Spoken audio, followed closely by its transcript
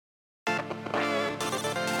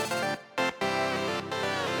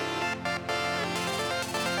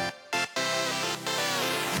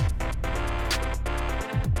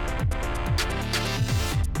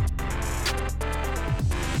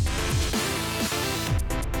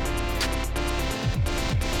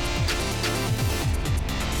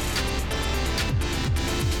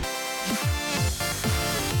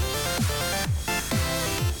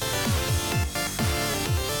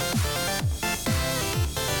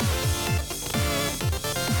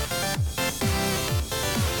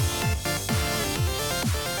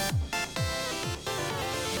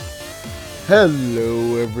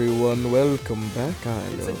Hello, everyone. Welcome back.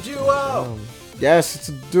 It's a duo. Yes, it's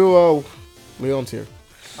a duo. Leon's here.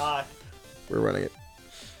 Hi. We're running it.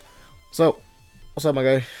 So, what's up, my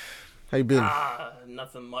guy? How you been?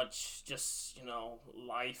 Nothing much. Just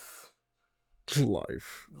life.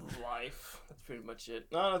 Life. That's pretty much it.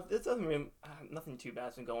 No, it doesn't really, nothing too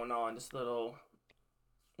bad's been going on. Just little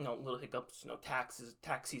hiccups. Tax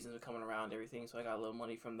seasons are coming around, and everything. So I got a little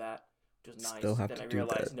money from that, which was nice. Still have then to I do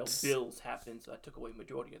realized that. bills happened, so I took away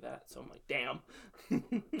majority of that. So I'm like, damn.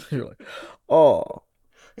 You're like, oh,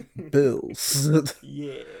 bills.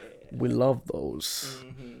 Yeah. We love those.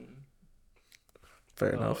 Mm-hmm. Fair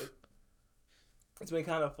enough. It's been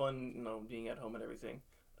kind of fun, being at home and everything,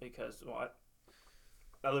 because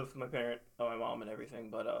I live with my mom and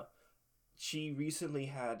everything, but she recently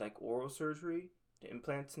had like oral surgery, the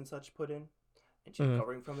implants and such put in, and she's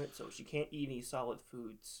recovering from it, so she can't eat any solid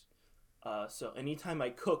foods. So anytime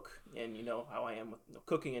I cook, and you know how I am with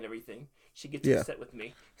cooking and everything, she gets upset with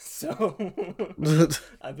me. So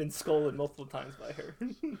I've been scolded multiple times by her.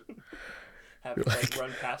 Have to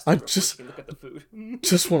run past her before she can look at the food.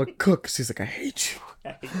 Just want to cook. She's like, I hate you. I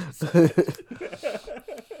hate you so much.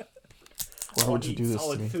 Why would you do this to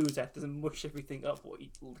solid me? foods, I have to mush everything up or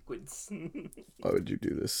eat liquids. Why would you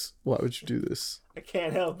do this? Why would you do this? I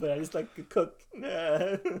can't help it. I just like to cook.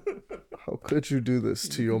 How could you do this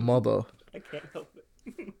to your mother? I can't help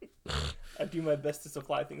it. I do my best to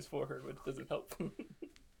supply things for her, but it doesn't help.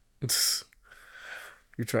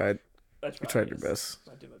 You tried. You tried your best.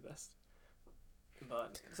 I did my best.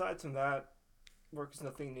 But aside from that, work is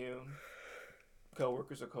nothing new.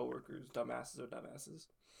 Co-workers are co-workers. Dumbasses are dumbasses.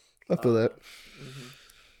 I feel that.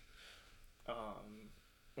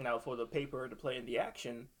 Now for the paper to play in the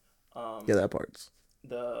action. Yeah, that part's.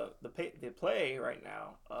 The play right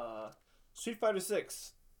now. Street Fighter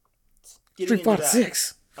 6. Street Fighter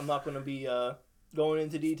 6. I'm not going to be going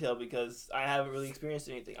into detail because I haven't really experienced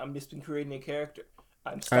anything. I've just been creating a character.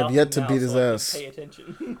 I've yet to beat his ass. Pay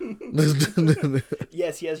attention.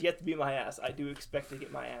 Yes, he has yet to beat my ass. I do expect to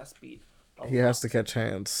get my ass beat. He has to catch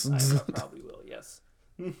hands. I probably will. Yes.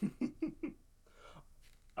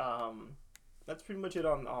 That's pretty much it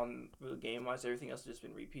on the game wise. Everything else has just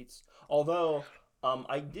been repeats. Although,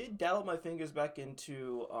 I did dabble my fingers back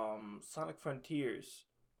into Sonic Frontiers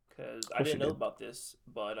because I didn't know about this,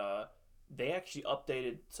 but they actually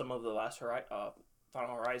updated some of the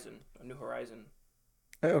Final Horizon, a New Horizon.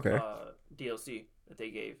 Okay. DLC that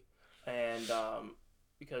they gave, and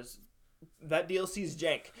because that DLC is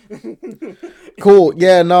jank. Cool.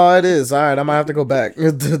 Yeah, no, it is. All right, I might have to go back.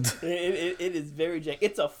 It is very jank.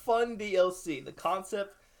 It's a fun DLC. The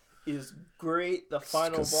concept is great. The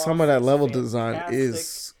final boss. Some of that level fantastic. design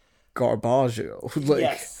is garbaggio.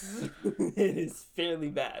 Yes, it is fairly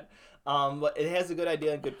bad. But it has a good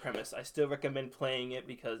idea and good premise. I still recommend playing it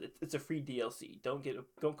because it's a free DLC.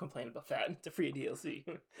 Don't complain about that. It's a free DLC.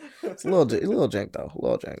 It's a little jank though. A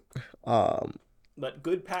little jank. But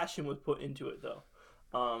good passion was put into it though.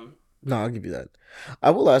 No, I'll give you that.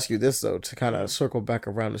 I will ask you this though, to kind of circle back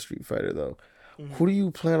around the Street Fighter though. Who do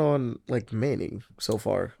you plan on maining so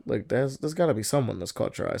far? Like there's got to be someone that's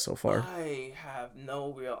caught your eye so far. I have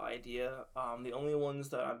no real idea. The only ones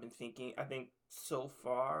that I think so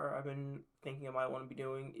far I've been thinking I might want to be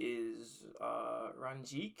doing is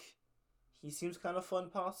Ranjik. He seems kind of fun,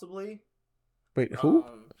 possibly. Wait, who?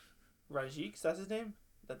 Ranjik, that's his name.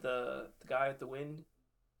 That the guy at the wind.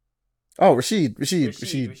 Oh, Rashid. I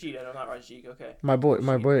know, not Ranjik. Okay. My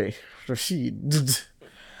boy, Rashid.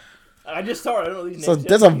 I just saw it. I don't know these So names.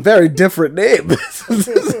 that's a very different name.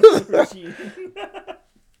 Rashid.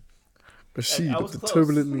 Rashid of the close.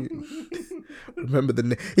 turbulently. Remember the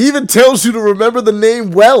name. He even tells you to remember the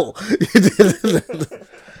name well.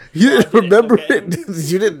 You didn't remember it.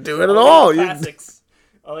 You didn't do it at all. Classics.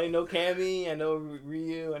 I know Cammy. I know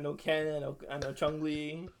Ryu. I know Ken. I know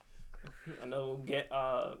Chun-Li. I know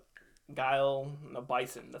Guile. I know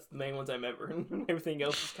Bison. That's the main ones I remember. Everything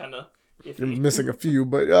else is kind of iffy. You're missing a few,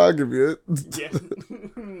 but I'll give you it. Yeah.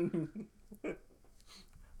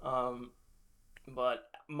 But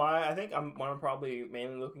I think what I'm probably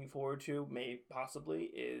mainly looking forward to, possibly,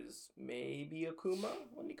 is maybe Akuma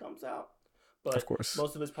when he comes out. But of course,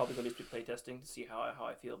 most of it's probably going to be playtesting to see how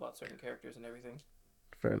I feel about certain characters and everything.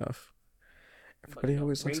 Fair enough. Everybody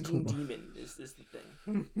always likes Raging Akuma. Demon is the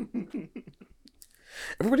thing.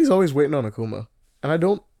 Everybody's always waiting on Akuma, and I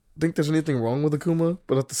don't think there's anything wrong with Akuma,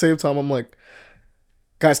 but at the same time, I'm like,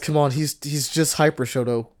 guys, come on, he's just Hyper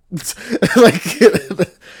Shoto.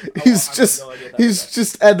 He's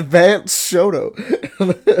just advanced Shoto.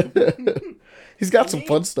 He's got For some me,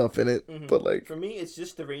 fun stuff in it, but like, for me, it's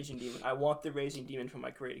just the Raging Demon. I want the Raging Demon for my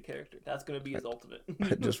created character. That's gonna be his ultimate.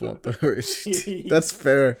 I just want the raging. That's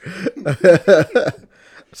fair.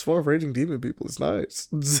 Swarm of raging demon people is nice.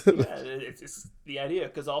 Yeah, it's the idea.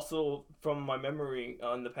 Because also from my memory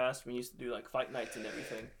in the past, when we used to do like fight nights and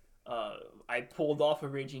everything, I pulled off a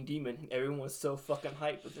Raging Demon. And everyone was so fucking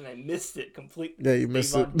hyped, but then I missed it completely. Yeah, you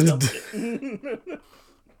missed it. it.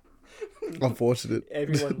 Unfortunate.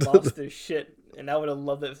 Everyone lost their shit, and I would have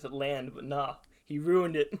loved it if it landed, but nah, he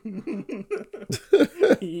ruined it.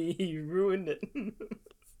 he ruined it.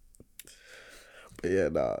 But yeah,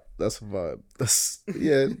 nah, that's a vibe.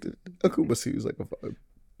 Yeah, Akuma seems like a vibe.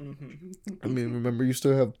 I mean, remember, you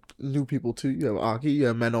still have new people too. You have Aki, you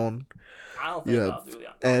have Menon. I don't think I'll do it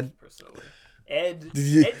Ed. personally. Ed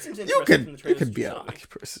seems interesting You from the could trailers be you an showed me. Aki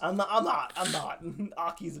person. I'm not.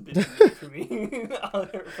 Aki's a bit too big for me. I'll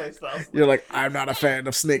never play styles. You're like, I'm not a fan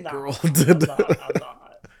of Snake Girl. I'm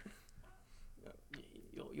not.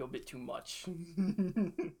 You're a bit too much.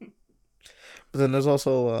 But then there's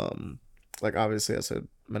also, like, obviously, I said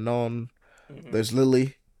Menon. There's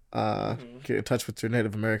Lily. Get in touch with your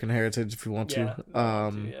Native American heritage if you want to.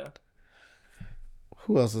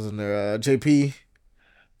 Who else is in there? JP.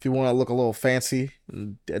 If you want to look a little fancy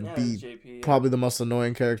and be JP, probably the most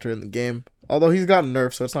annoying character in the game. Although he's gotten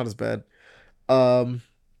nerfed, so it's not as bad.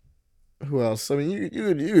 Who else? I mean,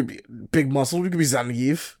 you could be Big Muscle. You could be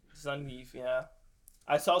Zangief. Zangief, yeah.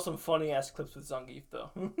 I saw some funny ass clips with Zangief though.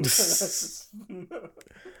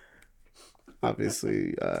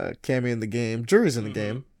 Obviously, Cammy in the game. Jury's in the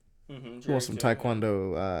game. You want some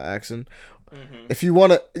Taekwondo action. If you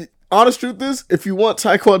want to, honest truth is, if you want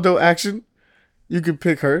Taekwondo action, you could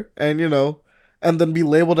pick her and, and then be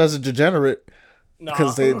labeled as a degenerate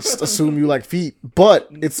because they just assume you like feet. But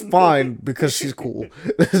it's fine because she's cool.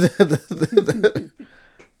 You'll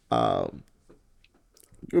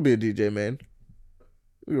be a DJ main.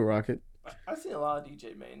 We will rock it. I've seen a lot of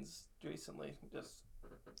DJ mains recently.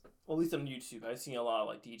 At least on YouTube, I've seen a lot of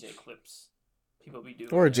like DJ clips. People be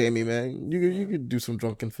doing. Or a Jamie, man. You could do some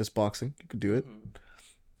drunken fist boxing. You could do it.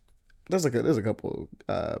 There's a couple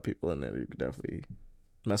people in there you could definitely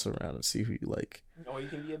mess around and see who you like. Or you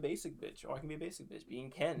can be a basic bitch. Or I can be a basic bitch being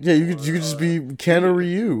Ken. Yeah, you could just be Ken or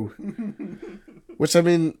Ryu. Which, I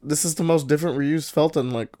mean, this is the most different Ryu's felt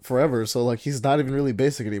in like forever. So like he's not even really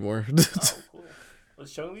basic anymore. Oh, cool.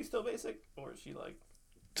 Was Chun-Li still basic, or is she like?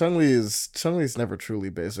 Chun-Li's never truly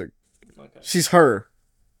basic. Okay. She's her,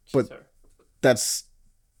 but that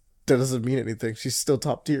doesn't mean anything. She's still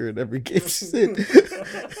top tier in every game she's in.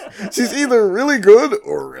 She's either really good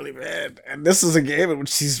or really bad, and this is a game in which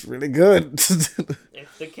she's really good. It's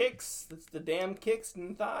the kicks. It's the damn kicks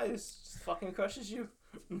and thighs. Just fucking crushes you.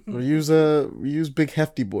 we use big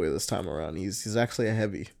hefty boy this time around. He's actually a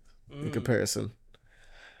heavy in comparison.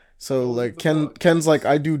 So like Ken's like,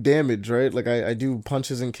 I do damage, right? Like I do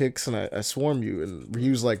punches and kicks and I swarm you, and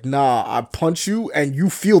Ryu's like, nah, I punch you and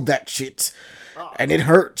you feel that shit. And it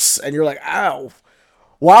hurts, and you're like, ow,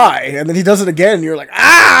 why? And then he does it again, and you're like,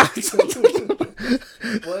 ah!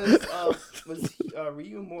 Was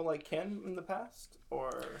Ryu more like Ken in the past,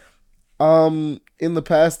 or? In the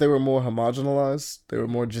past, they were more homogenized. They were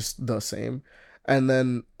more just the same. And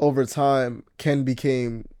then over time, Ken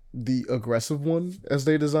became the aggressive one as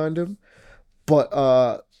they designed him. But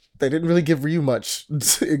they didn't really give Ryu much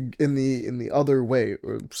in the other way.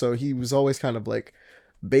 So he was always kind of like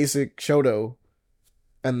basic Shoto.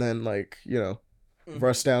 And then, like,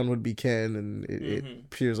 rush down would be Ken, and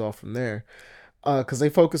it peers off from there. Because they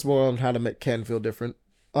focus more on how to make Ken feel different.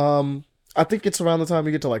 I think it's around the time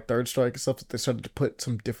you get to, like, Third Strike and stuff that they started to put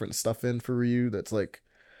some different stuff in for Ryu that's, like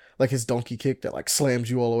his donkey kick that, like,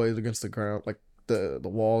 slams you all the way against the ground, like, the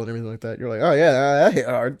wall and everything like that. You're like, oh, yeah, that hit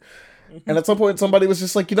hard. And at some point, somebody was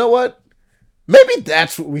just like, you know what? Maybe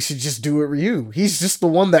that's what we should just do at Ryu. He's just the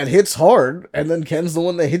one that hits hard, and then Ken's the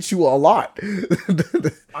one that hits you a lot.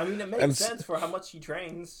 I mean, it makes sense for how much he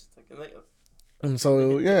trains. And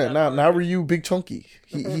so, yeah, now Ryu big chunky.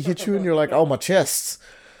 He hits you, and you're like, oh, my chest.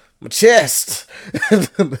 My chest.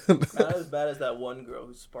 Not as bad as that one girl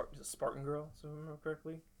who's a Spartan girl, if I remember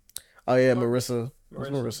correctly. Oh, yeah, Marissa.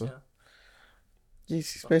 Marissa. Yeah,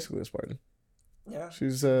 she's basically a Spartan. Yeah,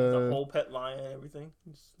 she's the whole pet lion and everything.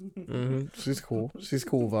 She's cool. She's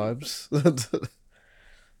cool vibes.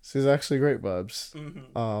 She's actually great vibes.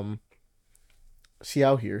 She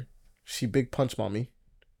out here. She big punch mommy.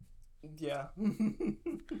 Yeah.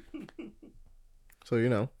 So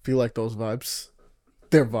if you like those vibes,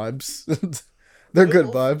 they're vibes. They're good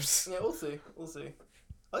vibes. Yeah, we'll see.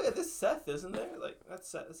 Oh yeah, this Seth, isn't there? Like that's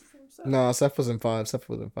Seth. Is his name Seth? Nah, Seth was in 5. Seth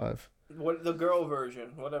was in 5. What the girl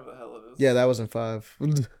version? Whatever the hell it Yeah, is. that was in 5.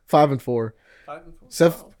 5 and 4. 5 and 4.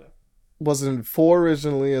 Seth Oh, okay. was in 4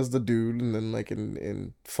 originally as the dude, and then like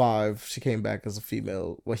in 5 she came back as a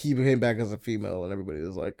female. Well, he came back as a female, and everybody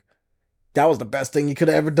was like, that was the best thing you could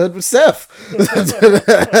have ever done with Seth.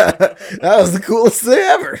 That was the coolest thing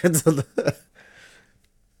ever.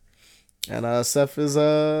 And Seth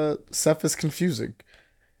is confusing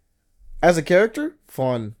as a character.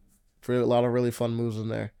 Fun, for a lot of really fun moves in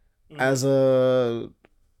there. As a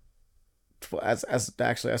as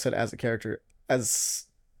actually I said as a character, as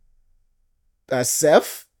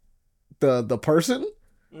Seth, the person,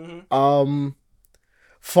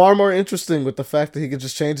 far more interesting with the fact that he could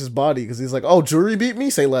just change his body, because he's like, oh, Juri beat me,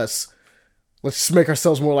 say less. Let's just make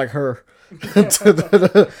ourselves more like her.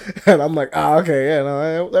 And I'm like, okay, yeah,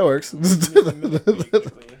 no, that works. It's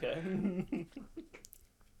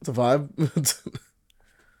a vibe.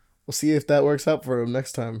 We'll see if that works out for him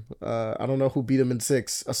next time. I don't know who beat him in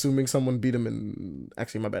 6. Assuming someone beat him in...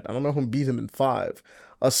 Actually, my bad. I don't know who beat him in 5.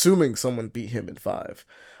 Assuming someone beat him in 5.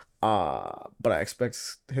 But I expect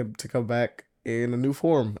him to come back in a new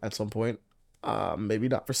form at some point. Maybe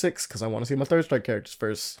not for 6, because I want to see my Third Strike characters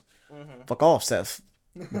first. Fuck off, Seth.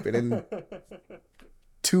 You've been in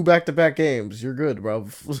 2 back-to-back games. You're good, bro.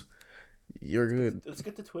 You're good. Let's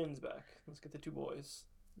get the twins back. Let's get the 2 boys.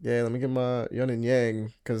 Yeah, let me get my Yun and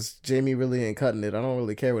Yang, because Jamie really ain't cutting it. I don't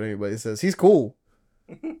really care what anybody says. He's cool,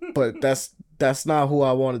 but that's not who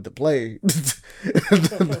I wanted to play.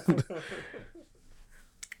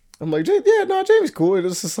 I'm like, yeah, no, Jamie's cool. And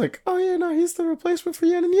it's just like, oh yeah, no, he's the replacement for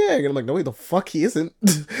Yin and Yang. And I'm like, no, wait, the fuck he isn't.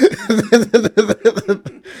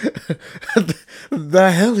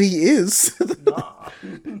 The hell he is. Nah.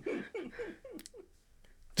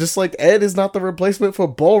 Just like Ed is not the replacement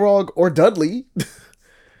for Balrog or Dudley.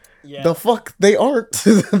 Yeah. The fuck they aren't.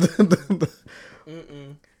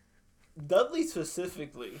 Dudley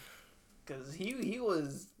specifically, because he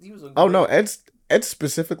was a oh no, Ed's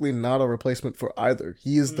specifically not a replacement for either.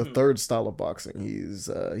 He is the third style of boxing. He's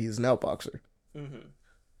an outboxer.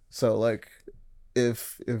 So like,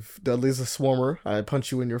 if Dudley's a swarmer, I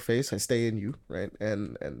punch you in your face, I stay in you, right?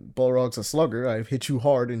 And Balrog's a slugger, I hit you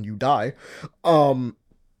hard and you die.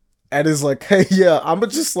 Ed is like, hey, yeah, I'ma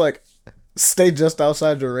just like stay just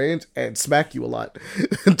outside your range and smack you a lot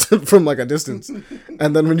from like a distance,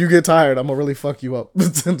 and then when you get tired, I'm gonna really fuck you up.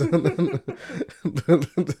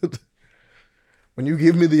 When you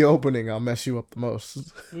give me the opening, I'll mess you up the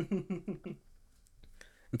most. In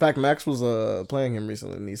fact, Max was playing him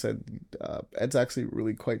recently, and he said Ed's actually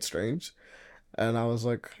really quite strange. And I was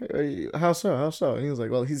like, hey, how so? And he was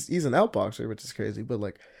like, well, he's an outboxer, which is crazy, but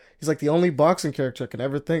like, he's like the only boxing character I can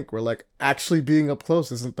ever think where like actually being up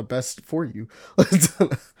close isn't the best for you.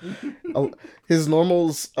 His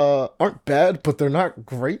normals aren't bad, but they're not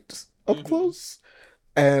great up close.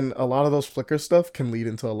 And a lot of those flicker stuff can lead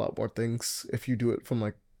into a lot more things if you do it from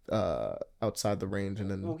like outside the range, and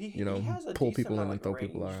then pull people in and throw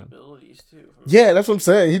people around. Too, yeah, that's what I'm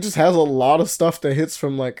saying. He just has a lot of stuff that hits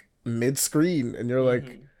from like mid screen, and you're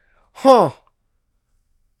like, huh.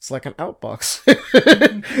 It's like an outbox.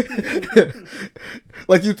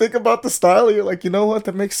 Like, you think about the style, you're like, you know what?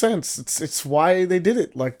 That makes sense. It's why they did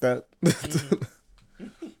it like that.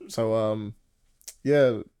 So,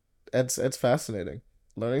 yeah, it's fascinating.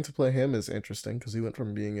 Learning to play him is interesting because he went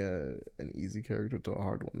from being an easy character to a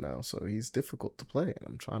hard one now. So he's difficult to play, and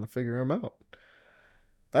I'm trying to figure him out.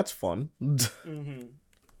 That's fun.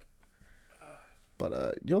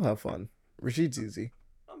 But you'll have fun. Rashid's easy.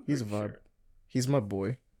 He's a vibe. Sure. He's my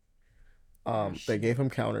boy. They gave him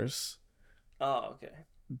counters. Oh, okay.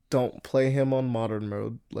 Don't play him on modern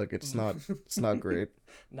mode. Like, it's not great.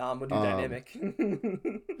 Nah, I'm gonna do dynamic.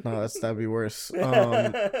 No, that'd be worse. You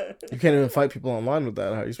can't even fight people online with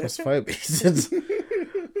that. How are you supposed to fight me?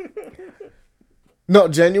 No,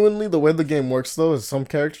 genuinely, the way the game works though is some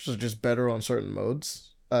characters are just better on certain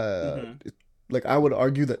modes. Like, I would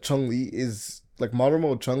argue that Chun-Li is like modern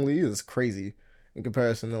mode. Chun-Li is crazy in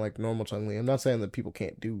comparison to like normal Chun-Li. I'm not saying that people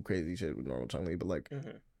can't do crazy shit with normal Chun-Li, but like,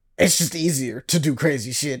 it's just easier to do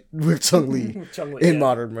crazy shit with Chun-Li in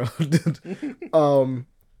modern mode.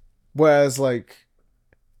 Whereas like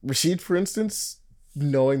Rashid, for instance,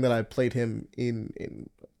 knowing that I played him in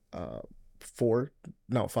 5,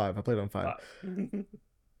 I played on 5.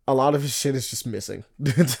 A lot of his shit is just missing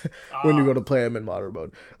when you go to play him in modern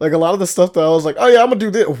mode. Like, a lot of the stuff that I was like, oh yeah, I'm gonna do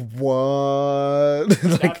this. What?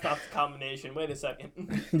 Like, that's not the combination. Wait a second.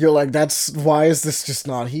 You're like, why is this just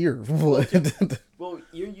not here? What? Well,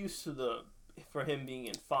 you're used to the for him being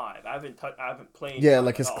in 5. I haven't played Yeah, 5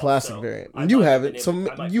 like at his all, classic so variant. I And you might have have been it, able. so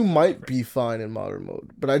I might you feel something might different. be fine in modern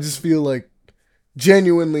mode. But I just Mhm. feel like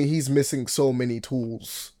genuinely he's missing so many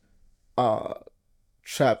tools. Uh,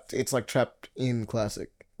 trapped. It's like trapped in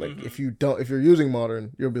classic. Like Mhm. if you're using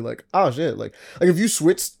modern, you'll be like, oh shit. Like if you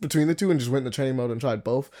switched between the two and just went into training mode and tried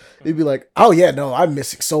both, you'd be Mhm. like, oh yeah, no, I'm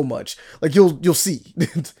missing so much. Like you'll see.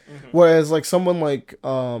 Mhm. Whereas like someone like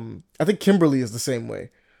I think Kimberly is the same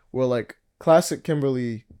way. Where like classic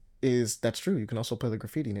Kimberly is that's true. You can also play the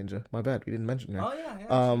graffiti ninja. My bad, we didn't mention her. Oh yeah, yeah, she's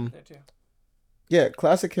in Um there too. yeah,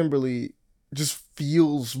 classic Kimberly just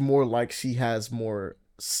feels more like she has more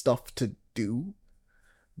stuff to do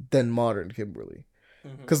than modern Kimberly.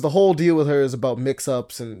 Mhm. Because the whole deal with her is about mix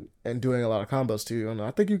ups and doing a lot of combos too. And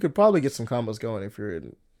I think you could probably get some combos going if you're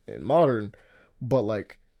in modern, but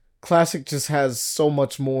like classic just has so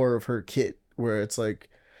much more of her kit where it's like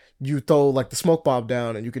you throw like the smoke bomb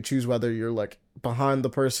down and you could choose whether you're like behind the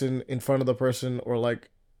person, in front of the person, or like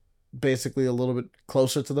basically a little bit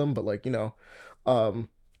closer to them, but like um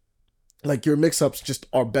like your mix ups just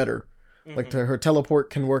are better. Like Mhm. her teleport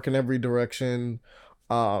can work in every direction.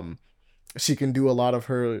 Um, she can do a lot of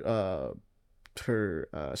her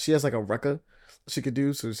she has like a Rekka she could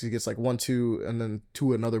do, so she gets like 1-2 and then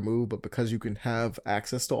to another move, but because you can have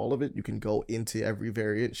access to all of it, you can go into every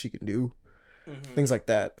variant she can do, Mhm. things like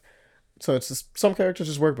that. So it's just some characters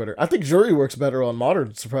just work better. I think Juri works better on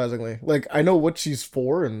modern, surprisingly. Like I know what she's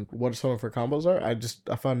for and what some of her combos are.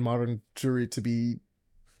 I find modern Juri to be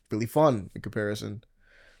really fun in comparison.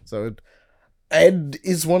 So Ed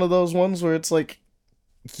is one of those ones where it's like,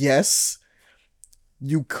 yes,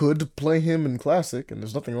 you could play him in classic, and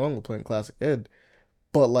there's nothing wrong with playing classic Ed,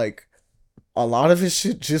 but like a lot of his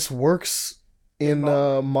shit just works In in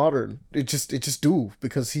modern. modern. It just do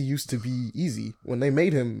because he used to be easy when they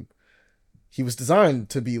made him. He was designed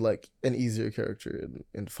to be like an easier character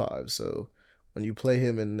in 5. So when you play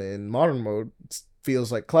him in modern mode, it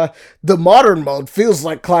feels like the modern mode feels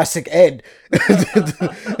like classic Ed. I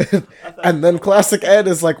thought And you then were gonna classic Ed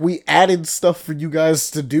is like we added stuff for you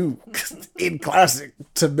guys to do in classic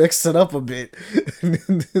to mix it up a bit.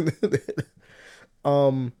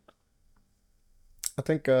 um I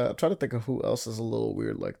think I'm trying to think of who else is a little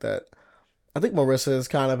weird like that. I think Marissa is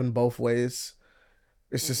kind of in both ways.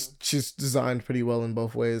 It's Mhm. just she's designed pretty well in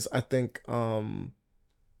both ways. I think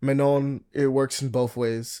Manon, it works in both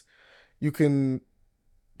ways. You can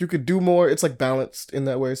you could do more. It's like balanced in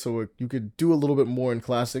that way, so you could do a little bit more in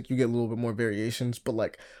classic. You get a little bit more variations, but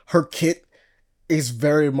like her kit is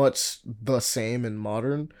very much the same in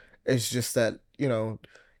modern. It's just that you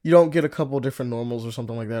don't get a couple different normals or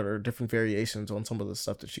something like that, or different variations on some of the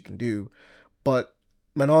stuff that she can do. But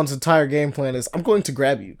Manon's entire game plan is I'm going to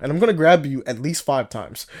grab you, and I'm going to grab you at least 5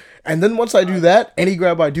 times. And then once I do I've that, any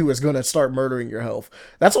grab I do is going to start murdering your health.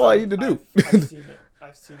 That's all I I've need to do. I've I've seen it.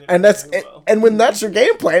 I've seen it And that's very well. and when that's your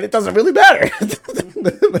game plan, it doesn't really matter.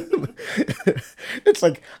 It's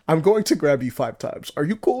like I'm going to grab you 5 times. Are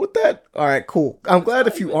you cool with that? All right, cool. I'm It's glad not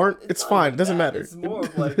if you even. aren't. It's It's not fine. It even doesn't that. matter. It's more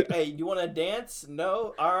of like, hey, you want to dance?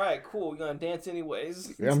 No. All right, cool. We're gonna dance anyways.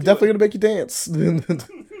 Let's I'm do definitely it. gonna make you dance.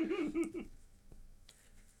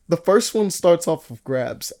 The first one starts off with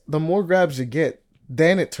grabs. The more grabs you get,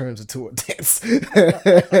 then it turns into a dance.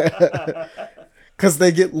 Because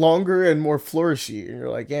they get longer and more flourishy. And you're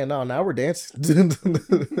like, yeah, no, now we're dancing.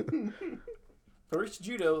 First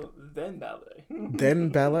judo, then ballet. Then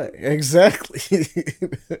ballet. Exactly.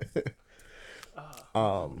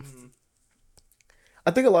 Ah, um,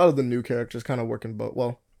 I think a lot of the new characters kind of work in both.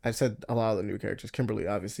 Well, I said a lot of the new characters, Kimberly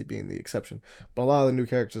obviously being the exception, but a lot of the new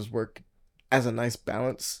characters work as a nice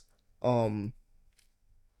balance. Um,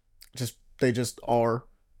 just they just are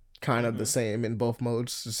kind of the mhm. same in both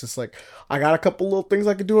modes. It's just like I got a couple little things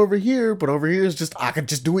I could do over here, but over here is just I could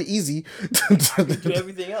just do it easy. I can do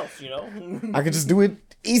everything else, you know. I could just do it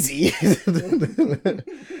easy,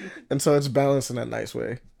 and so it's balanced in that nice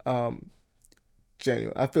way.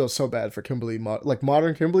 Genuine. I feel so bad for Kimberly, like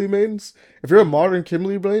modern Kimberly mains. If you're a Mhm. modern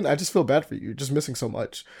Kimberly main, I just feel bad for you. You're just missing so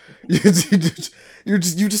much. You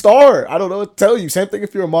just are. I don't know what to tell you. Same thing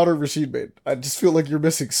if you're a modern Rashid main. I just feel like you're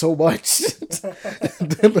missing so much.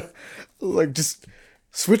 Like just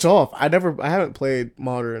switch off. I haven't played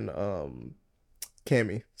modern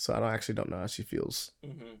Cammy, so don't know how she feels.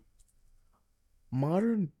 Mhm.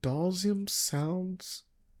 Modern Dhalsim sounds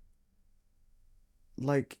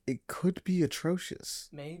like it could be atrocious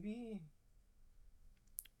Maybe.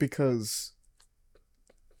 because,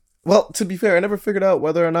 well, to be fair, I never figured out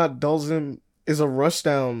whether or not Dhalsim is a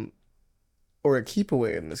rushdown or a keep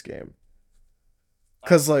away in this game. I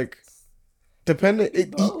Cause think like it depending,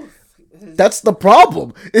 could be both. That's the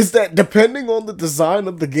problem. Is that depending on the design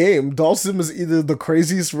of the game, Dhalsim is either the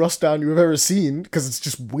craziest rush down you've ever seen because it's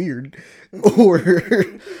just weird, or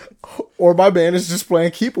or my man is just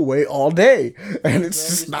playing keep away all day, and This it's man just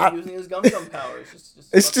just be not. using his gum powers.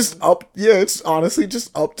 Just It's just fucking. up. Yeah, it's honestly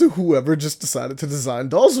just up to whoever just decided to design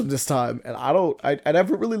Dhalsim this time. And I don't. I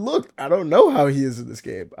never really looked. I don't know how he is in this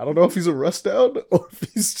game. I don't know if he's a rush down or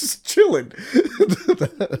if he's just chilling.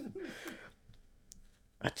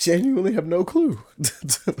 I genuinely have no clue.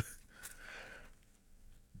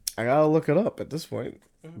 I gotta look it up at this point,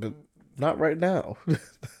 but Mhm. not right now.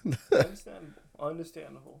 Understandable.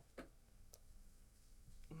 Understandable.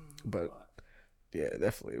 But But yeah,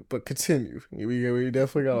 definitely. But continue. We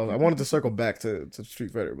definitely got. I wanted to circle back to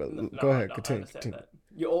Street Fighter, no, but no, go ahead. I Continue. understand Continue. that.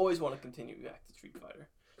 You always want to continue back to Street Fighter.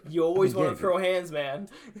 You I mean, always want yeah. to throw hands, man.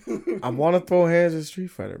 I want to throw hands in Street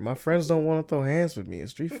Fighter. My friends don't want to throw hands with me in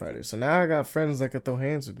Street Fighter. So now I got friends that can throw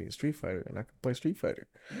hands with me in Street Fighter, and I can play Street Fighter.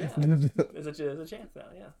 Yeah, there's a chance now.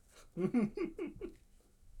 Yeah.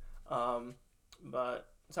 um, but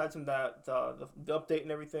aside from that, the update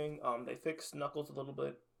and everything, they fixed Knuckles a little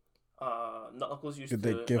bit. Knuckles used Did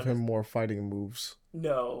they to give him more fighting moves?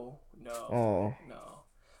 no, no, Oh,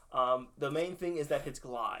 no. The main thing is that his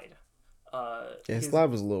glide. yeah, his His live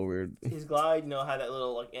was a little weird. his glide, had that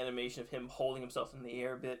little like animation of him holding himself in the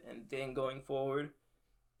air a bit and then going forward.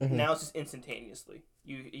 Hmm. Now it's just instantaneously.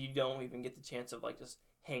 You don't even get the chance of like just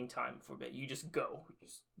hang time for a bit. You just go. You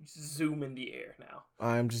just zoom in the air now.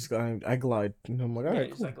 I glide. And I'm like, all Yeah, right,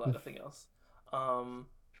 just cool. like nothing else. Um,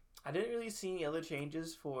 I didn't really see any other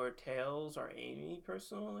changes for Tails or Amy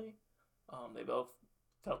personally. They both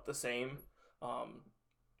felt the same. Um,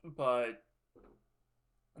 but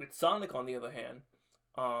with Sonic, on the other hand,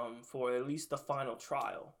 for at least the final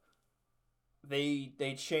trial, they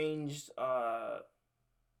changed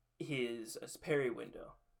his parry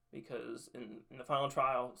window because in the final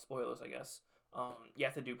trial, spoilers I guess, you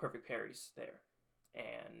have to do perfect parries there,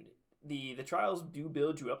 and the trials do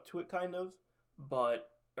build you up to it kind of, but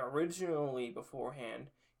originally beforehand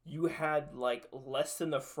you had like less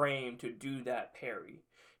than a frame to do that parry.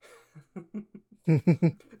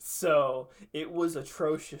 So it was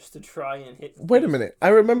atrocious to try and hit Wait a minute. I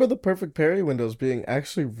remember the perfect parry windows being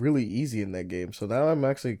actually really easy in that game. So now I'm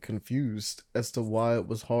actually confused as to why it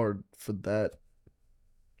was hard for that.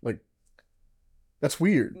 Like, that's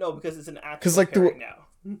weird. no, because it's an Cause actual like parry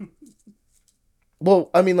the now. well,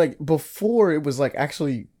 I mean, like before it was like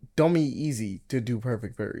actually dummy easy to do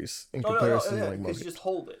perfect parries in Oh no, comparison to yeah, like because most you just games.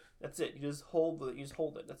 hold it. That's it. You just hold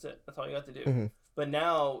it. That's it. That's all you have to do. Hmm. But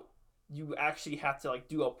now you actually have to like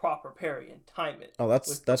do a proper parry and time it Oh, that's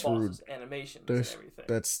with the that's rude. boss's animations and There's everything.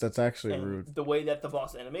 that's actually And rude. the way that the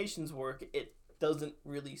boss animations work, it doesn't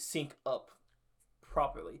really sync up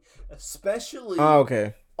properly, Ah, especially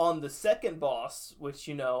okay. on the second boss, which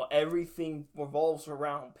everything revolves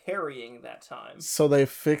around parrying that time. So they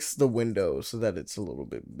fixed the window so that it's a little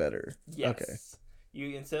bit better. Okay. Yes.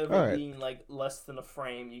 You instead of All it right. being like less than a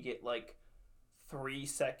frame, you get like 3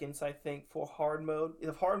 seconds, I think, for hard mode.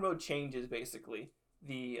 If hard mode changes basically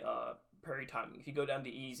the parry timing. If you go down to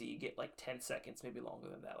easy, you get like 10 seconds, maybe longer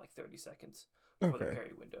than that, like 30 seconds for the Okay.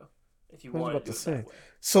 parry window. If you I was want about to to do it that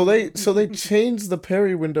say. way. So they changed the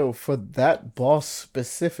parry window for that boss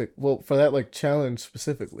specific. Well, for that like challenge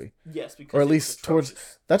specifically, Yes, or because at it was least towards.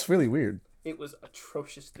 atrocious. That's really weird. It was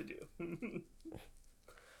atrocious to do.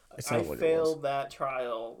 It I sounds like it was. failed that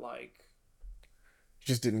trial like You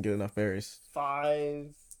just didn't get enough berries.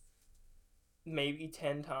 5, maybe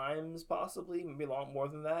 10 times, possibly, maybe a lot more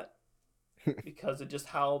than that, because of just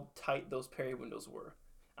how tight those parry windows were.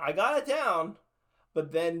 I got it down,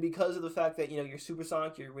 but then because of the fact that your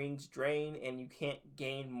supersonic, your rings drain, and you can't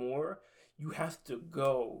gain more, you have to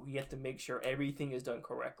go. You have to make sure everything is done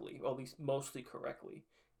correctly, or at least mostly correctly.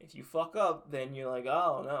 If you fuck up, then you're like,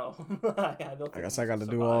 oh no, I don't I think guess I'm I gonna got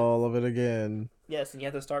to do survive. all of it again. Yes, and you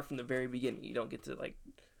have to start from the very beginning. You don't get to like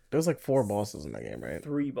There's like 4 bosses in that game, right?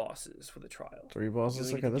 3 bosses for the trial. 3 bosses.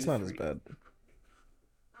 You only Okay, get to that's do not as 3. bad.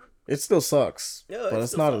 It still sucks, No, but it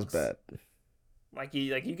it's still not as sucks. bad.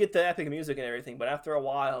 You get the epic music and everything, but after a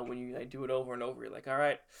while, when you do it over and over, you're like, all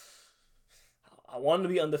right, I want to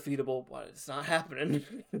be undefeatable, but it's not happening.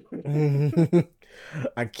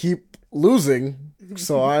 I keep losing,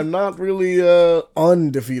 so I'm not really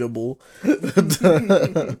undefeatable.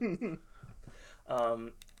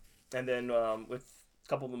 um, and then with a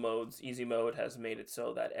couple of the modes, easy mode has made it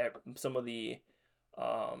so that some of the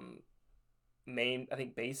um, main, I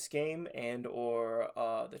think, base game and or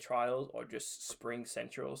the trials are just Spring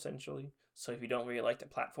Central essentially. So if you don't really like the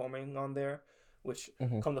platforming on there, which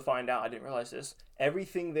Mhm. come to find out, I didn't realize this.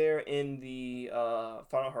 Everything there in the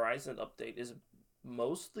Final Horizon update is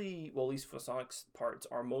mostly, well, at least for Sonic's parts,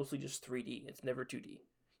 are mostly just 3D. It's never 2D.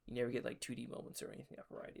 You never get like 2D moments or anything of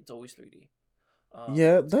variety. It's always 3D.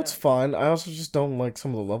 Yeah, So that's yeah. fine. I also just don't like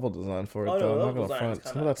some of the level design for Oh it, no, though. the I'm not level gonna design is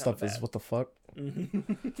front. Some of that kind of stuff is bad. what the fuck.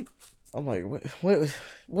 I'm like,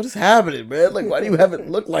 what is happening, man? Like, why do you have it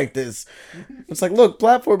look like this? It's like, look,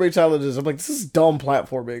 platforming challenges. I'm like, this is dumb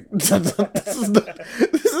platforming.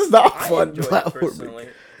 This is not I fun enjoyed it platforming. personally.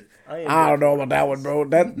 I I enjoyed don't know it about that one, because bro.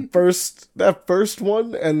 That first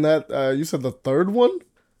one and that you said the third one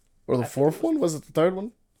or the I think it fourth was one? Was it the third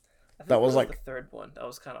one? I That think it was was the like third one. That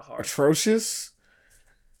was kind of hard. atrocious.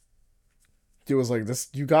 He was like, this.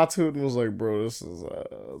 You got to it and was like, bro, this is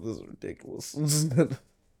ridiculous.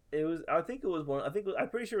 It was. I think it was one. I'm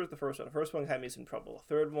pretty sure it was the first one. The first one had me some trouble.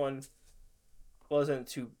 The third one wasn't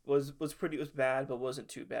too was bad, but wasn't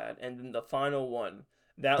too bad. And then the final one,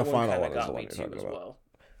 The that one final kind one of is the got one me you're too talking as about. well.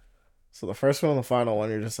 So the first one and the final one,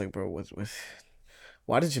 you're just like, bro,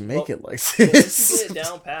 why did you make Well, it like well, once you this? get it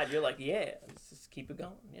down pat, you're like, yeah, let's just keep it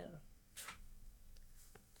going. Yeah.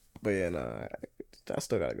 But yeah, no, I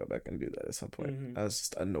still gotta go back and do that at some point. Mm-hmm. I was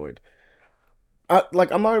just annoyed. I'm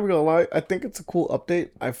not even gonna lie. I think it's a cool update.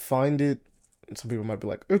 I find it. Some people might be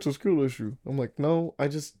like, it's a skill issue. I'm like, no, I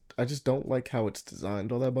just don't like how it's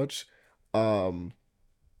designed all that much. Um,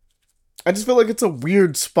 I just feel like it's a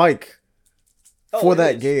weird spike Oh, for it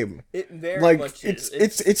that is. game. It very Like much is.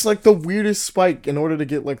 it's like the weirdest spike in order to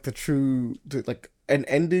get like like an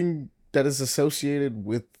ending that is associated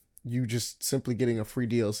with you just simply getting a free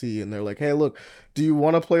DLC, and they're like, hey, look, do you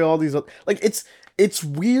want to play all these like it's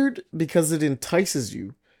weird because it entices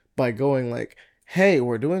you by going like, hey,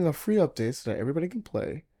 we're doing a free update so that everybody can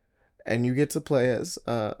play, and you get to play as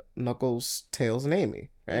Knuckles, Tails, and Amy,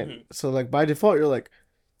 right? Mm-hmm. So like by default you're like,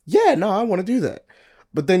 yeah, no, I want to do that.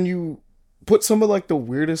 But then you put some of like the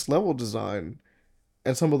weirdest level design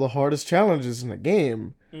and some of the hardest challenges in the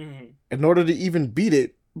game Mm-hmm. in order to even beat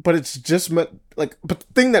it. But it's just meant like, but the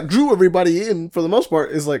thing that drew everybody in for the most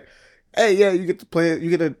part is like, hey, yeah, you get to play it.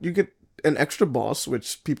 You get an extra boss,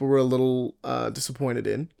 which people were a little disappointed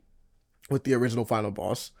in with the original final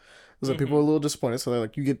boss. So people were Mm-hmm. a little disappointed. So they're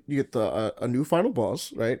like, you get the a new final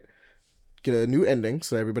boss, right? Get a new ending,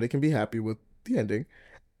 so everybody can be happy with the ending.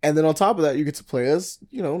 And then on top of that, you get to play as,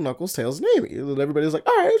 Knuckles, Tails, and Amy. And everybody's like,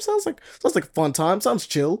 all right, sounds like a fun time, sounds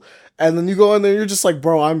chill. And then you go in there, you're just like,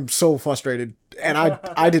 bro, I'm so frustrated. And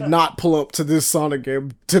I did not pull up to this Sonic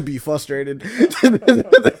game to be frustrated. This is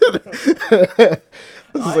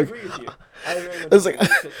I like, agree with you. I very much it's agree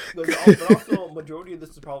like, but also majority of this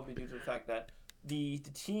is probably due to the fact that the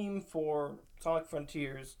team for Sonic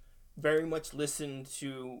Frontiers very much listened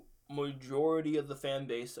to majority of the fan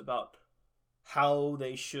base about how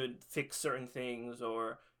they should fix certain things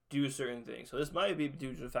or do certain things. So this might be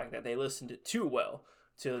due to the fact that they listened it too well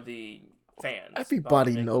to the fans about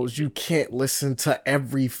everybody making knows you it. can't listen to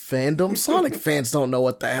every fandom. Sonic fans don't know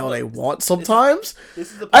what the hell Look, they want this is sometimes.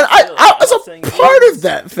 this is the I, I, possibility. I I'm as not a saying it part of is.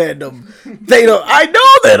 that fandom, they don't. I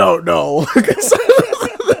know they don't know.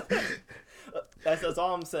 That's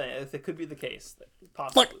all I'm saying. It could be the case, Like,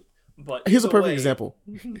 possibly. But here's a either perfect way, example.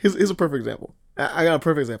 Here's a perfect example. I got a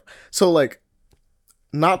perfect example. So like,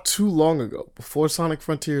 not too long ago, before Sonic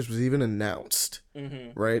Frontiers was even announced,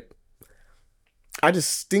 mm-hmm. right? I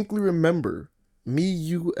distinctly remember me,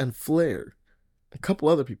 you, and Flair, a couple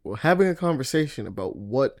other people, having a conversation about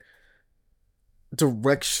what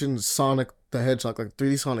direction Sonic the Hedgehog, like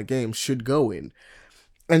 3D Sonic games, should go in.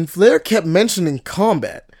 And Flair kept mentioning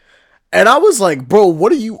combat. And I was like, bro,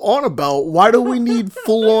 what are you on about? Why do we need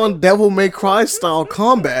full on Devil May Cry style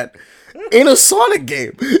combat in a Sonic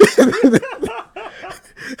game?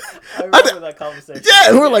 I remember that conversation. Yeah,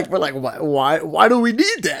 and we're like, why do we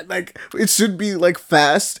need that? Like, it should be like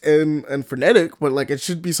fast and frenetic, but like it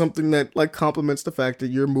should be something that like complements the fact that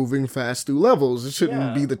you're moving fast through levels. It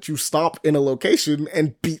shouldn't be Yeah. that you stop in a location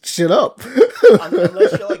and beat shit up.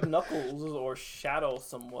 Unless you're like Knuckles or Shadow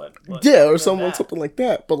somewhat. But Yeah, or other than that, something like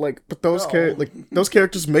that. But no. those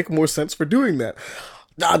characters make more sense for doing that.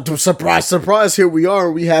 Surprise, surprise! Here we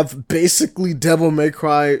are. We have basically Devil May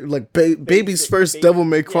Cry, like baby's first Devil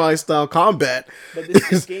May Cry yeah. style combat, But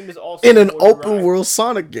this game is also in an more open derived world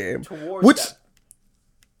Sonic game, towards which that.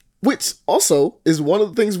 which also is one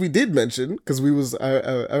of the things we did mention because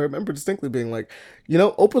I remember distinctly being like,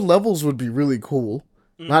 open levels would be really cool.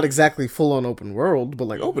 Not exactly full on open world, but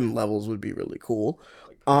like open levels would be really cool.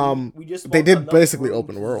 We just They want did enough basically room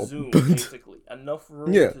open to world, zoom, but basically enough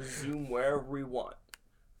room yeah. to zoom wherever we want.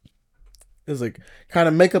 It's like kind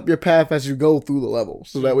of make up your path as you go through the level,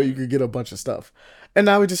 so that way you Mm-hmm. could get a bunch of stuff. And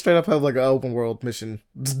now we just straight up have like an open world mission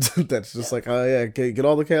that's just Yeah. like, oh yeah, get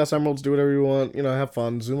all the chaos emeralds, do whatever you want, have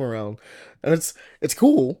fun, zoom around, and it's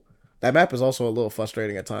cool. That map is also a little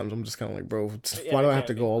frustrating at times. I'm just kind of like, bro, Yeah, why do it I have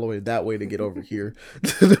can to go be. all the way that way to get over here?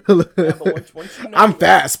 Yeah, but once you I'm know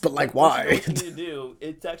fast, but like, once you know why? what you need to do,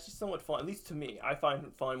 it's actually somewhat fun. At least to me, I find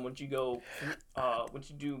it fun once you go through. Once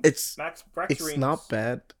you do it's max it's fracturing not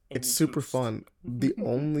bad. and It's you super boost. fun. The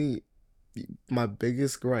only my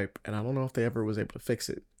biggest gripe, and I don't know if they ever was able to fix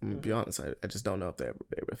it. I'm gonna be Hmm. honest, I just don't know if they ever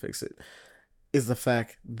were able to fix it. Is the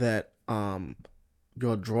fact that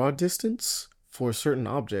your draw distance for certain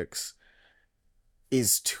objects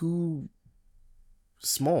is too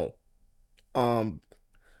small. Um,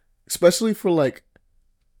 Especially for like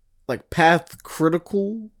path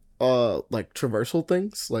critical like traversal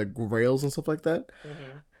things like rails and stuff like that.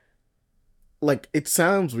 Hmm. Like it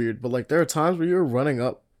sounds weird, but like there are times where you're running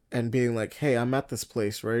up and being like, "Hey, I'm at this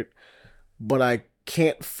place, right? But I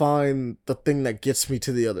can't find the thing that gets me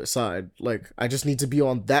to the other side. Like I just need to be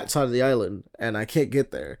on that side of the island and I can't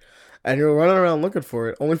get there." And you're running around looking for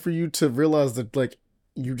it, only for you to realize that like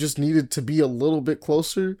you just needed to be a little bit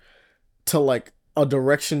closer to like a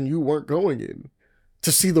direction you weren't going in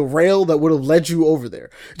to see the rail that would have led you over there.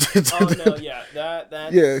 Oh no, yeah,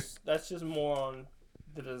 Yeah, that's just more on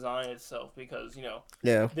the design itself because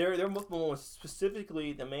yeah. there are multiple ones.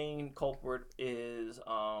 Specifically, the main culprit is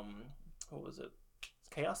what was it?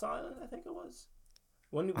 Chaos Island, I think it was. I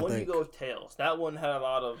When you go think. with Tails, that one had a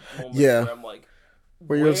lot of moments Yeah, where I'm like,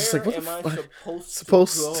 where you're just like, where what the am I fuck? supposed to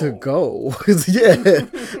Supposed to go? go? Yeah,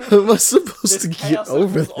 how am I supposed This to get chaos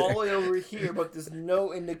over emerald's all the there? way over here, but there's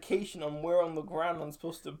no indication on where on the ground I'm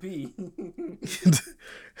supposed to be.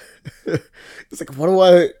 It's like, what do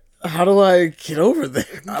I? How do I get over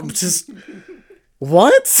there? I'm just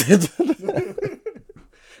what?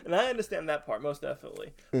 And I understand that part most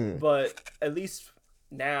definitely, Mm, but at least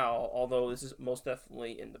now, although this is most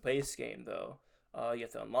definitely in the base game, though, you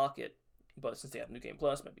have to unlock it. But since they have New Game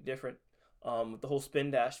Plus, it might be different. With the whole spin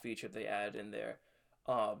dash feature they add in there,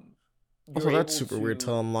 um, you're Also, that's able super weird to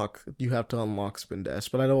to. unlock. You have to unlock Spin Dash,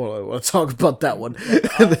 but I don't want to talk about that one. Yeah,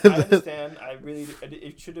 no, I understand. I really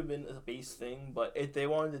it should have been a base thing, but if they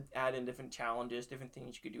wanted to add in different challenges, different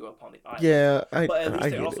things you could do upon the island. Yeah, But at least I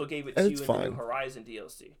they get it. also gave it And to it's you in the New fine. Horizon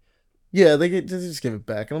DLC. Yeah, they just give it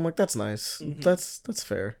back, and I'm like, that's nice. Mm-hmm. That's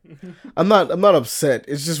fair. I'm not upset.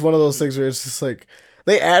 It's just one of those Mm-hmm. things where it's just like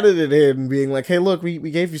they added it in, being like, hey, look, we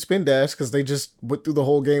gave you Spin Dash because they just went through the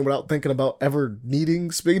whole game without thinking about ever needing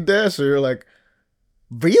Spin Dash. Or you're like,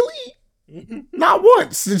 really? Not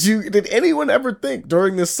once did anyone ever think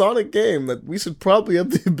during this Sonic game that we should probably have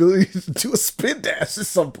the ability to do a spin dash at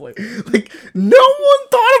some point. Like no one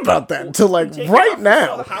thought about that Well, until you like take it right off for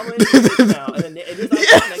now. how many years now, and then it is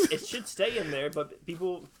Yes. iconic. It should stay in there, but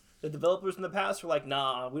the developers in the past were like,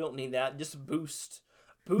 "Nah, we don't need that. Just boost,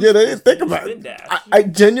 Yeah, boost they is didn't the think new about it. spin dash." I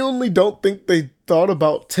genuinely don't think they thought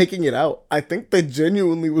about taking it out. I think they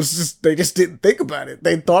genuinely they just didn't think about it.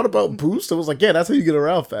 They thought about boost and was like, yeah, that's how you get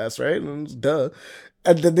around fast, right? And it's duh.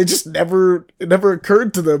 And then they just it never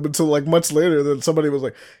occurred to them until like much later that somebody was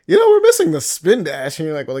like, we're missing the spin dash. And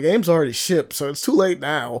you're like, well, the game's already shipped, so it's too late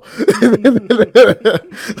now.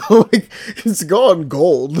 Like, it's gone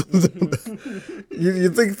gold. You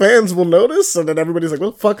think fans will notice? And then everybody's like,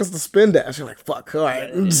 what the fuck is the spin dash? You're like, fuck, all right.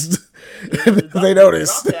 Yeah, it is. They The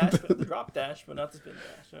noticed. drop dash, but not the spin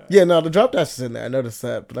dash. All right. Yeah, no, the drop dash is in there. I noticed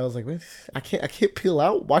that, but I was like, wait, I can't peel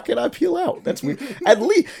out. Why can't I peel out? That's weird. At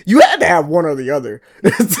least you had to have one or the other.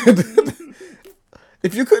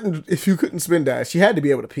 If you couldn't spin dash, you had to be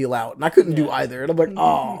able to peel out, and I couldn't do Yeah. either. And I'm like,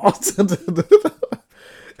 oh.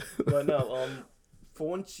 But no, for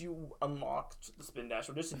once you unlocked the spin dash,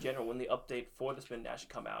 or just in general, when the update for the spin dash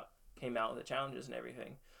came out, the challenges and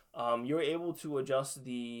everything, you're able to adjust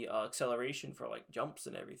the acceleration for like jumps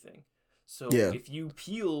and everything. So Yeah. if you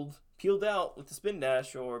peeled out with the spin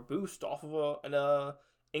dash or boost off of an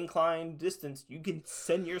inclined distance, you can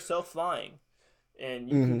send yourself flying, and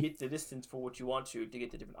you can Hmm. get the distance for what you want to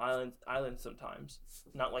get to different islands sometimes.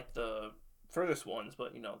 Not like the furthest ones,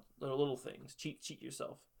 but little things. Cheat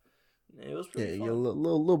yourself. It was Yeah, pretty you get a fun.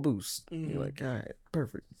 little boost. You're Mhm. like, all right,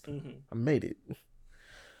 perfect. Mhm. I made it.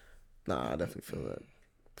 Nah, I definitely feel that.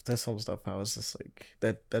 But there's some stuff I was just like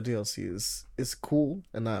that DLC is cool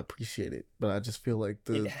and I appreciate it, but I just feel like It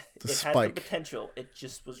the it has the spike, potential. It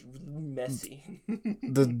just was really messy.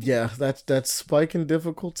 that spike in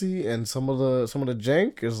difficulty and some of the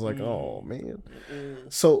jank is like, oh man.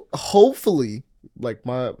 Mm. So hopefully, like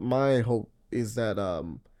my hope is that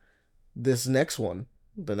this next one,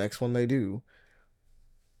 the next one they do,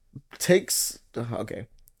 takes okay.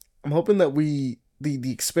 I'm hoping that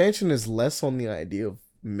the expansion is less on the idea of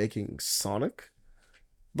making Sonic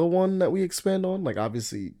the one that we expand on. Like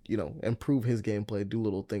obviously, improve his gameplay, do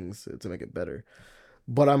little things to make it better.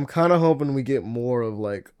 But I'm kind of hoping we get more of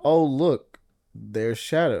like, oh look, there's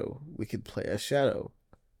Shadow. We could play as Shadow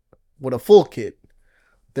with a full kit.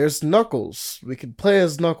 There's Knuckles. We could play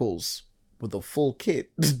as Knuckles with a full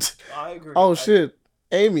kit. I agree. Oh shit,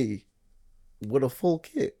 Amy with a full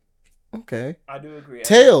kit. Okay. I do agree.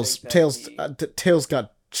 Tails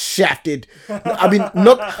got shafted. I mean,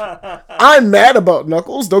 I'm mad about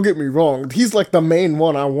Knuckles. Don't get me wrong. He's like the main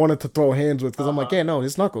one I wanted to throw hands with because I'm like, yeah, no,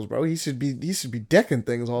 it's Knuckles, bro. He should be decking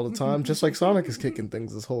things all the time, just like Sonic is kicking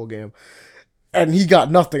things this whole game. And he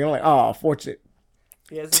got nothing. I'm like, fortunate.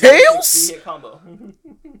 Tails. Combo.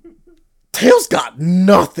 Tails got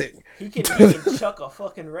nothing. He can chuck a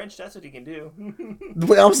fucking wrench. That's what he can do.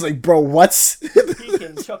 I was like, bro, what? He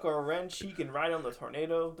can chuck a wrench. He can ride on the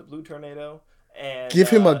tornado, the blue tornado, and give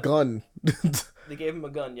him a gun. They gave him a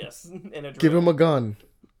gun, yes, and a drill. Give him a gun.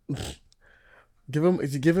 Give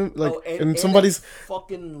him like, and somebody's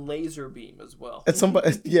fucking laser beam as well. And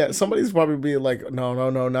somebody's probably being like, no,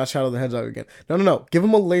 not Shadow the Hedgehog again. No, give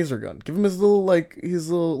him a laser gun. Give him his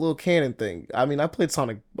little cannon thing. I mean, I played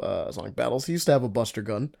Sonic Battles. He used to have a Buster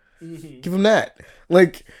gun. Mm-hmm. Give him that.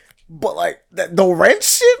 Like, but like the wrench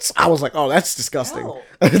shits, I was like, oh, that's disgusting. Hell,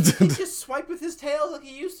 he just swipe with his tail like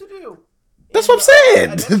he used to do. That's what I'm saying.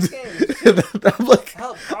 I'm like,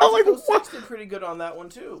 what? Did pretty good on that one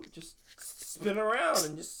too. Just spin around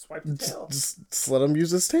and just swipe the tail. Just let him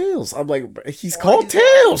use his tails. I'm like, he's called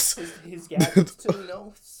Tails. His gadgets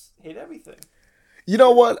to hit everything. You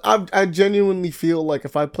know what? I genuinely feel like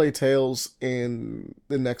if I play Tails in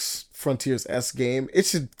the next Frontiers S game, it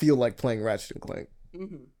should feel like playing Ratchet and Clank.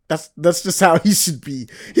 Mm-hmm. That's just how he should be.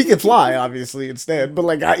 He can fly, obviously, instead, but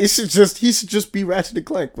like he should just be Ratchet and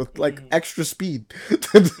Clank with like extra speed.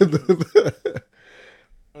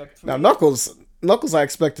 Now Knuckles, I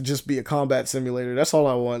expect to just be a combat simulator. That's all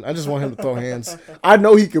I want. I just want him to throw hands. I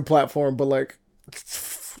know he can platform, but like,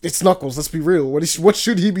 it's Knuckles. Let's be real. What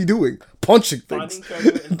should he be doing? Punching things. Finding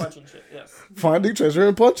treasure and punching shit. Yes. Finding treasure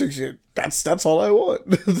and punching shit. That's all I want.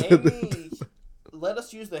 Amy, let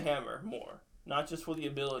us use the hammer more, not just for the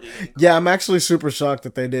ability. Yeah, I'm actually super shocked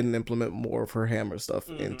that they didn't implement more of her hammer stuff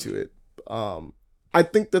into it. I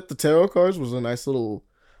think that the tarot cards was a nice little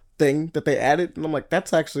thing that they added, and I'm like,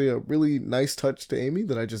 that's actually a really nice touch to Amy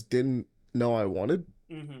that I just didn't know I wanted.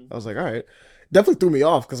 I was like, all right. Definitely threw me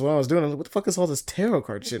off because when I was doing it, I was like, what the fuck is all this tarot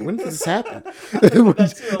card shit? When did this happen? Yeah,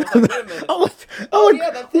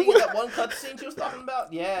 that thing in that one cutscene she was talking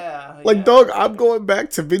about? Yeah. Like, dog, I'm going back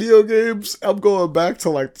to video games. I'm going back to,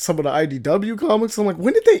 like, some of the IDW comics. I'm like,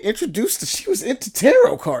 when did they introduce that she was into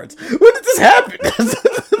tarot cards? When did this happen?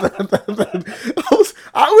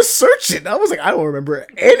 I was searching. I was like, I don't remember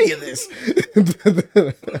any of this.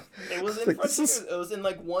 It was in It was in,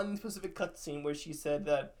 like, one specific cutscene where she said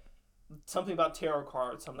that something about tarot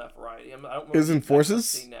cards, some of that variety. I don't remember. It was in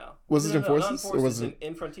Forces? Now. Was it in Forces? Or was it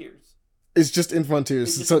in Frontiers? It's just in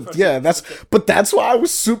Frontiers. Yeah, that's why I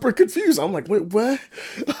was super confused. I'm like, wait, what?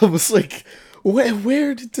 I was like,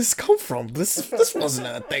 where did this come from? This wasn't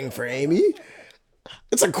a thing for Amy.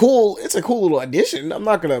 It's a cool little addition. I'm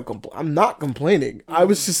not complaining. I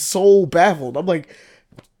was just so baffled. I'm like,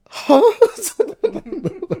 huh?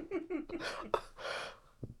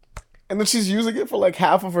 And then she's using it for like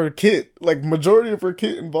half of her kit. Like majority of her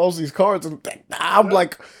kit involves these cards, and I'm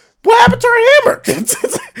like, what happened to her hammer?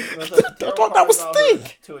 I thought that was the thing.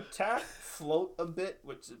 To attack, float a bit,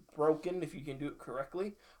 which is broken if you can do it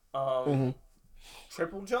correctly.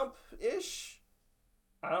 Triple jump ish.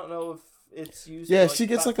 I don't know if it's used. Yeah, she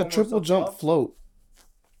gets like a triple jump float.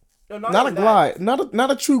 No, not a glide,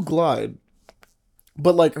 not a true glide,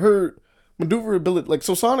 but like her maneuverability. Like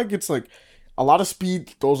so, Sonic gets like a lot of speed,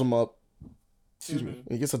 throws him up. Excuse me.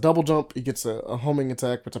 He gets a double jump. He gets a homing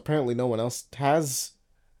attack, which apparently no one else has.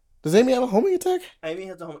 Does Amy have a homing attack?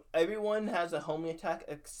 Everyone has a homing attack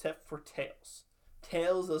except for Tails.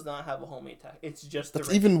 Tails does not have a homing attack. It's just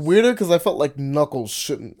that's even weirder because I felt like Knuckles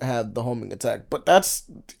shouldn't have the homing attack, but that's,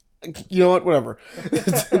 you know what, whatever.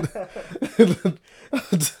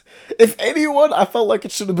 If anyone, I felt like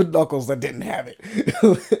it should have been Knuckles that didn't have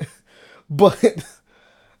it, but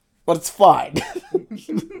it's fine.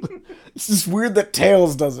 It's just weird that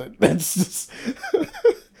Tails doesn't. That's just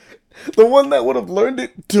the one that would have learned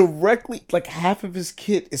it directly. Like half of his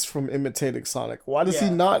kit is from imitating Sonic. Why does he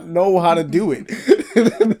not know how to do it?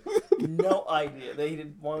 No idea. They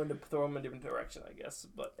wanted to throw him in a different direction, I guess.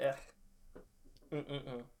 But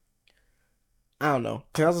I don't know.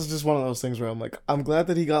 Tails is just one of those things where I'm like, I'm glad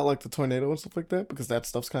that he got like the tornado and stuff like that because that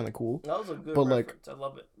stuff's kind of cool. That was a good But like, reference. I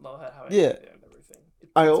love it. Love how it yeah, ended there and everything.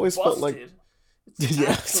 I It's always felt like, busted. It's yeah,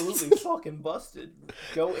 absolutely fucking busted.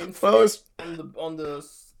 Go I infinite always, on the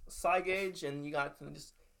side gauge, and you got to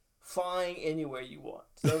just flying anywhere you want.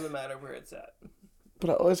 Doesn't matter where it's at. but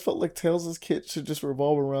I always felt like Tails' kit should just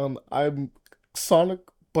revolve around I'm Sonic,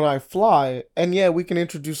 but I fly, and yeah, we can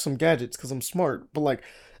introduce some gadgets because I'm smart. But like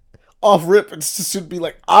off rip, it just should be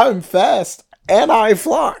like I'm fast and I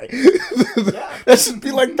fly. Yeah. That should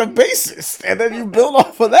be like the basis, and then you build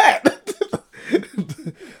off of that.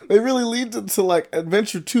 They really leaned into like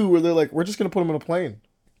Adventure 2 where they're like, we're just gonna put him in a plane.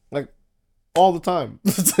 Like all the time.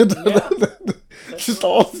 Yeah. Just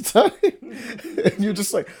all the time. And you're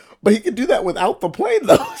just like, but he can do that without the plane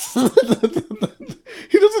though.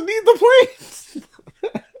 He doesn't need the plane.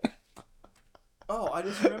 Oh, I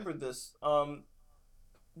just remembered this.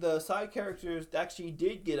 The side characters actually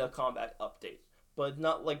did get a combat update, but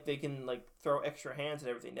not like they can like throw extra hands and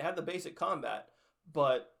everything. They have the basic combat,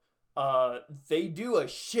 but they do a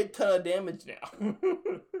shit ton of damage now.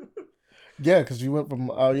 Yeah, because you went from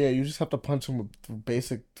yeah, you just have to punch him with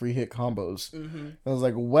basic 3-hit combos. Mm-hmm. I was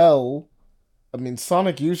like, well, I mean,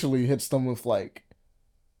 Sonic usually hits them with like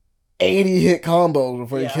 80-hit combos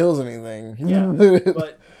before he Yeah. kills anything. Yeah,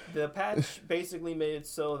 but the patch basically made it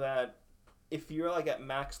so that if you're like at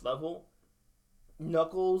max level,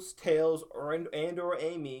 Knuckles, Tails, or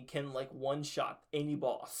Amy can like one shot any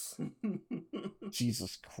boss.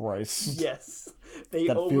 Jesus Christ. Yes, they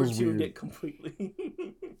That feels overtuned weird. it completely.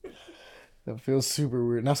 That feels super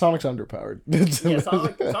weird. Now Sonic's underpowered. Yeah,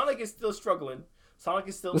 Sonic is still struggling. Sonic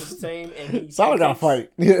is still the same, and Sonic gotta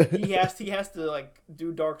fight. Yeah. he has to like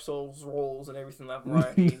do Dark Souls rolls and everything like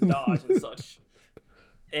variety and dodge and such.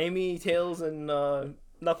 Amy, Tails, and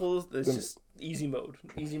Knuckles, it's just easy mode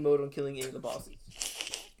on killing any of the bosses.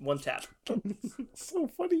 One tap. So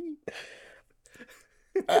funny.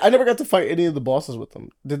 I never got to fight any of the bosses with them.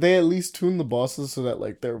 Did they at least tune the bosses so that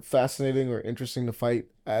like they're fascinating or interesting to fight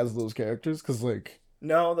as those characters? Because like,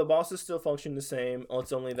 No, the bosses still function the same.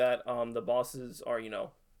 It's only that the bosses are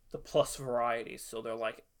the plus variety, so they're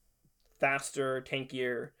like faster,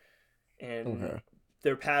 tankier, and okay,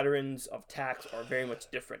 their patterns of attacks are very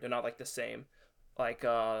much different. They're not like the same. Like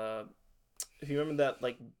if you remember that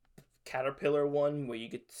like caterpillar one where you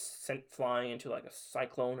get sent flying into like a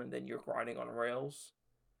cyclone and then you're riding on rails.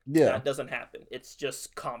 yeah, That doesn't happen. It's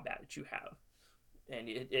just combat that you have, and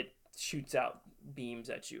it shoots out beams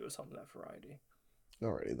at you or something of that variety.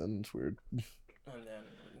 alright, then it's weird. And then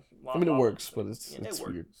I mean, it works, but it's it works.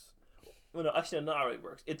 weird. Well, no, actually, not really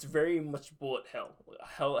works. It's very much bullet hell,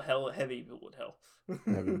 heavy bullet hell.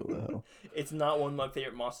 Heavy bullet hell. It's not one of my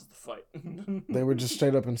favorite monsters to fight. They were just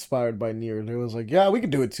straight up inspired by Nier. They was like, yeah, we can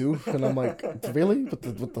do it too. And I'm like, really?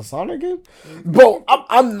 With the Sonic game? Bro,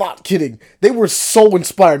 I'm not kidding. They were so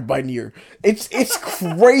inspired by Nier. It's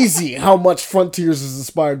crazy how much Frontiers is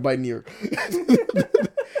inspired by Nier.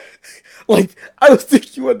 Like, I don't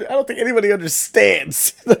think anybody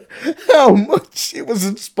understands how much it was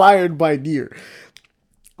inspired by Nier.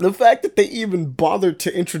 The fact that they even bothered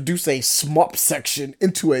to introduce a SMUP section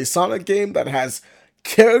into a Sonic game that has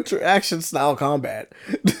character action style combat.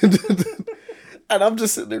 And I'm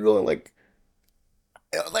just sitting there going like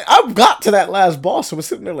I've got to that last boss. I was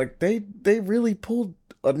sitting there like they really pulled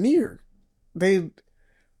a Nier. They're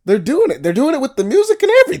doing it. They're doing it with the music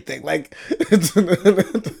and everything. Like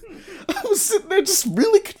I was sitting there just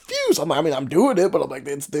really confused. I'm doing it, but I'm like,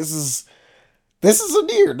 this is a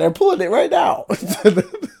Nier. They're pulling it right now.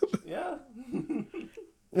 Yeah.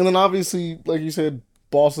 And then obviously, like you said,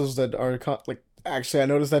 bosses that are like, actually I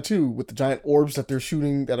noticed that too with the giant orbs that they're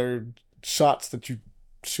shooting, that are shots that you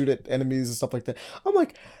shoot at enemies and stuff like that. I'm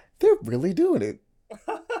like, they're really doing it.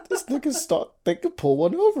 This niggas thought they could pull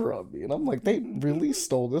one over on me, and I'm like, they really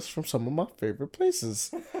stole this from some of my favorite places,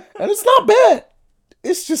 and it's not bad.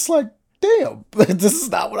 It's just like, damn, this is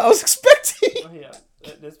not what I was expecting. Oh, yeah.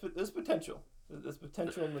 There's potential. There's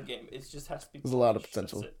potential in the game. It just has to be. There's a lot of polished.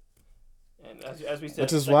 That's potential. it. And as we said,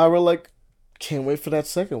 Which is why we're like, can't wait for that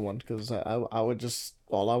second one, because I would just,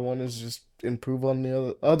 all I want is just improve on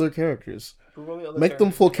the other characters. Make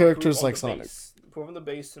them full characters like Sonic. Improve on the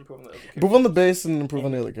base and improve on the other characters. Improve on the base and improve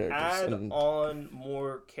on the other characters. Add And on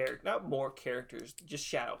more characters. Not more characters, just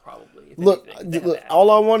Shadow probably. if look, anything.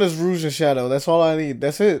 all I want is Rouge and Shadow. That's all I need.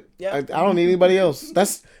 That's it. Yeah. I don't need anybody else.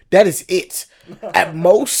 That is it. At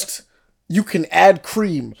most, you can add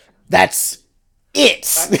Cream. That's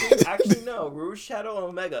it. Actually, no. Rouge, Shadow, and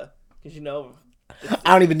Omega. Because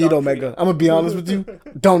I don't even need Dark Omega. Trio. I'm gonna be honest with you.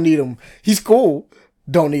 Don't need him. He's cool.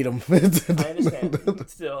 Don't need him. I understand.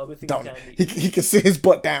 Still, everything Don't. kind He can sit his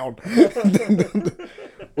butt down.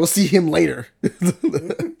 We'll see him later.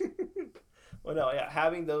 Well, no, yeah,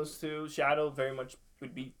 having those two, Shadow very much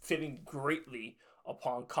would be fitting greatly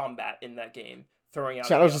upon combat in that game. Throwing out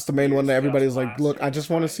Shadow's just the main one that everybody's like, Blast, look, I just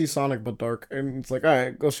want to see Sonic but dark. And it's like, all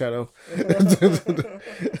right, go Shadow. It's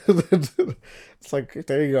like,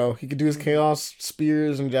 there you go. He can do his chaos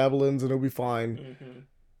spears and javelins and it'll be fine. Mm-hmm.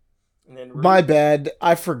 And then My bad.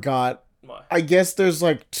 I forgot. What? I guess there's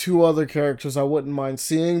like 2 other characters I wouldn't mind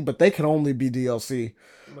seeing, but they can only be DLC.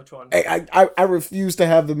 Which one? I refuse to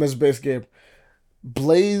have them as base game.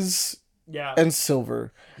 Blaze Yeah. and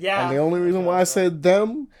Silver. Yeah. And the only reason why I said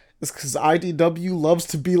them is because IDW loves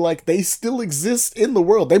to be like, they still exist in the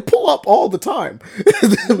world. They pull up all the time.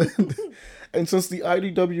 And since the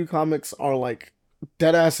IDW comics are like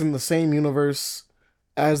deadass in the same universe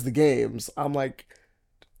as the games, I'm like,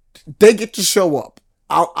 they get to show up.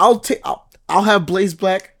 I'll have Blaze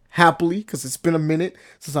Black happily because it's been a minute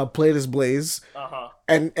since I played as Blaze. Uh-huh.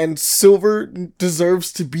 And Silver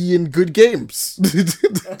deserves to be in good games.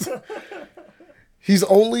 He's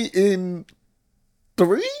only in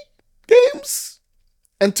 3 games,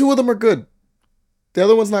 and 2 of them are good. The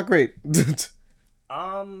other one's not great.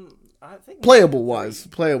 I think Playable wise,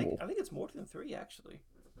 playable. I think it's more than 3 actually.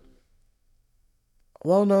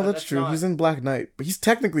 Well, no, that's that's true. not- He's in Black Knight, but he's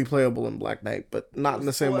technically playable in Black Knight, but not in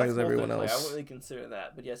the same way that's as everyone multiplayer. I else. wouldn't really consider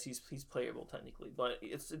that, but yes, he's playable technically. But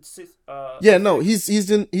it's Yeah, no, he's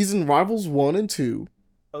in Rivals 1 and 2,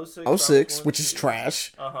 06, 06, which is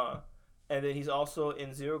trash. And then he's also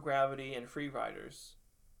in Zero Gravity and Free Riders.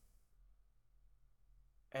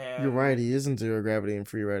 And You're right, he is in Zero Gravity and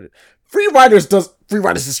Free Riders. Free Riders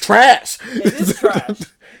is trash. It is trash.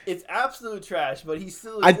 It's absolute trash, but he's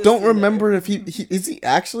still. I don't exists in remember there. if he is he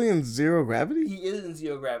actually in Zero Gravity? He is in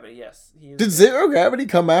Zero Gravity. Yes, he is. Did Zero Gravity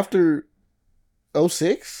come after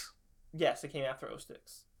 06? Yes, it came after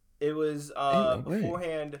 06. It was no way.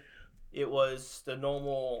 beforehand. It was the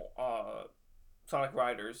normal Sonic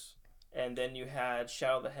Riders, and then you had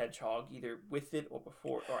Shadow the Hedgehog either with it or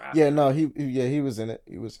before or after. Yeah, no, he was in it.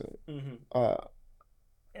 He was in it. Mm-hmm.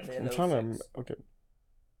 And then I'm trying to 06. okay.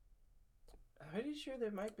 I'm pretty sure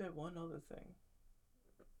there might be one other thing.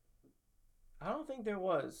 I don't think there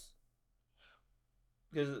was.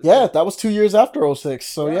 Yeah, that was 2 years after 06,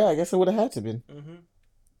 so Yeah. yeah, I guess it would have had to been. Mm-hmm.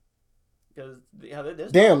 Because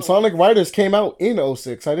there's Damn, no Sonic Riders came out in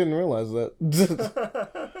 06. I didn't realize that.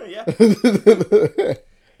 Yeah.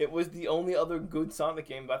 It was the only other good Sonic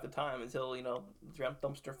game at the time until,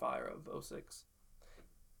 Dumpster Fire of 06.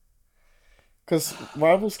 Because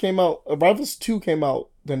Rivals 2 came out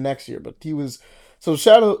the next year, but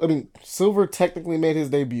Silver technically made his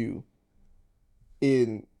debut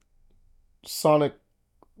in Sonic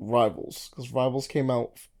Rivals, because Rivals came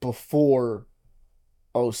out before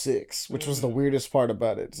 06, which was the weirdest part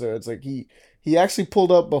about it. So it's like he actually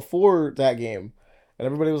pulled up before that game, and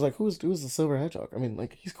everybody was like, "Who's the Silver Hedgehog?" I mean,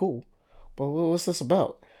 like, he's cool, but what's this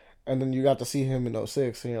about? And then you got to see him in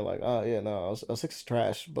 06, and you're like, "Oh yeah, no, 06 is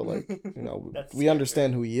trash," but like, we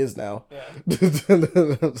understand who he is now. Yeah.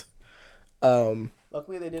 um.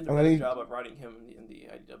 Luckily, they did a good job of writing him in the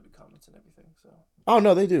IDW comments and everything. So. Oh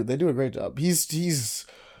no, they do. They do a great job. He's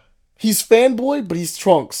fanboy, but he's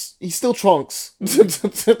Trunks. He's still Trunks.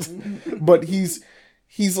 But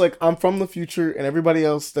he's like, I'm from the future, and everybody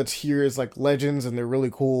else that's here is like legends, and they're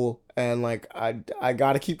really cool. And like, I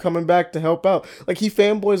gotta keep coming back to help out. Like, he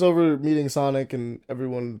fanboys over meeting Sonic and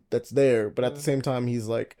everyone that's there, but at the same time, he's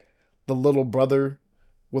like the little brother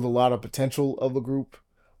with a lot of potential of the group.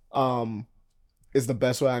 Is the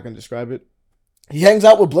best way I can describe it. He hangs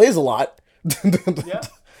out with Blaze a lot. Yeah.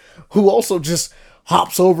 Who also just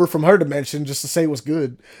hops over from her dimension just to say what's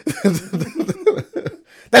good.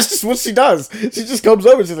 That's just what she does. She just comes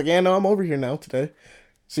over and she's like, yeah, no, I'm over here now today.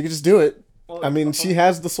 She can just do it. Well, I mean, she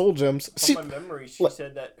has the soul gems. From my memory, she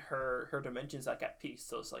said that her dimension's like at peace,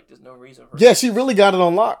 so it's like there's no reason for her. Yeah, she really got it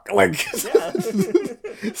on lock. Like, yeah.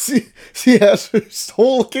 she has her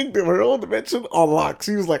whole kingdom, her whole dimension on lock.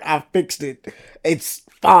 She was like, I fixed it. It's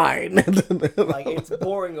fine. Like, it's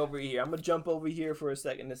boring over here. I'm gonna jump over here for a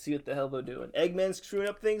second to see what the hell they're doing. Eggman's screwing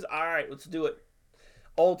up things. All right, let's do it.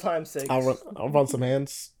 Old time sake. I'll run some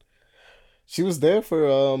hands. She was there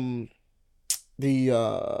for the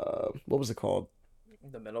what was it called?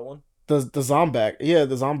 The middle one. The Zombot,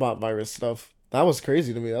 the Zombot virus stuff. That was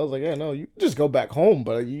crazy to me. I was like, yeah, no, you just go back home,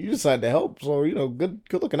 but you decided to help, so good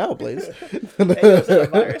looking out, Blaze. Hey, was that a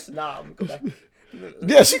virus? Nah, I'm gonna go back.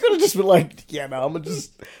 Yeah, she could have just been like, yeah, no, I'm gonna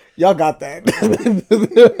just, y'all got that.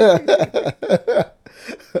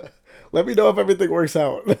 Let me know if everything works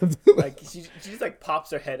out. Like she just like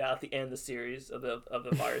pops her head out at the end of the series of the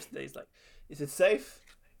virus days. Like, is it safe?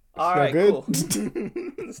 All right, good.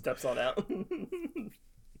 cool. Steps on out.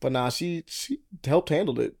 But nah, she helped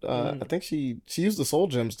handle it. I think she used the soul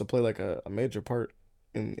gems to play like a major part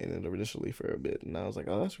in it initially for a bit, and I was like,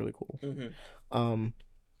 oh, that's really cool.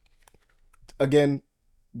 Again,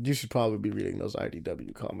 you should probably be reading those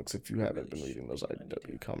IDW comics if you haven't been reading those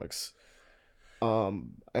IDW comics.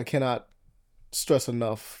 I cannot stress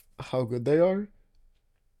enough how good they are.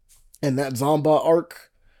 And that Zomba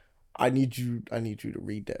arc, I need you to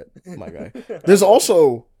read that, my guy. There's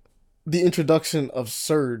also the introduction of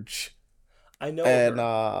Surge. I know.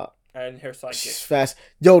 And her sidekick. Fast.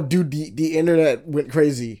 Yo, dude, the internet went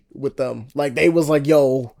crazy with them. Like, they was like,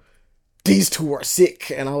 yo, these two are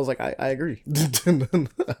sick. And I was like, I agree.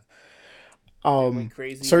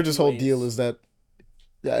 Surge's whole deal is that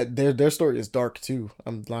their story is dark too.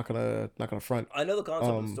 I'm not gonna front. I know the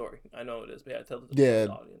concept of the story. I know it is, but tell the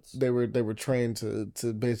audience. They were trained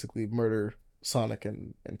to basically murder Sonic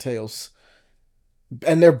and Tails.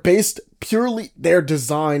 And they're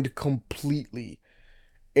designed completely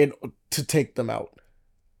to take them out.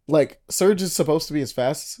 Like, Surge is supposed to be as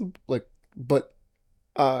fast as but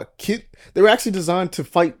Kid, they were actually designed to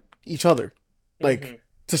fight each other. Like,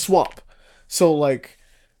 to swap. So, like,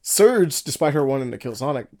 Surge, despite her wanting to kill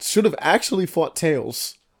Sonic, should have actually fought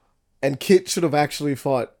Tails, and Kit should have actually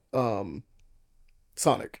fought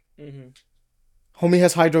Sonic. Homie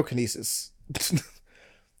has hydrokinesis.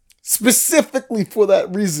 Specifically for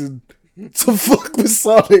that reason, to fuck with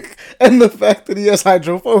Sonic, and the fact that he has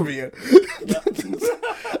hydrophobia.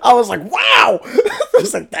 I was like, wow! I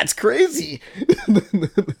was like, that's crazy. And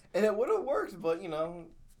it would have worked, but,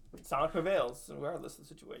 Sonic prevails, regardless of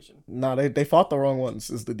the situation. Nah, they fought the wrong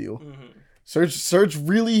ones, is the deal. Surge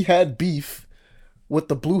really had beef with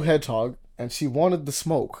the blue hedgehog, and she wanted the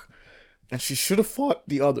smoke. And she should have fought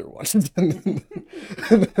the other one.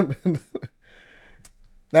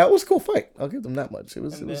 That was a cool fight. I'll give them that much. It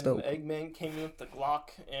was dope. Eggman came in with the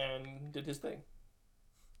Glock and did his thing.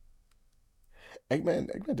 Eggman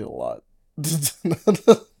did a lot.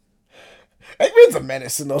 Eggman's a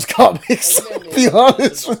menace in those comics. To be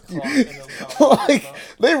honest with you, like,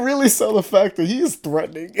 they really sell the fact that he is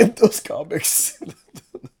threatening in those comics. It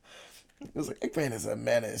was like, Eggman is a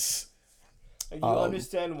menace. You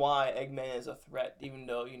understand why Eggman is a threat, even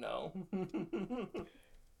though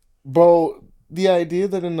Bro, the idea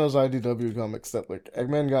that in those IDW comics that like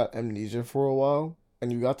Eggman got amnesia for a while,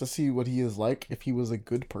 and you got to see what he is like if he was a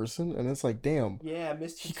good person, and it's like, damn, yeah,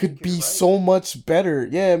 Mr. he could be so much better.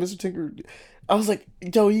 Yeah, Mr. Tinker. I was like,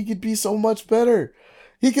 yo, he could be so much better.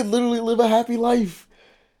 He could literally live a happy life.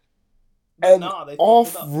 And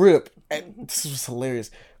off rip, and this was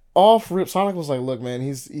hilarious. Off rip, Sonic was like, look, man,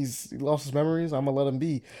 he lost his memories. I'm gonna let him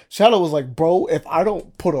be. Shadow was like, bro, if I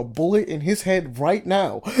don't put a bullet in his head right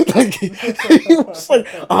now, like, he was like,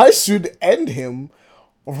 I should end him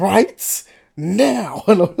right now.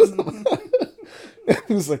 And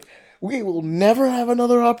he was like, we will never have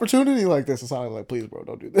another opportunity like this. And Sonic was like, please, bro,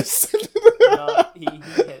 don't do this. No,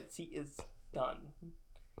 he is done.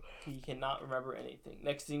 He cannot remember anything.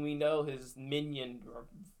 Next thing we know, his minion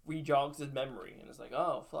rejogs his memory, and it's like,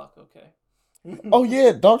 oh, fuck, okay. Oh,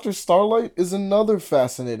 yeah, Dr. Starlight is another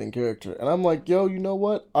fascinating character. And I'm like, yo, you know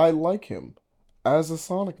what? I like him as a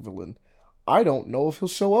Sonic villain. I don't know if he'll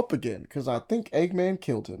show up again, because I think Eggman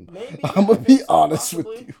killed him. Maybe. I'm going to be honest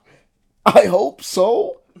with you. I hope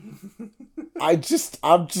so. I'm just,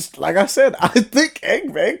 like I said, I think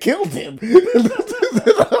Eggman killed him.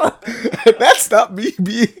 That's not me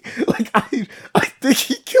being, like, I think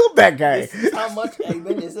he killed that guy. This is how much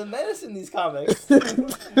Eggman is a menace in these comics. I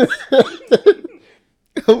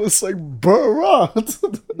was like, bruh,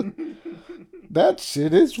 that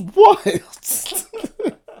shit is wild.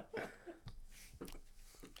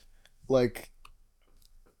 Like,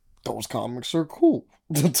 those comics are cool.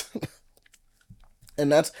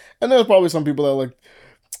 And there's probably some people that are like,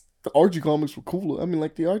 the Archie comics were cool. I mean,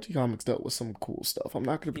 like, the Archie comics dealt with some cool stuff. I'm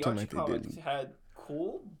not going to pretend like they didn't. The Archie comics had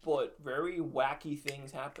cool, but very wacky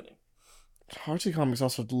things happening. Archie comics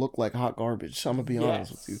also look like hot garbage. I'm going to be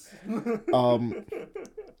honest with you.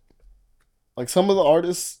 Like, some of the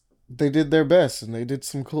artists, they did their best, and they did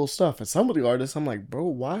some cool stuff. And some of the artists, I'm like, bro,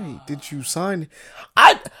 why did you sign?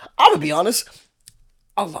 I'm going to be honest.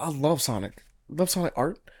 I love Sonic. I love Sonic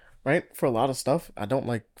art. Right? For a lot of stuff. I don't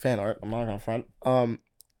like fan art. I'm not gonna front. Well,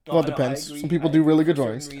 it depends. Some people do really good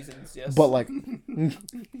drawings. Reasons, yes. But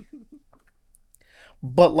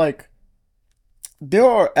like, there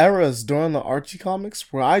are eras during the Archie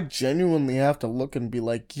comics where I genuinely have to look and be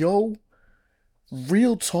like, yo,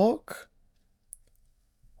 real talk,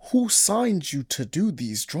 who signed you to do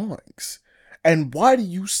these drawings? And why do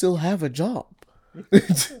you still have a job?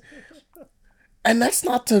 And that's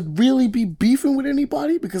not to really be beefing with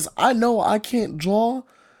anybody, because I know I can't draw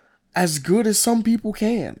as good as some people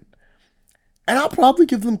can. And I'll probably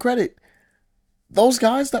give them credit. Those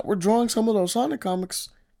guys that were drawing some of those Sonic comics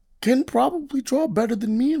can probably draw better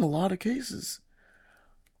than me in a lot of cases.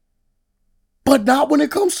 But not when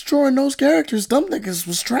it comes to drawing those characters. Them niggas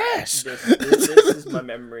was trash. This is my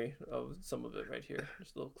memory of some of it right here.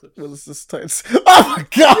 Just little clips. What is this Titans? Oh my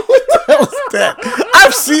god, what the hell is that?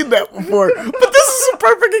 I've seen that before, but this is a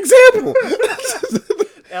perfect example.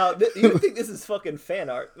 Now, you think this is fucking fan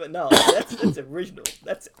art, but no, that's original.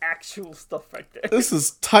 That's actual stuff right there. This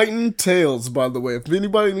is Titan Tales, by the way. If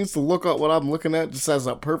anybody needs to look up what I'm looking at, just as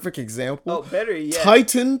a perfect example. Oh, better yet.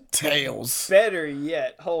 Titan Tales. Better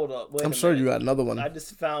yet. Hold up. Wait I'm a sure minute. you got another one. I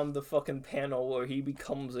just found the fucking panel where he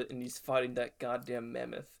becomes it and he's fighting that goddamn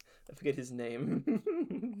mammoth. I forget his name.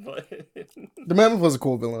 But The Mammoth was a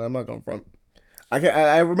cool villain. I'm not gonna front.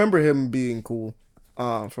 I remember him being cool,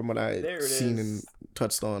 from what I seen and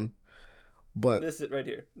touched on. But this is right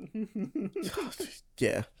here. no,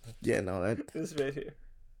 that This right here.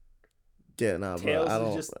 no, Tails bro, I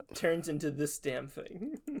don't. just turns into this damn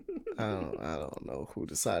thing. I don't know who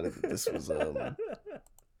decided that this was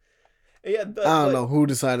Yeah, but, I don't know who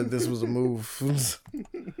decided this was a move.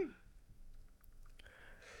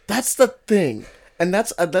 That's the thing, and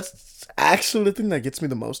that's actually the thing that gets me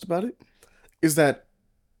the most about it, is that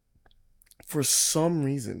for some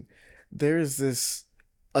reason there is this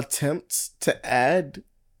attempt to add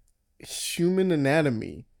human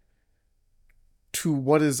anatomy to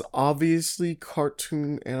what is obviously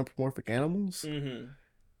cartoon anthropomorphic animals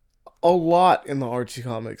a lot in the Archie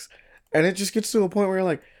comics, and it just gets to a point where you're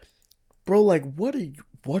like, bro, like what are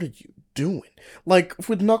you doing? Like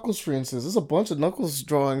with Knuckles, for instance, there's a bunch of Knuckles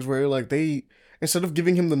drawings where like they, instead of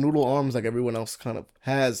giving him the noodle arms like everyone else kind of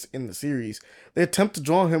has in the series, they attempt to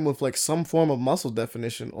draw him with like some form of muscle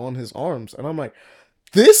definition on his arms, and I'm like,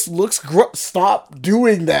 this looks stop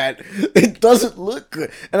doing that. It doesn't look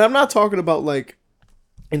good. And I'm not talking about like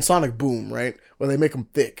in Sonic Boom, right, where they make him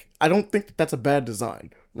thick. I don't think that's a bad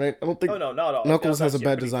design, right? I don't think not at all. Knuckles has a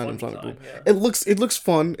bad design in Sonic Boom. Yeah. It looks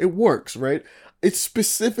fun. It works, right? It's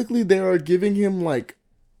specifically they are giving him like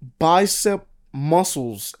bicep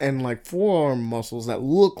muscles and like forearm muscles that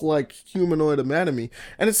look like humanoid anatomy,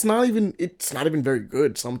 and it's not even very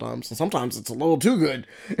good sometimes, and sometimes it's a little too good.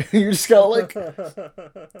 You just gotta like,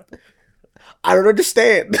 I don't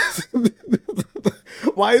understand.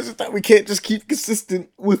 Why is it that we can't just keep consistent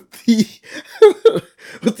with the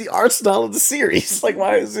with the art style of the series? Like,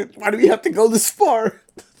 why do we have to go this far?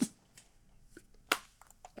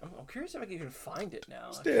 I'm curious if I can even find it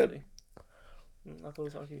now. Actually,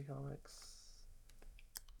 Knuckles Archie Comics.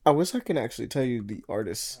 I wish I could actually tell you the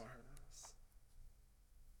artists,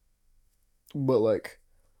 but like,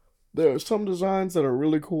 there are some designs that are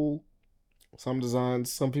really cool. Some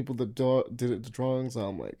designs, some people that did it the drawings,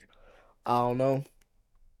 I'm like, I don't know.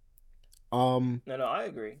 No, I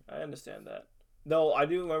agree. I understand that. Though I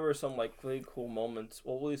do remember some like really cool moments.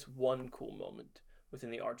 Well, at least one cool moment within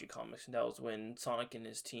the Archie comics, and that was when Sonic and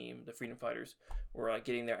his team, the Freedom Fighters, were like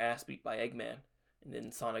getting their ass beat by Eggman, and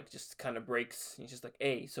then Sonic just kind of breaks. He's just like,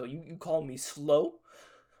 "Hey, so you call me slow?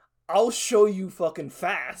 I'll show you fucking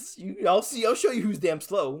fast. I'll show you who's damn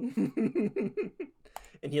slow."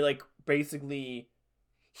 And he like basically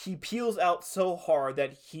he peels out so hard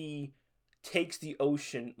that he takes the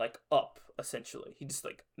ocean like up. Essentially, he just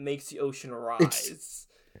like makes the ocean rise,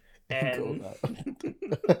 and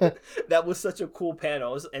that was such a cool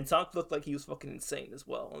panel. And Sonic looked like he was fucking insane as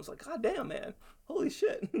well. I was like, God damn, man, holy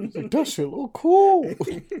shit! That shit look cool.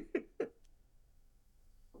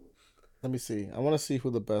 Let me see. I want to see who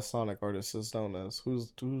the best Sonic artist is known as.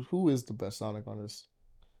 Who is the best Sonic artist?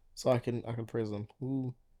 So I can praise them.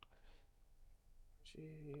 Who?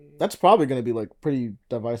 That's probably gonna be like pretty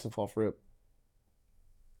divisive off rip.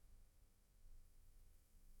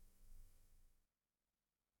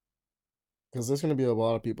 Because there's going to be a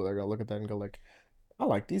lot of people that are going to look at that and go like, I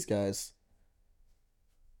like these guys.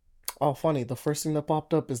 Oh, funny. The first thing that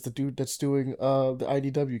popped up is the dude that's doing the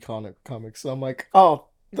IDW comics. So I'm like, oh,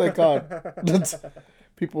 thank God.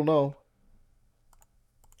 People know.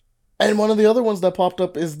 And one of the other ones that popped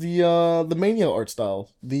up is the Mania art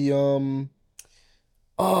style. I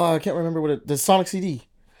can't remember the Sonic CD.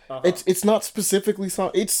 It's not specifically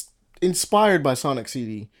Sonic. It's inspired by Sonic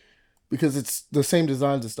CD. Because it's the same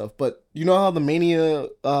designs and stuff. But you know how the Mania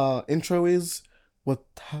intro is? With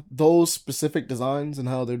those specific designs and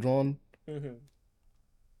how they're drawn?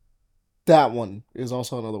 that one is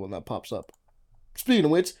also another one that pops up. Speaking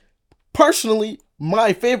of which, personally,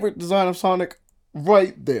 my favorite design of Sonic,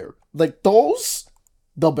 right there. Like, those,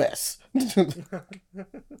 the best.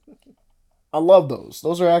 I love those.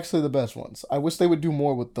 Those are actually the best ones. I wish they would do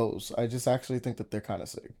more with those. I just actually think that they're kind of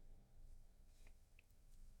sick.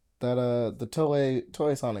 That the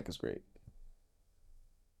Toei Sonic is great.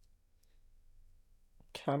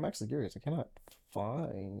 I'm actually curious. I cannot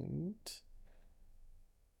find.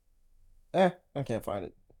 I can't find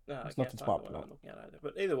it. No, I There's can't nothing's find the popping one up. I'm looking at either.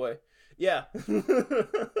 But either way, yeah.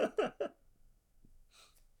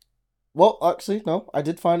 Well, actually, no. I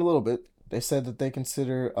did find a little bit. They said that they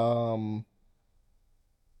consider because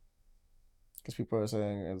people are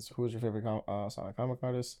saying is who is your favorite Sonic comic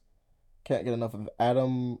artist? Can't get enough of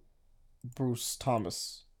Adam Bruce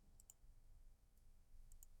Thomas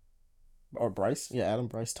or Bryce. Yeah, Adam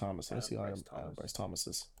Bryce Thomas. Let me see Bryce Adam Bryce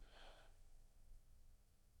Thomas's.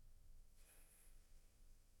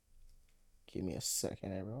 Give me a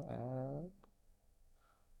second, everyone.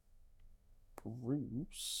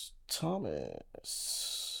 Bruce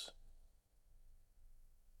Thomas.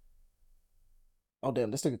 Oh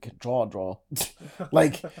damn, this nigga can draw.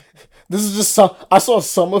 Like, this is just some. I saw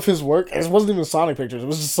some of his work. And it wasn't even Sonic pictures. It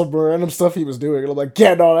was just some random stuff he was doing, and I'm like,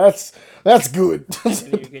 yeah, no, that's good.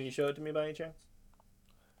 Can you show it to me by any chance?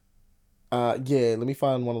 Yeah. Let me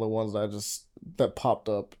find one of the ones that popped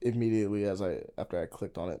up immediately after I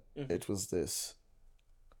clicked on it. Mm-hmm. It was this.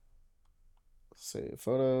 Save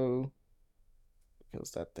photo.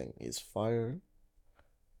 Because that thing is fire.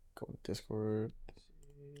 Go to Discord.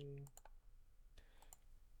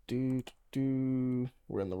 We're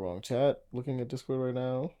in the wrong chat. Looking at Discord right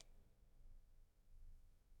now.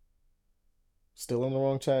 Still in the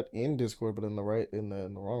wrong chat in Discord, but in the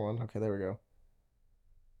wrong one. Okay, there we go.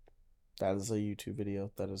 That is a YouTube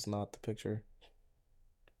video. That is not the picture.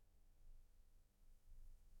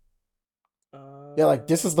 Yeah, like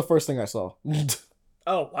this is the first thing I saw.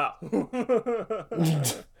 Oh wow!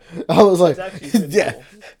 I was like, yeah.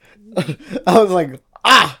 Cool. I was like,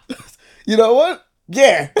 you know what?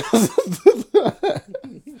 Yeah.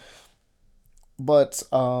 But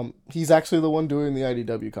he's actually the one doing the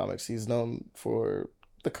IDW comics. He's known for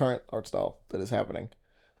the current art style that is happening.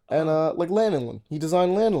 And like Lanolin. He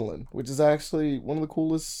designed Lanolin, which is actually one of the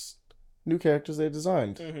coolest new characters they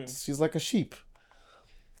designed. Mm-hmm. She's like a sheep.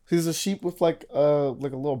 She's a sheep with like a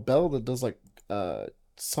little bell that does like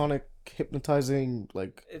Sonic hypnotizing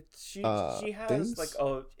like she has things? like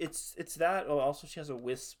it's that. Oh, also she has a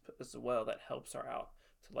wisp as well that helps her out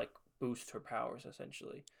to like boost her powers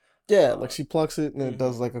essentially. Yeah, like she plucks it and it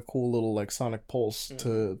does like a cool little like sonic pulse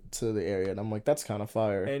to the area, and I'm like, that's kind of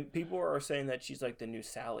fire. And people are saying that she's like the new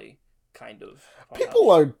Sally, kind of.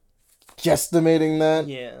 People are guesstimating that.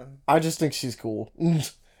 Yeah, I just think she's cool. I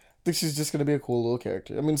think she's just gonna be a cool little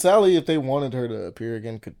character. I mean, Sally, if they wanted her to appear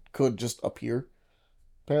again, could just appear.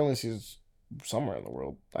 Apparently, she's somewhere in the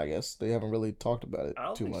world. I guess they haven't really talked about it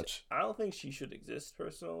too much. I don't think she should exist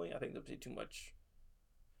personally. I think that'd be too much.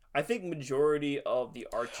 I think majority of the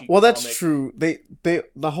Archie. Well, that's true. They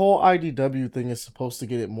the whole IDW thing is supposed to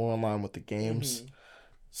get it more in line with the games.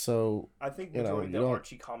 So I think majority of the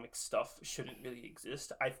Archie comic stuff shouldn't really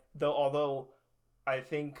exist. Although I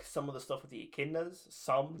think some of the stuff with the echidnas,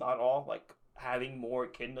 some not all, like having more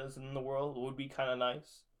echidnas in the world would be kind of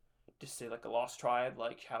nice. Just say like a Lost Tribe,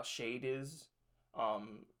 like how Shade is.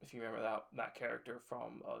 If you remember that character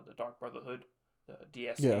from the Dark Brotherhood, the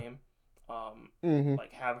DS game.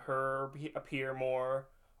 Like have her appear more,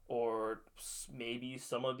 or maybe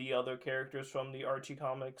some of the other characters from the Archie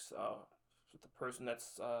comics. The person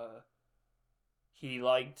that's he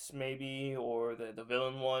liked maybe, or the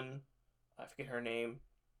villain one. I forget her name.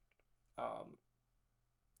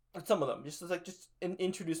 Some of them just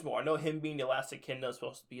introduce more. I know him being the last Echidna is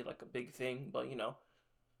supposed to be like a big thing, but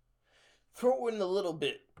throw in a little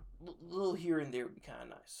bit. Little here and there would be kind of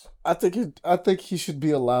nice. I think he should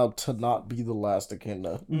be allowed to not be the last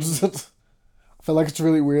echidna. I feel like it's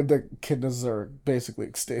really weird that echidnas are basically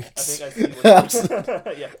extinct. I think I see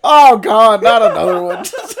what yeah. Oh god, not another one.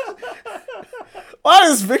 Why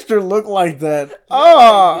does Victor look like that?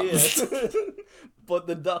 But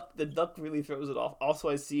the duck really throws it off. Also,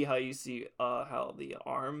 I see how how the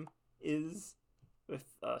arm is with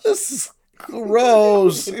this is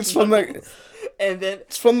gross. It's from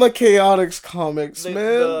the Chaotix comics, man.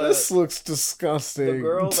 This looks disgusting. The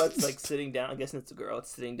girl that's like sitting down. I'm guessing it's a girl that's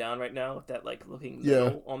sitting down right now with that like looking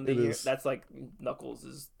nail on the ear. That's like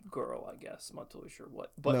Knuckles' girl, I guess. I'm not totally sure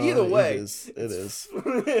what, but either way, it is.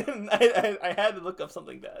 I had to look up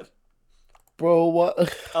something bad. Bro, what?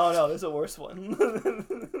 Oh no, there's a worse one.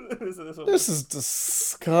 There's a This worse is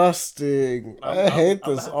disgusting. one. I hate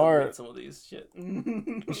I'm gonna this have to read art. some of these shit.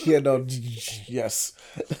 Yeah, no, yes.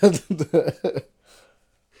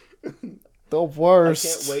 The I can't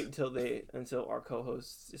worst. wait until our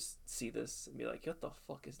co-hosts just see this and be like, "What the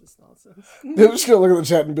fuck is this nonsense?" They're just gonna look at the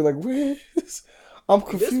chat and be like, "Where is?" I'm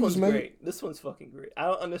Like, this one's confused, man. great. This one's fucking great. I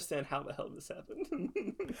don't understand how the hell this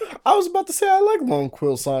happened. I was about to say I like Long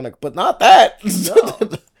Quill Sonic, but not that. No.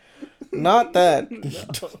 Not that.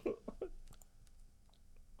 No.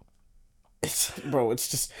 Bro, it's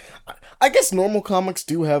just. I guess normal comics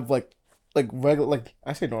do have like regular, like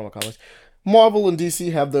I say normal comics. Marvel and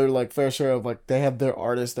DC have their like fair share of like they have their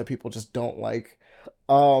artists that people just don't like.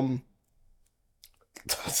 Um,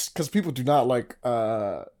 because people do not like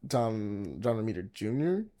John Romita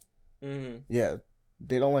Jr. Mhm. Yeah,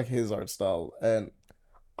 they don't like his art style, and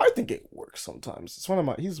I think it works sometimes.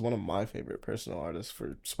 He's one of my favorite personal artists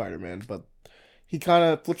for Spider-Man, but he kind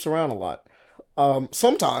of flips around a lot.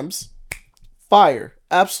 Sometimes fire,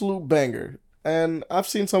 absolute banger. And I've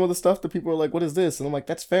seen some of the stuff that people are like, "What is this?" And I'm like,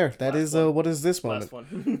 "That's fair. That Last is one. what is this moment? Last one.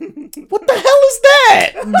 What the hell is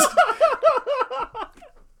that?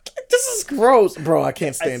 This is gross, bro. I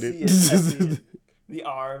can't I stand see it. it. I see it. The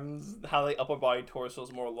arms, how the upper body torso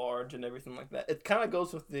is more large and everything like that. It kind of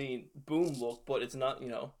goes with the Boom look, but it's not,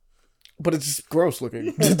 But it's just gross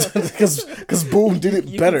looking because Boom did it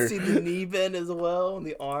you better. can see the knee bend as well, and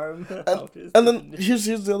the arm. And then here's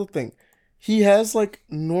the other thing. He has like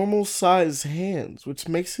normal size hands, which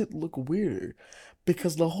makes it look weirder.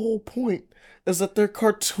 Because the whole point is that they're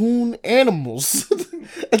cartoon animals.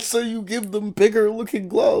 And so you give them bigger looking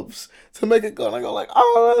gloves to make it go like,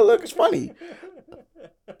 oh, that looks funny.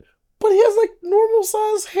 But he has like normal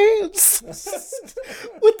size hands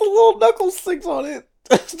with the little knuckles things on it.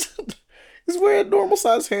 He's wearing normal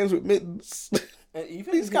size hands with mittens. And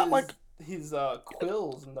even He's got like his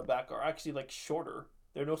quills in the back are actually like shorter.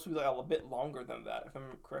 They're supposed to be like a bit longer than that, if I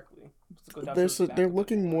remember correctly. they're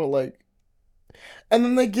looking more like. And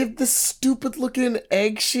then they give this stupid looking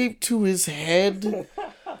egg shape to his head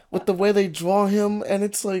with the way they draw him, and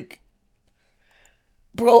it's like,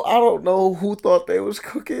 bro, I don't know who thought they was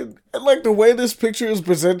cooking. And like the way this picture is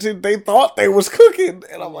presented, they thought they was cooking.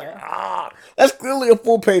 And I'm like, that's clearly a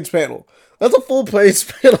full page panel. That's a full page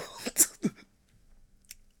panel.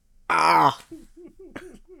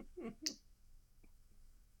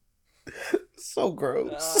 So gross.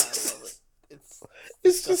 I love it.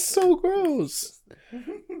 It's just so gross.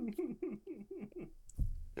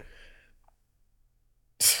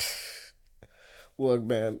 Look,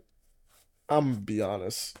 man, I'm gonna be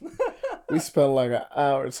honest. We spent like an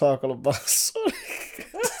hour talking about Sonic.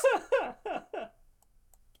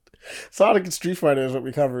 Sonic and Street Fighter is what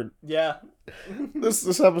we covered. Yeah.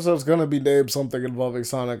 This episode's gonna be named something involving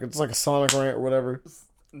Sonic. It's like a Sonic rant or whatever.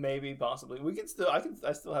 Maybe, possibly.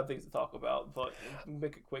 I still have things to talk about, but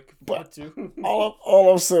make it quick. But too.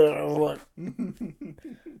 all I'm saying is like,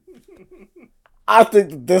 I think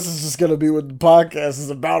that this is just gonna be what the podcast is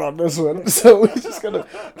about on this one. So we're just gonna.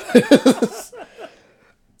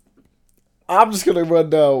 I'm just gonna run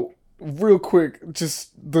down real quick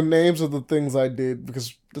just the names of the things I did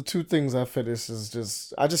because the two things I finished is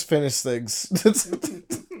just I just finished things.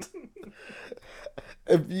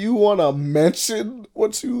 If you want to mention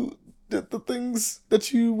what you did, the things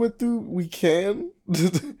that you went through, we can.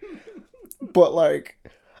 But like,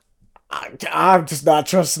 I'm just not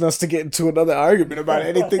trusting us to get into another argument about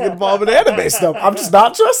anything involving anime stuff. I'm just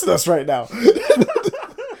not trusting us right now.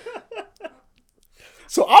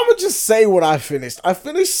 So I'm gonna just say what I finished. I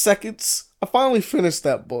finished Seconds. I finally finished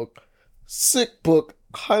that book. Sick book.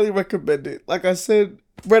 Highly recommend it. Like I said,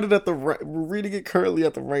 read it reading it currently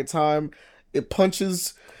at the right time. It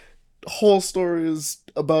punches. Whole story is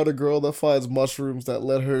about a girl that finds mushrooms that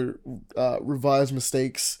let her revise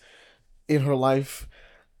mistakes in her life.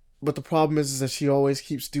 But the problem is that she always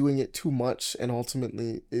keeps doing it too much and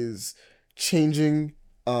ultimately is changing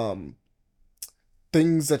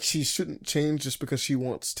things that she shouldn't change just because she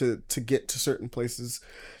wants to get to certain places.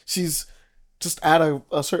 She's just at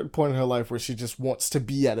a certain point in her life where she just wants to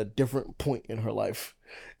be at a different point in her life.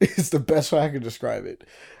 It's the best way I can describe it.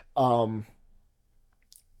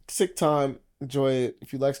 Sick time, enjoy it.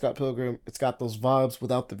 If you like Scott Pilgrim, it's got those vibes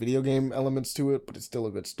without the video game elements to it, but it's still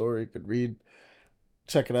a good story, good read.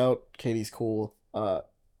 Check it out. Katie's cool.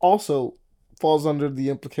 Also falls under the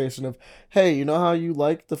implication of, hey, you know how you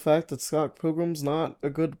like the fact that Scott Pilgrim's not a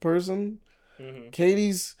good person? Mm-hmm.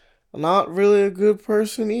 Katie's not really a good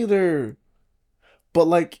person either. But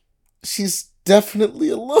like, she's definitely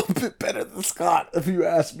a little bit better than Scott, if you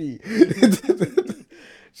ask me.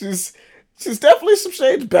 She's definitely some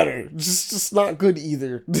shades better. Just not good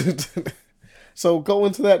either. So go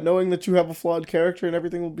into that knowing that you have a flawed character and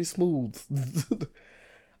everything will be smooth.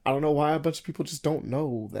 I don't know why a bunch of people just don't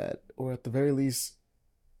know that, or at the very least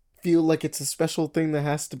feel like it's a special thing that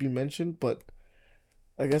has to be mentioned, but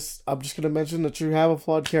I guess I'm just gonna mention that you have a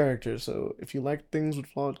flawed character, so if you like things with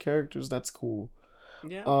flawed characters, that's cool.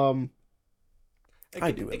 Yeah.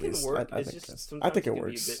 I do at it can least. work. I It's think just that's. I sometimes think it it can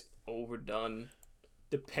works. be a bit overdone,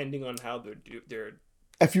 depending on how they're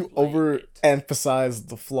If you playing it. overemphasize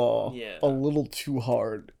the flaw Yeah. a little too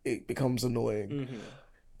hard, it becomes annoying. Mm-hmm.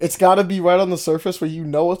 It's got to be right on the surface where you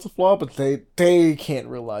know it's a flaw, but they can't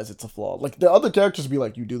realize it's a flaw. Like the other characters be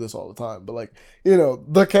like, you do this all the time, but like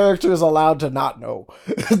the character is allowed to not know,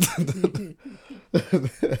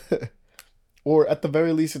 or at the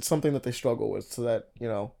very least, it's something that they struggle with, so that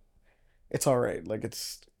it's all right. Like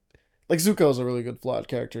it's like Zuko's a really good flawed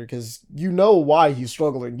character because you know why he's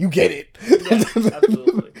struggling. You get it. Yeah,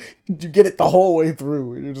 absolutely. You get it the whole way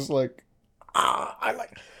through, and you're just like,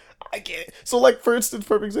 I get it. So, like, for instance,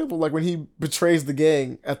 perfect example, like when he betrays the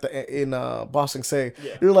gang in Ba Sing Se,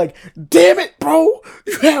 Yeah. you're like, damn it, bro,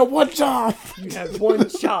 you had one job. You have one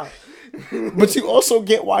shot. But you also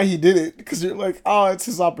get why he did it, because you're like, oh, it's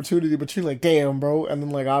his opportunity, but you're like, damn, bro. And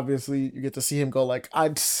then, like, obviously, you get to see him go, like, I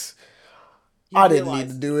didn't need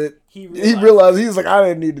to do it. He realized, he was like, I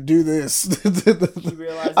didn't need to do this. He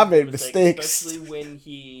realized I made mistakes. especially when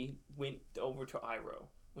he went over to Iroh.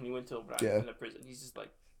 When he went to Iroh in the prison, he's just like,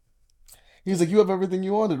 he's like, you have everything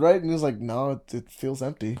you wanted, right? And he's like, no, it feels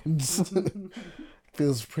empty.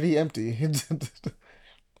 Feels pretty empty.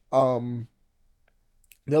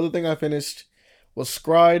 The other thing I finished was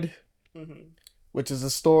Scried, which is a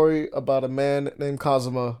story about a man named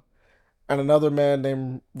Kazuma and another man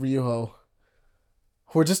named Ryuho,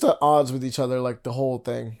 who are just at odds with each other, like the whole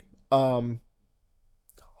thing.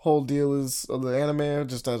 Whole deal is the anime,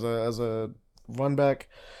 just as a run back.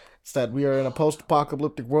 It's that we are in a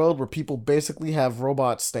post-apocalyptic world where people basically have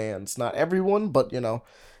robot stands. Not everyone, but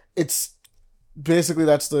it's basically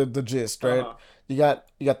that's the gist, right? You got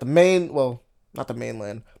the main, well, not the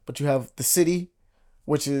mainland, but you have the city,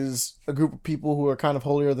 which is a group of people who are kind of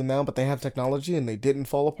holier than thou, but they have technology and they didn't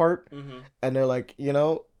fall apart. And they're like,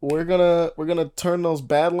 we're gonna turn those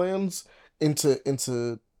badlands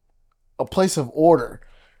into a place of order,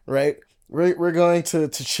 right? We're going to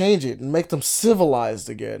change it and make them civilized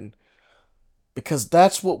again, because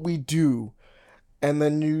that's what we do. And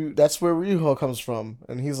then that's where Ryuho comes from,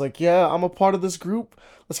 and he's like, yeah, I'm a part of this group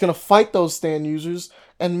that's gonna fight those stand users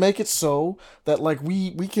and make it so that like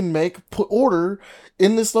we can put order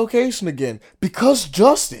in this location again, because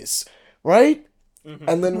justice, right?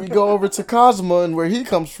 And then we go over to Kazuma and where he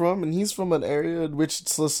comes from, and he's from an area in which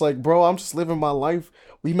it's just like, bro, I'm just living my life.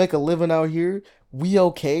 We make a living out here. We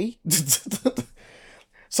okay.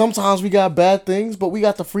 Sometimes we got bad things, but we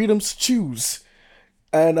got the freedoms to choose.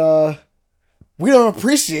 And we don't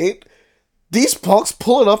appreciate these punks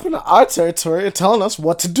pulling up into our territory and telling us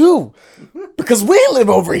what to do, because we live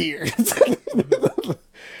over here.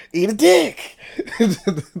 Eat a dick.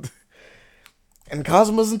 And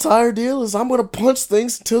Kazuma's entire deal is, I'm gonna punch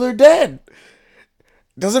things until they're dead.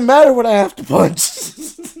 Doesn't matter what I have to punch.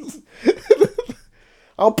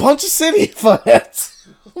 I'll punch a city if I have to.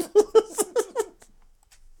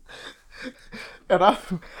 And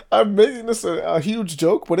I'm making this a huge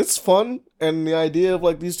joke, but it's fun. And the idea of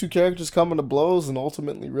like these two characters coming to blows and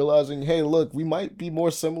ultimately realizing, hey, look, we might be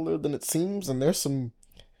more similar than it seems, and there's some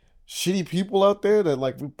shitty people out there that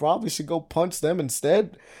like we probably should go punch them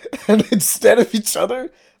instead, and instead of each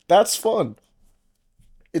other. That's fun.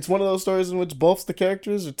 It's one of those stories in which both the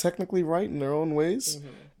characters are technically right in their own ways,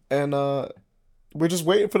 and we're just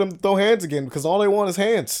waiting for them to throw hands again, because all they want is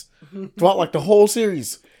hands throughout like the whole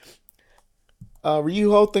series.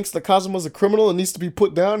 Ryuho thinks that Kazuma's a criminal and needs to be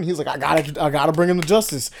put down. And he's like, I gotta bring him to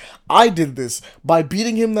justice. I did this by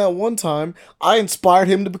beating him that one time. I inspired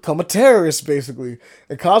him to become a terrorist, basically.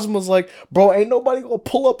 And Kazuma's like, bro, ain't nobody gonna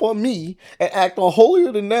pull up on me and act all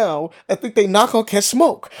holier than thou and think they not gonna catch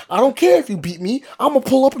smoke. I don't care if you beat me. I'm gonna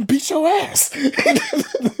pull up and beat your ass. And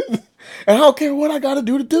I don't care what I gotta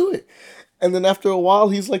do to do it. And then after a while,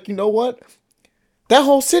 he's like, you know what? That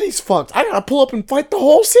whole city's fucked. I gotta pull up and fight the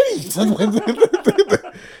whole city.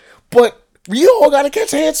 But Ryuho gotta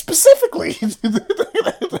catch hands specifically.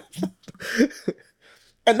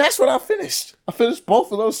 And that's what I finished. I finished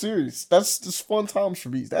both of those series. That's just fun times for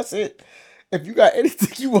me. That's it. If you got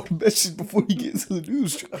anything you want to mention before you get into the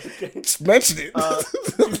news, just mention it.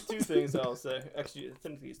 Two things I'll say. Actually,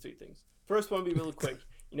 technically it's three things. First one will be really quick.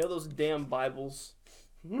 You know those damn Bibles?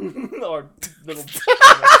 Or little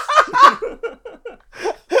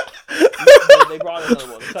they brought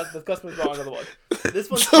another one. The customers brought another one. This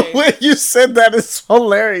one's The changed. way you said that is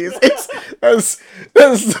hilarious. That's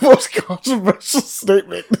the most controversial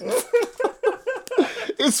statement.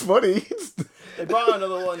 It's funny. They brought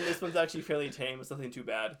another one. This one's actually fairly tame. It's nothing too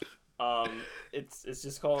bad. It's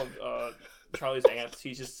just called Charlie's Ants.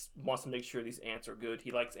 He just wants to make sure these ants are good.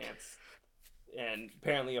 He likes ants, and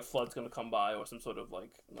apparently a flood's gonna come by or some sort of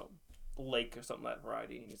like lake or something of that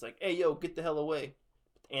variety. And he's like, "Hey, yo, get the hell away!"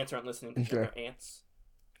 The ants aren't listening because they're ants.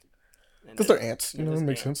 Because they're ants, it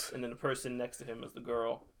makes sense. And then the person next to him is the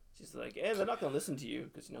girl. She's like, "Hey, they're not gonna listen to you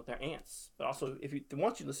because they're ants. But also, if they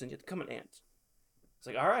want you to listen, you have to become an ant." It's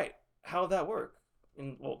like, all right, how would that work?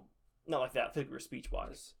 And well, not like that, figure of speech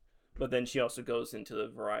wise. But then she also goes into the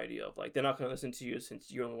variety of like, they're not going to listen to you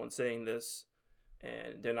since you're the one saying this,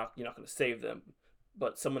 and you're not going to save them.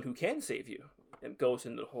 But someone who can save you, and goes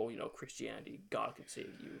into the whole Christianity, God can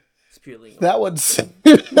save you. Spewing that one's.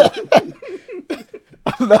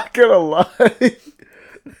 I'm not gonna lie.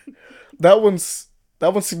 That one's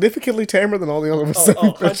significantly tamer than all the other ones.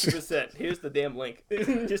 100%. Here's the damn link,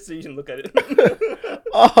 just so you can look at it.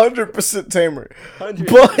 100% tamer.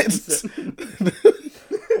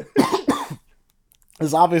 100%. But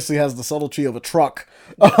this obviously has the subtlety of a truck.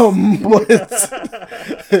 But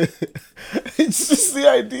it's just the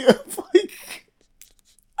idea of like,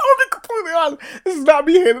 I'll be completely honest. This is not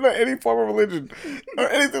me hating on any form of religion or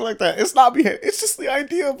anything like that. It's not me hating. It's just the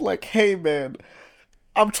idea of like, hey man,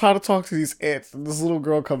 I'm trying to talk to these ants, and this little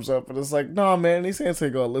girl comes up, and it's like, nah, man, these ants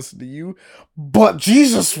ain't gonna listen to you, but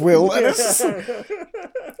Jesus will. And it's just,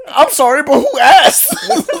 I'm sorry, but who asked?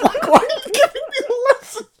 Like, why are you giving me the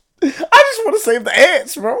lesson? I just want to save the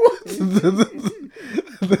ants, bro.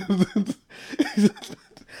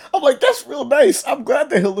 I'm like, that's real nice. I'm glad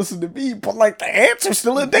that he'll listen to me, but like, the ants are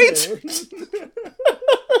still in danger.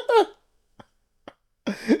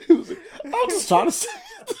 I'm just trying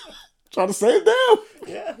to save them.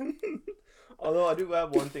 Yeah. Although I do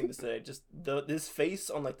have one thing to say, just this face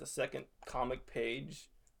on like the second comic page,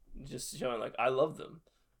 just showing like I love them,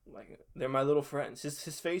 like they're my little friends.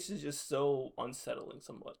 His face is just so unsettling,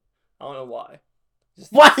 somewhat. I don't know why.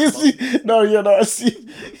 Why is he? No, he's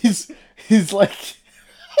like.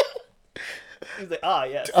 He's like,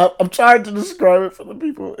 yes. I'm trying to describe it for the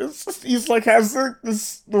people. It's just, he's like has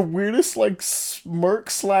the weirdest like smirk /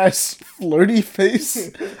 flirty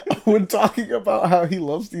face when talking about how he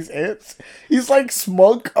loves these ants. He's like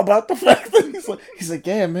smug about the fact that he's like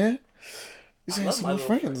yeah man, these ants are my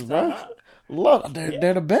friends, bro. Love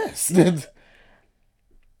they're the best.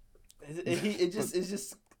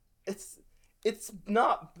 It's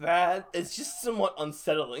not bad. It's just somewhat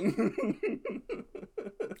unsettling.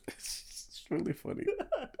 It's really funny.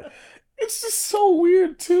 It's just so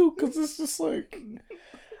weird too, because it's just like,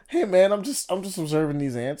 hey man, I'm just observing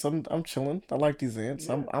these ants. I'm chilling. I like these ants.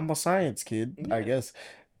 Yeah. I'm a science kid, yeah. I guess.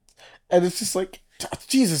 And it's just like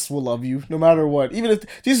Jesus will love you no matter what. Even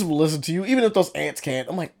if Jesus will listen to you, even if those ants can't.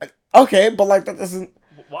 I'm like, okay, but like that doesn't.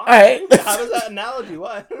 Why? Right. How does that analogy?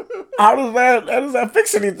 Why? How does that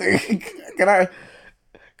fix anything? Can I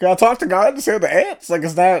talk to God to save the ants? Like,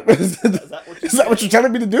 is that what you're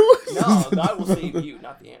telling me to do? No, God will save you,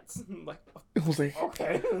 not the ants.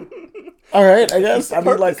 Okay. All right, I guess. I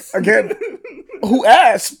mean, like, again, who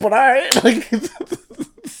asked? But all right, like.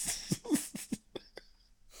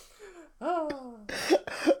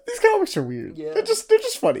 These comics are weird. Yeah. They're just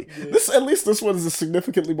funny. Yeah. At least this one is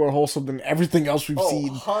significantly more wholesome than everything else we've seen.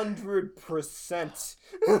 100%.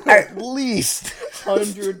 At least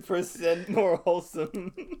 100% more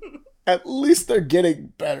wholesome. At least they're getting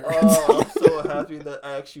better. Oh, I'm so happy that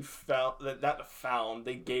I actually found that. They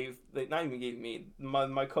not even gave me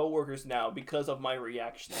my coworkers now because of my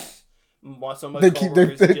reactions. Some of my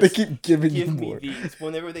they keep giving you more. Me these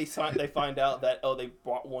whenever they find out that they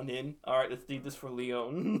brought one in. All right, let's leave this for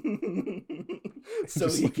Leon, so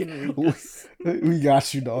he can read this. We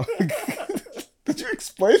got you, dog. Did you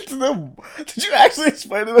explain to them? Did you actually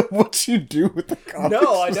explain to them what you do with the comics?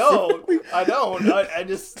 No, I don't. I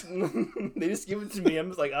just they just give it to me. I'm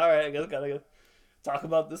just like, all right, I guess gotta talk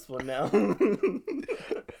about this one now.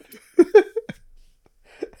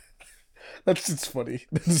 That's just funny.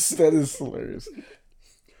 That is hilarious.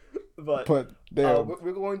 But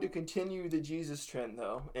we're going to continue the Jesus trend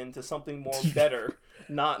though into something more better.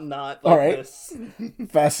 Not like all right. This.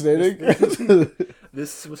 Fascinating.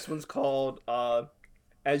 This one's called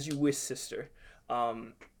 "As You Wish, Sister."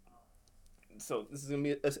 So this is gonna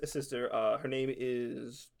be a sister. Her name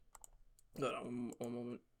is one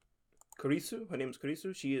moment. Karisu. Her name is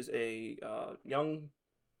Karisu. She is a young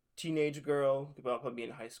teenage girl about to be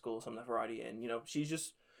in high school, some of that variety, and she's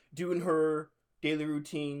just doing her daily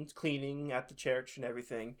routines, cleaning at the church and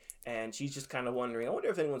everything, and she's just kind of wondering, I wonder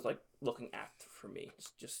if anyone's like looking after for me,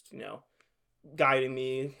 just guiding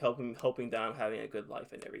me, hoping that I'm having a good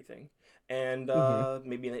life and everything, and Mm-hmm.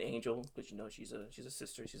 maybe an angel, because she's a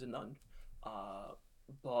sister, she's a nun, uh,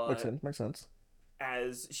 Makes but sense. Makes sense.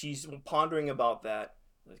 as she's pondering about that,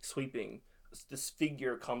 like sweeping, this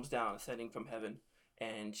figure comes down, ascending from heaven,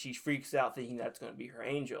 and she freaks out, thinking that's going to be her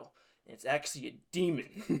angel. And it's actually a demon.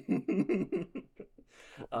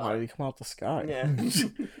 Why uh, did he come out the sky? yeah,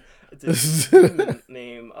 it's a demon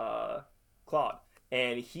named Claude,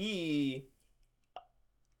 and he.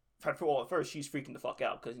 Well, at first she's freaking the fuck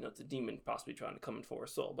out because it's a demon possibly trying to come in for her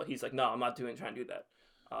soul. But he's like, "No, I'm not trying to do that."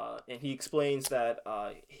 And he explains that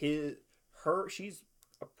she's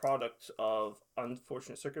a product of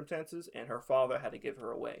unfortunate circumstances, and her father had to give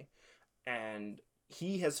her away, and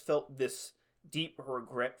he has felt this deep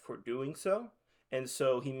regret for doing so, and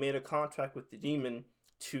so he made a contract with the demon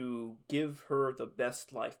to give her the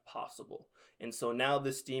best life possible, and so now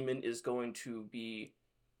this demon is going to be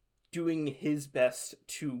doing his best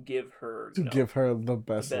to give her, To give her the the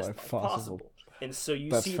best best life life possible. possible. And so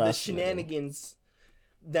you That's see the fascinating. shenanigans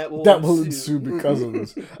that will That will ensue. ensue because of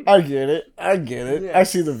this. I get it. I get it. I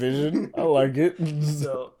see the Yes. vision. I like it.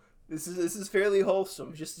 So this is fairly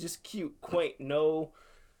wholesome, just cute, quaint. No,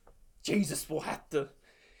 Jesus will have to.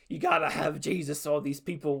 You gotta have Jesus, or these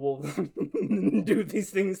people will do these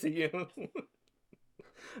things to you.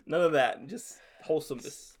 None of that. Just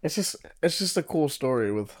wholesomeness. It's just a cool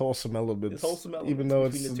story with wholesome It's elements, wholesome even elements though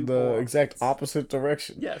between it's the two the polar exact opposites. opposite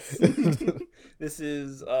direction. Yes. This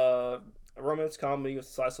is a romance comedy with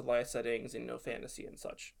slice of life settings and fantasy and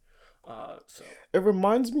such. So. It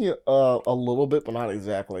reminds me a little bit, but not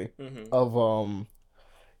exactly, Mm-hmm. of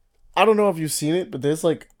I don't know if you've seen it, but there's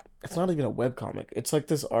like it's not even a webcomic. It's like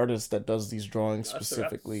this artist that does these drawings That's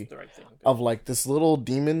specifically the right thing. of like this little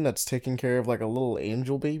demon that's taking care of like a little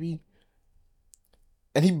angel baby.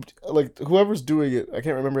 And he like whoever's doing it, I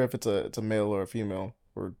can't remember if it's a male or a female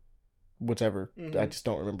or whichever. I Mm-hmm. just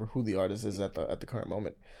don't remember who the artist is at the current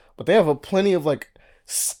moment. But they have a plenty of like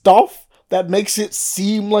stuff that makes it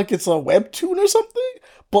seem like it's a webtoon or something,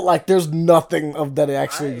 but like there's nothing of that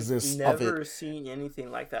actually I've exists of it. never seen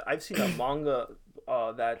anything like that. I've seen a manga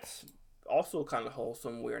that's also kind of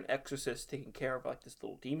wholesome, where an exorcist taking care of like this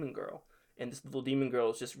little demon girl, and this little demon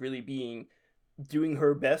girl is just really doing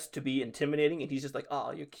her best to be intimidating, and he's just like,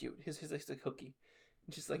 "Oh, you're cute. Here's a cookie."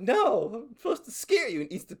 And she's like, "No, I'm supposed to scare you,"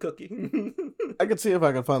 and eats the cookie. I could see if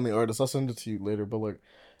I can find the artist. I'll send it to you later. But like,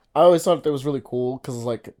 I always thought that was really cool because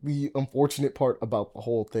like the unfortunate part about the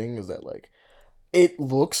whole thing is that like it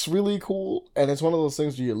looks really cool, and it's one of those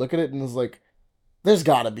things where you look at it and it's like there's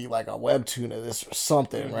got to be like a webtoon of this or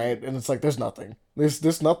something, Mm-hmm. right? And it's like there's nothing.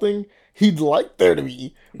 There's nothing he'd like there to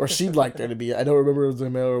be or she'd like there to be. I don't remember if it was a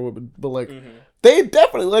male or a woman, but like Mm-hmm. they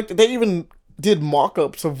definitely like they even did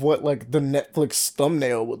mock-ups of what like the Netflix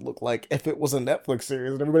thumbnail would look like if it was a Netflix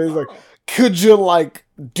series, and everybody's like, Oh. "Could you like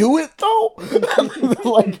do it though?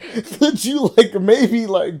 Like, could you like maybe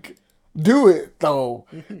like do it though?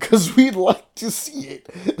 Because we'd like to see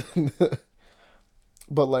it."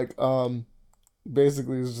 But like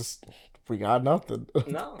basically it's just we got nothing.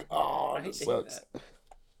 No, Oh, I hate this to hear sucks. that.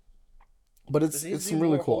 But There it's needs it's to be some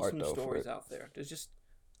really more cool art wholesome though for stories it. out there. There's just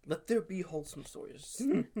let there be wholesome stories.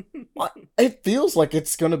 It feels like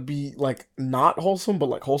it's gonna be like not wholesome, but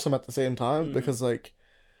like wholesome at the same time Mm-hmm. because like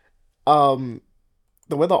um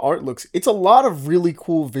the way the art looks, it's a lot of really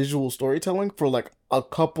cool visual storytelling for like a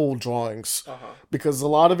couple drawings Uh huh. because a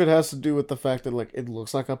lot of it has to do with the fact that like it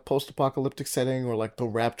looks like a post-apocalyptic setting or like the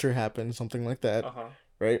rapture happened, something like that, Uh huh.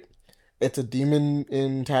 right? It's a demon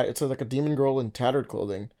in it's like a demon girl in tattered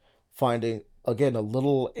clothing finding again a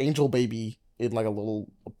little angel baby in like a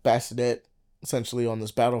little bassinet essentially on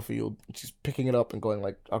this battlefield. She's picking it up and going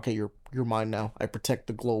like, "Okay, you're mine now. I protect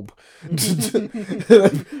the globe."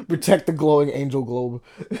 Protect the glowing angel globe.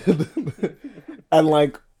 And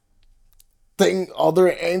like thing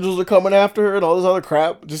other angels are coming after her and all this other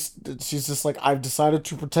crap. Just she's just like, "I've decided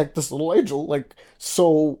to protect this little angel, like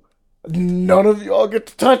so none of y'all get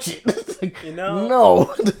to touch it." It's like, you know,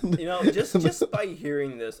 no. just by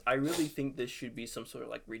hearing this, I really think this should be some sort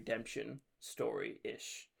of like redemption story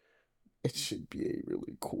ish. It should be a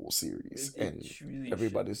really cool series, and Really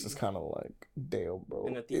everybody's should just be. kind of like, "Damn, And bro,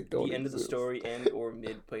 at it the don't end of the exist." story, and or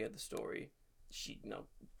midway of the story, she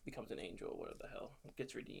becomes an angel or whatever the hell,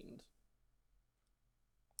 gets redeemed.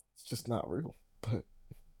 It's just not real. But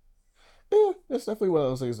yeah, that's definitely one of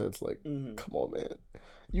those things that's like, Mm-hmm. come on, man,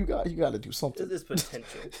 you got to do something. There's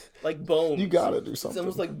potential, like Bones. You got to do It's something.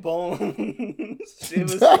 almost like Bones. It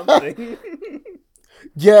was something.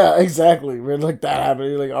 Yeah, exactly. We're like that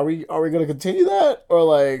happening. Like, are we gonna continue that or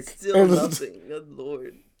like? Still nothing. Good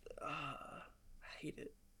lord. I hate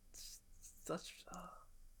it. It's such.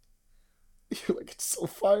 You're like it's so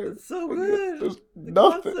fire. It's so Like, yeah, good. there's The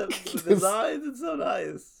nothing. concept, the designs, it's so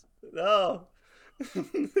nice. No.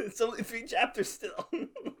 It's only 3 chapters still.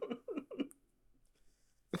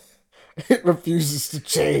 It refuses to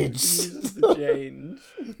change. Refuses to change.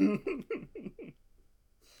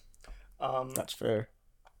 That's fair.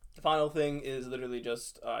 The final thing is literally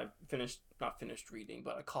just I not finished reading,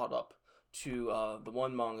 but I caught up to the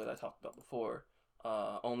one manga that I talked about before.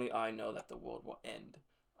 Only I Know That the World Will End.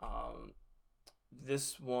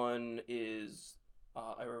 This one is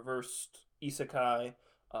a reversed isekai.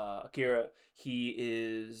 Akira, he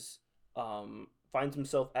is finds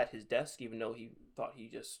himself at his desk, even though he thought he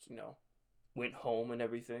just went home and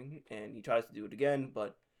everything, and he tries to do it again,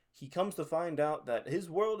 but he comes to find out that his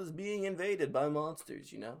world is being invaded by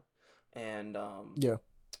monsters, and Yeah.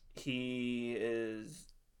 he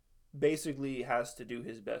is basically has to do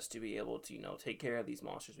his best to be able to take care of these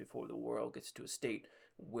monsters before the world gets to a state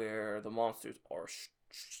where the monsters are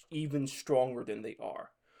even stronger than they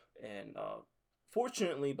are. And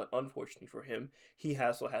fortunately but unfortunately for him, he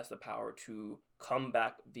also has the power to come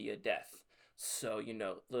back via death, so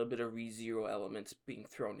a little bit of ReZero elements being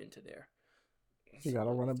thrown into there. You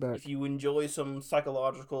gotta run it back. If you enjoy some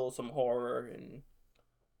psychological, some horror, and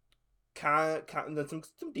kind of some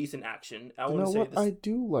decent action, I You want know to say what? this. I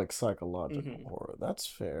do like psychological horror. That's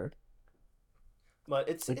fair. But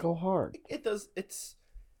They go hard. It does.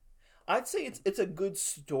 I'd say it's a good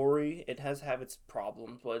story. It has have its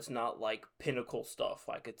problems, but it's not like pinnacle stuff.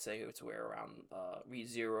 I could say it's where around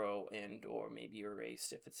ReZero and or maybe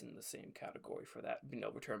Erased if it's in the same category for that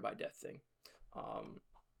Return by Death thing.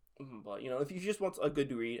 But if you just want a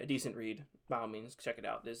good read, a decent read, by all means check it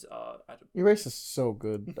out. There's Erase is so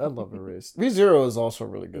good. I love Erase. ReZero is also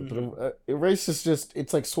really good, but Erase is just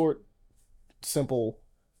it's like short, simple.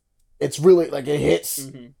 It's really like it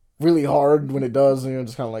hits really hard when it does, and you're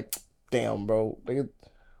just kind of like, damn, bro, like,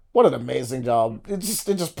 what an amazing job! It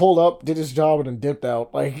just pulled up, did its job, and then dipped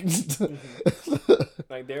out. Like,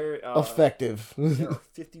 like they're effective. There are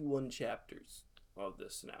 51 chapters of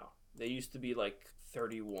this now. They used to be like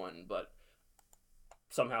 31, but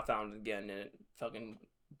somehow found it again, and it fucking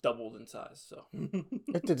doubled in size. So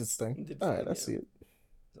it did its thing. All right, I see it.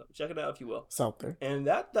 So check it out if you will. It's out there. And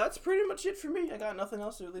that's pretty much it for me. I got nothing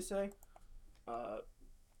else to really say.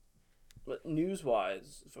 But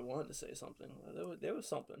news-wise, if I wanted to say something, there was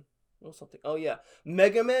something. Oh yeah,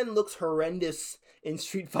 Mega Man looks horrendous in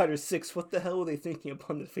Street Fighter 6. What the hell were they thinking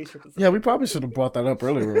upon the face recognition? Yeah, we probably should have brought that up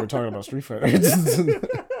earlier when we were talking about Street Fighter.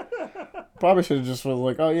 Probably should have just was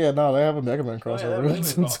like, oh yeah, no, they have a Mega Man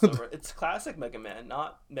crossover. It's classic Mega Man,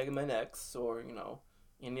 not Mega Man X or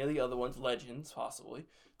any of the other ones, Legends possibly.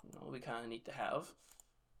 We kind of need to have.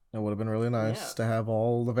 It would have been really nice to have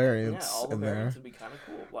all the variants in there. Would be kind of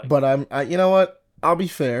cool. But you know what? I'll be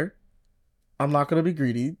fair. I'm not gonna be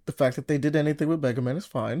greedy. The fact that they did anything with Mega Man is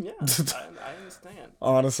fine. Yeah, I understand.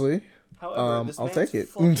 Honestly, however, this I'll man's take it.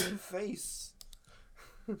 Fucking face.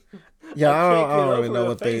 Yeah, I don't really know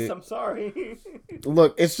what face, I'm sorry.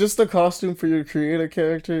 Look, it's just a costume for your creator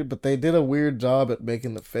character, but they did a weird job at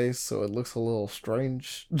making the face, so it looks a little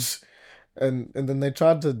strange. And then they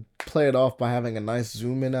tried to play it off by having a nice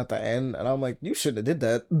zoom in at the end, and I'm like, you shouldn't have did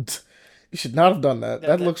that. You should not have done that.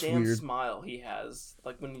 That looks damn weird. Smile he has,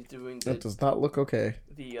 like when he's doing that does not look okay.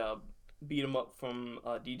 The beat 'em up from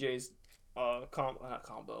DJ's not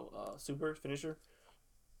combo super finisher.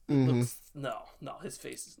 Looks, no, his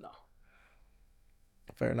face is no.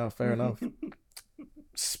 Fair enough.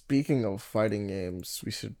 Speaking of fighting games,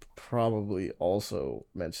 we should probably also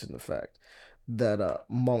mention the fact that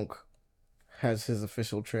Monk has his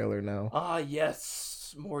official trailer now.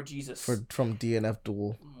 Yes, more Jesus from DNF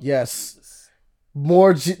Duel. Yes. Jesus.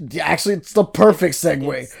 More actually, it's the perfect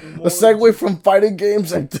segue. The segue from fighting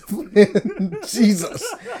games and Jesus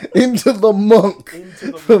into the monk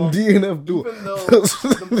from DNF Duel. Even though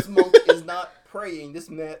this monk is not praying, this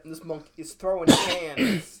monk is throwing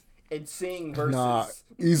hands and saying verses. Nah,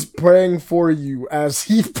 he's praying for you as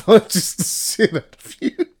he punches the shit out of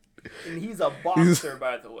you. And he's a boxer,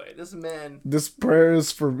 by the way. This man. This prayer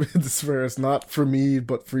is not for me,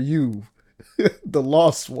 but for you, the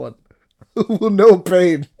lost one. Who will know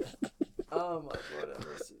pain. Oh my god,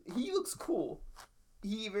 he looks cool.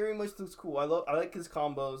 He very much looks cool. I like his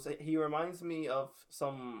combos. He reminds me of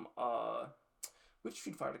some which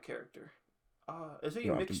Street Fighter character? Is it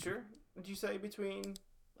a mixture? Would you say between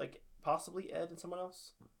like possibly Ed and someone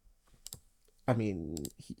else? I mean,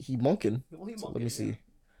 he monkin'. Well, so let me see.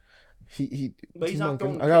 He But he's Team not Monken.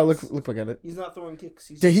 throwing I gotta kicks. look at it. He's not throwing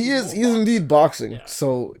kicks. Yeah, he he's is. more He is indeed boxing. Yeah.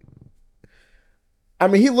 So, I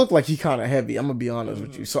mean, he looked like he kind of heavy. I'm gonna be honest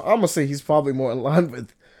with you. Mhm. So I'm gonna say he's probably more in line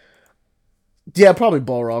with. Yeah, probably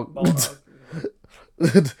Balrog. Balrog.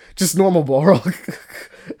 Just normal Balrog.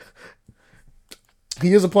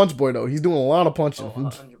 He is a punch boy though. He's doing a lot of punching. Oh,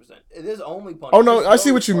 100%. It is only punch. Oh no, It's I see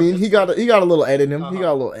no what you punch, mean. it's He got a little ed in him. He Uh-huh.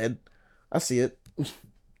 got a little ed. I see it.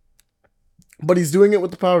 But he's doing it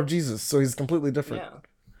with the power of Jesus, so he's completely different. Yeah.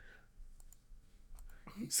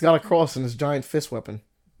 He's got a cross and his giant fist weapon.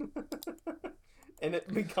 And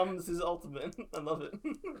it becomes his ultimate. I love it.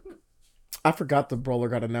 I forgot the brawler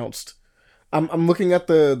got announced. I'm looking at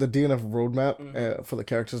the DNF roadmap for the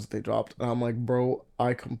characters that they dropped, and I'm like, bro,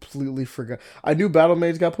 I completely forgot. I knew Battle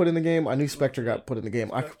Mage got put in the game. I knew Spectre got put in the game.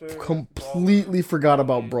 Spectre, I completely forgot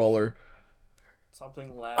about Brawler.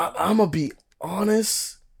 Something loud. I'm gonna be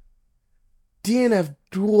honest. DNF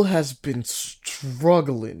Duel has been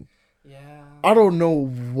struggling. Yeah. I don't know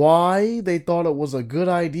why they thought it was a good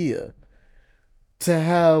idea to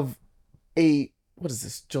have what is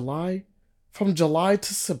this, July? From July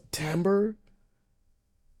to September?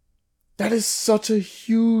 That is such a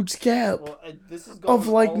huge gap Well, this is going of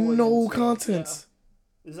like all the way no until- content. yeah.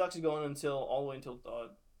 This is actually going all the way until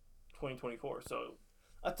 2024. So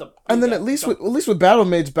that's a. And then yeah, at least with Battle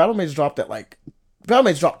Mage dropped at Battle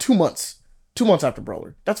Mage dropped 2 months. 2 months after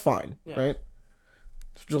Brawler. That's fine, Yeah. right?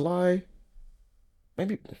 July,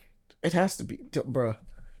 maybe it has to be, bruh.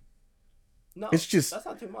 No, It's just that's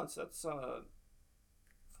not 2 months. That's 4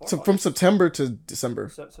 so months. from September to December.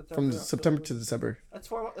 September, From October. September to December. That's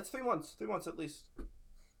 4 months. That's 3 months. 3 months at least.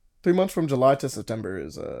 3 months from July to September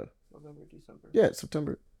is November, December. yeah,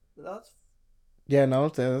 September. That's Yeah, no,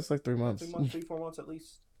 that's like 3 months. 3 months, 4 months at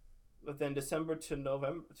least. But then December to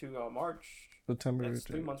November to March. September. That's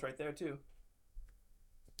 3 months right there too.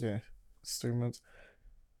 Yeah, it's 3 months.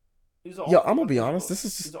 These are all Yeah, 3 I'm gonna be months honest. people.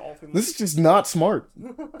 This These is are all 3 this is just not smart.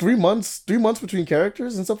 3 months, 3 months between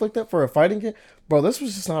characters and stuff like that for a fighting game, bro. This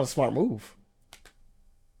was just not a smart move.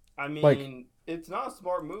 I mean, like- it's not a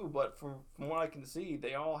smart move, but from what I can see,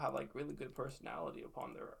 they all have like really good personality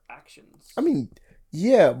upon their actions. I mean,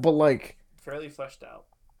 yeah, but like, fairly fleshed out.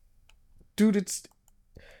 dude,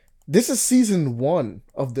 this is season 1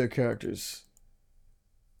 of their characters.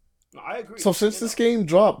 No, I agree. So since this game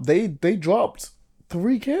dropped, they dropped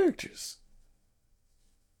 3 characters.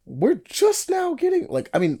 We're just now getting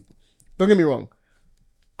I mean, don't get me wrong.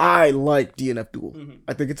 I like DNF Duel. Mhm.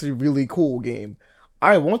 I think it's a really cool game.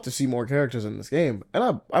 I want to see more characters in this game,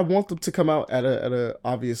 and I want them to come out at a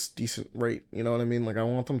obvious decent rate. You know what I mean? Like I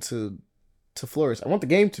want them to flourish. I want the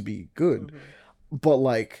game to be good, but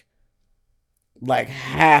like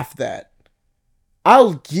half that.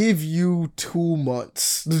 I'll give you 2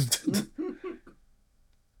 months.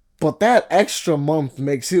 But that extra month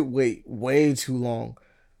makes it wait way too long.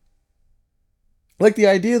 Like the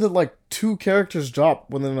idea that like 2 characters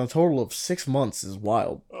drop within a total of 6 months is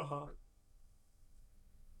wild.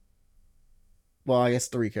 Well, I guess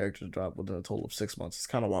 3 characters drop within a total of 6 months. It's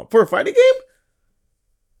kind of wild for a fighting game.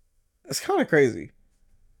 It's kind of crazy,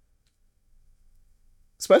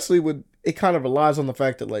 especially when it kind of relies on the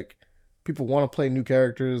fact that like people want to play new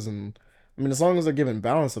characters, and I mean, as long as they're giving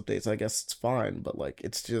balance updates, I guess it's fine. But like,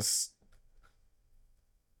 it's just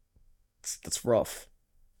it's rough.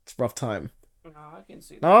 It's a rough time. No, I can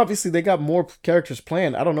see that. Now, obviously, they got more characters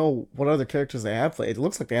planned. I don't know what other characters they have played. It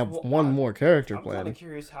looks like they have one more character I'm kind planned. of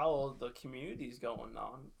curious how the community's going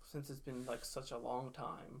on since it's been like such a long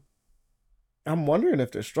time. I'm wondering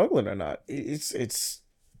if they're struggling or not. It's.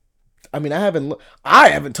 I mean, I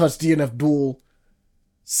haven't touched DNF Duel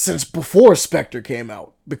since before Spectre came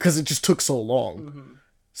out because it just took so long. Mm-hmm.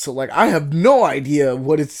 So like, I have no idea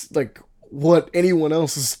what it's like. What anyone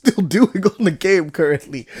else is still doing on the game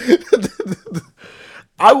currently.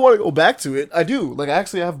 I want to go back to it. I do. Like, I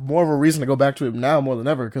actually have more of a reason to go back to it now more than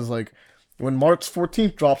ever, because like when March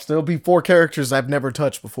 14th drops, there'll be 4 characters I've never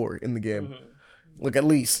touched before in the game. Mm-hmm. Like, at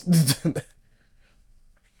least.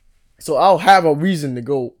 So I'll have a reason to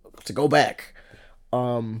go back.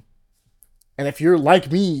 And if you're like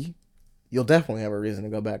me, you'll definitely have a reason to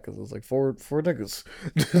go back, because it's like four niggas.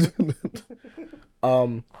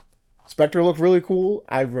 Spectre looked really cool.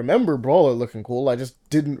 I remember Brawler looking cool. I just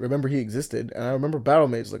didn't remember he existed. And I remember Battle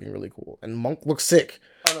Mage looking really cool. And Monk looks sick.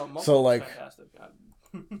 Oh, no, Monk So, looks like, fantastic.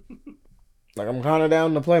 Like, I'm kind of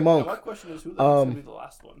down to play Monk. My question is, who's going to be the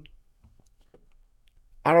last one?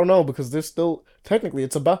 I don't know, because there's still technically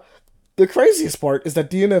it's about the craziest part is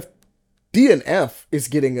that DNF is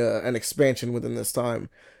getting an expansion within this time.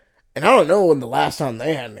 And I don't know when the last time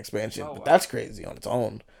they had an expansion, but that's crazy on its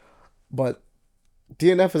own. But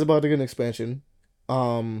DNF is about to get an expansion.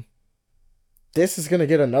 Um, this is gonna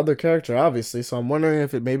get another character, obviously. So I'm wondering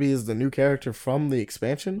if it maybe is the new character from the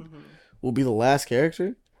expansion Mm-hmm. will be the last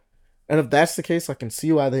character. And if that's the case, I can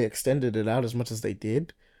see why they extended it out as much as they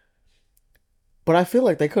did. But I feel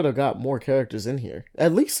like they could have got more characters in here.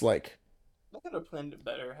 At least like I could have planned it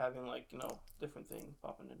better, having like different things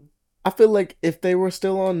popping in. I feel like if they were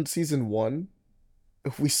still on season 1,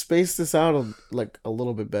 if we spaced this out like a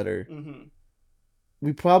little bit better, Mm-hmm.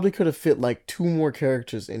 we probably could have fit like 2 more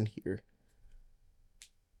characters in here.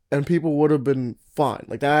 And people would have been fine.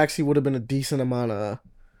 Like that actually would have been a decent amount of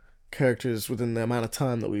characters within the amount of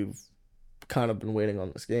time that we've kind of been waiting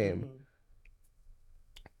on this game. Mm-hmm.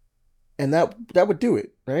 And that would do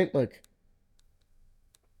it, right? Like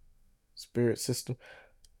spirit system.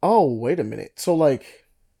 Oh, wait a minute.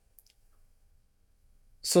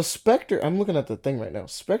 So Spectre, I'm looking at the thing right now.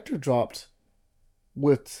 Spectre dropped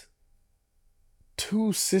with 2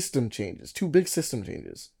 big system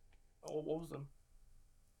changes. Oh, what was them?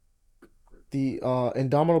 The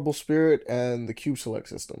Indomitable Spirit and the Cube Select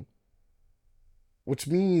system. Which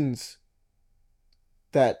means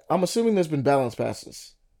that I'm assuming there's been balance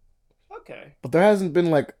passes. Okay. But there hasn't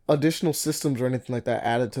been like additional systems or anything like that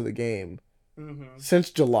added to the game Mm-hmm. since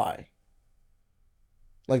July.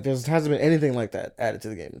 Like there hasn't been anything like that added to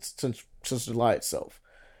the game since July itself.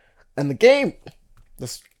 And the game,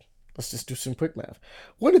 let's let's just do some quick math.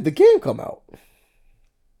 When did the game come out?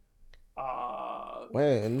 Uh,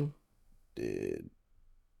 When did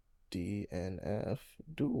DNF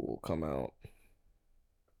Duel come out?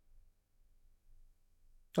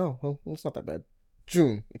 Oh, well, it's not that bad.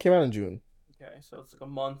 June. It came out in June. okay, so it's like a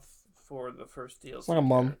month for the first It's like a DLC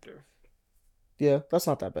month. character. Yeah, that's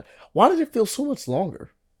not that bad. Why did it feel so much longer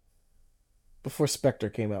before Spectre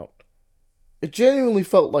came out? It genuinely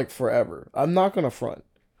felt like forever. I'm not gonna front.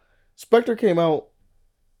 Spectre came out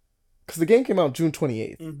because the game came out June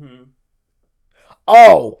 28th. Mm-hmm.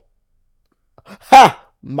 Oh, ha!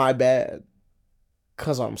 My bad.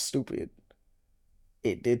 Cause I'm stupid.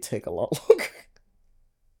 It did take a lot longer.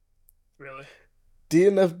 Really?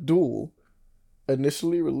 DNF Duel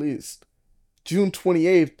initially released June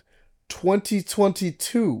 28th,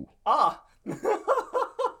 2022. Ah.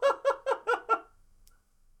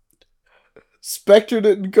 Spectre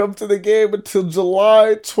didn't come to the game until July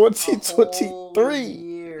A whole 2023.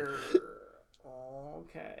 year.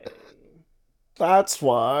 Okay. That's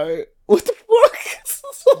why. What the fuck?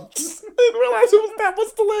 I didn't realize it was that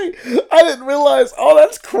much delay. I didn't realize. Oh,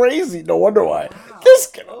 that's crazy. No wonder why. Wow.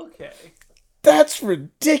 This Okay. That's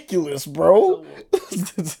ridiculous, bro.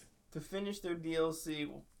 So to finish their DLC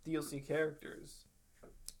characters,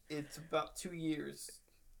 it's about 2 years.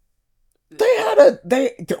 They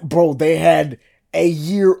had a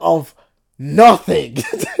year of nothing.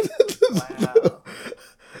 Wow.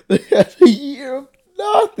 They had a year of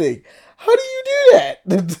nothing. How do you do that?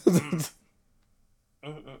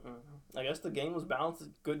 Mm-mm-mm. I guess the game was balanced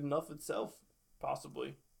good enough itself,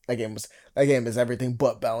 possibly. That game is everything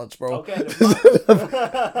but balanced, bro. Okay.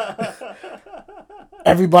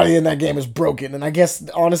 Everybody in that game is broken, and I guess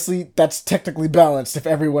honestly that's technically balanced if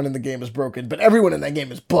everyone in the game is broken, but everyone in that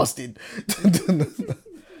game is busted.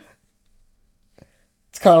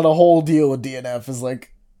 It's kind of the whole deal with DNF is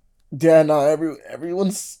like, yeah, no,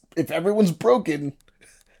 everyone's if everyone's broken,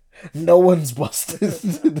 no one's busted.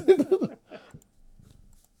 Let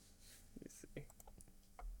me see.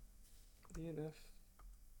 DNF.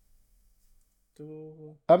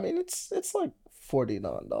 I mean, it's like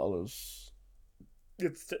 $49.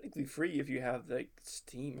 It's technically free if you have like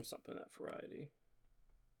Steam or something at Variety.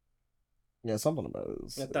 Yeah, something about it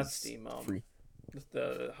is, Yeah, that's is Steam. free. With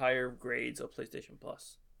the higher grades of PlayStation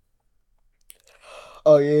Plus.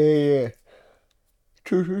 Oh yeah.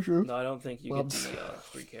 True. No, I don't think you Well, get the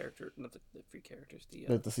free character, not the free characters,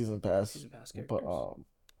 like the season pass, season pass characters. but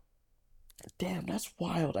damn, that's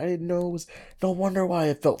wild. I didn't know it was. No wonder why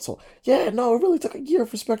it felt so. Yeah, no, it really took a year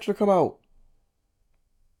for Spectre to come out.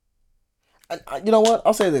 You know what?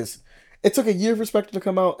 I'll say this. It took a year for Spectre to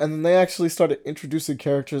come out, and then they actually started introducing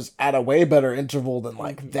characters at a way better interval than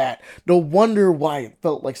like that. No wonder why it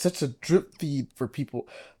felt like such a drip feed for people.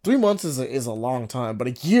 3 months is a long time, but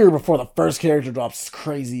a year before the first character drops is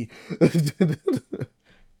crazy.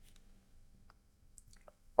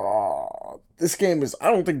 Oh, this game is.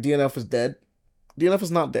 I don't think DNF is dead. DNF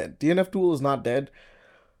is not dead. DNF Duel is not dead.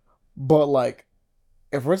 But like,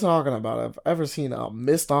 if we're talking about, if I've ever seen a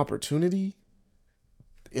missed opportunity,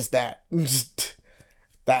 it's that.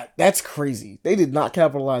 That's crazy. They did not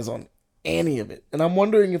capitalize on any of it, and I'm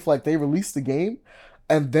wondering if like they released the game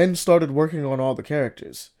and then started working on all the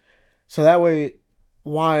characters, so that way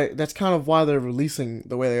why that's kind of why they're releasing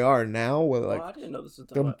the way they are now, where Oh, like I didn't know this was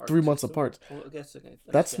done they're by Arc 3 months System. apart. Well, I guess I can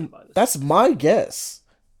That's stand by this. that's my guess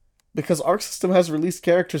because Arc System has released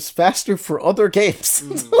characters faster for other games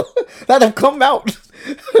that have come out.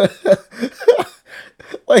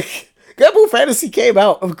 Like Grand Blue Fantasy came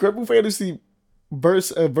out. Grand Blue Fantasy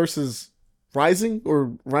versus Rising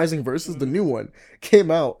or Rising versus the new one came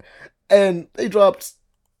out, and they dropped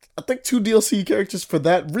I think 2 DLC characters for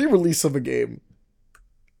that re-release of a game.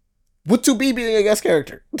 With 2B being a guest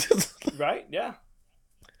character. Right? Yeah.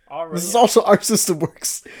 Already. This is also Arc System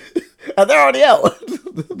works. And they're already out.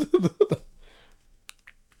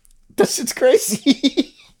 That shit's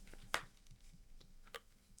crazy.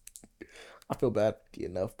 I feel bad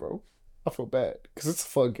enough, bro. I feel bad. Because it's a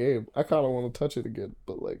fun game. I kind of want to touch it again.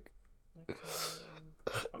 But, like,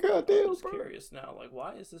 I'm goddamn, just bro. curious now. Like,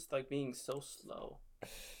 why is this like being so slow?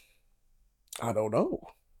 I don't know.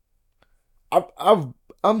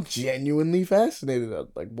 I'm genuinely fascinated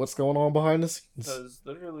at, like, what's going on behind the scenes. Because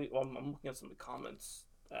literally, well, I'm looking at some of the comments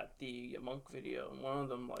at the Monk video, and one of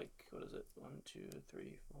them, like, what is it? 1, 2,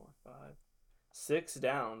 3, 4, 5, 6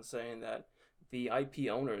 down, saying that the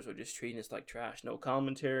IP owners are just treating this like trash. No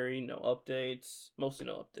commentary, no updates, mostly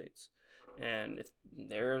no updates. And if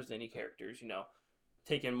there's any characters,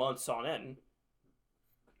 taking months on end.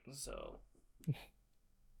 So.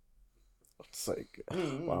 It's like, I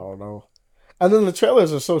don't know. And then the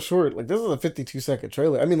trailers are so short. Like, this is a 52-second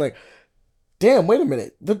trailer. I mean, like, damn, wait a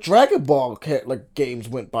minute. The Dragon Ball games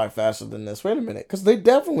went by faster than this. Wait a minute. Because they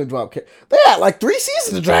definitely dropped... They had, like, 3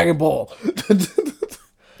 seasons of Dragon Ball.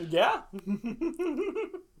 Yeah.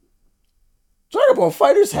 Dragon Ball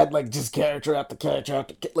Fighters had, like, just character after character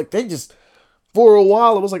after... Like, they just... For a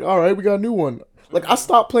while, it was like, all right, we got a new one. Like, I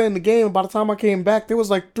stopped playing the game, and by the time I came back, there was,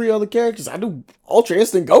 like, 3 other characters. I knew Ultra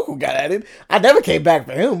Instinct Goku got at it. I never came back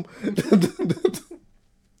for him.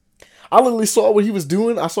 I literally saw what he was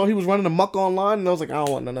doing. I saw he was running amok online, and I was like, I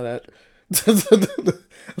don't want none of that.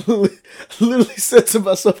 literally said to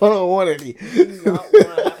myself, I don't want any. You not want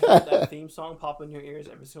to have that theme song pop in your ears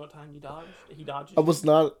every single time he dodges. I was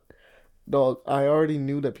not... Dog, I already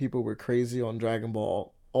knew that people were crazy on Dragon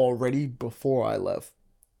Ball already before I left.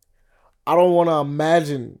 I don't want to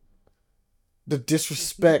imagine the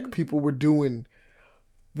disrespect people were doing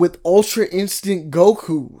with Ultra Instinct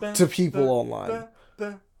Goku to people online.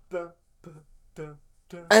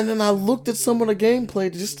 And then I looked at some of the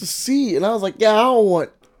gameplay just to see, and I was like, yeah, I don't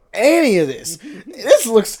want any of this.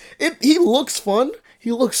 He looks fun.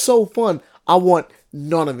 He looks so fun. I want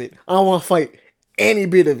none of it. I don't want to fight any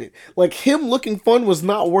bit of it. Like, him looking fun was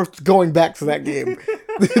not worth going back to that game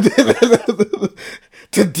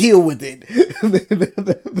to deal with it.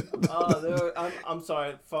 I'm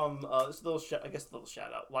sorry. From this little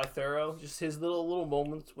shout out, Lythero, just his little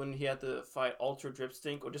moments when he had to fight Ultra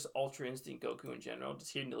Dripstink or just Ultra Instinct Goku in general.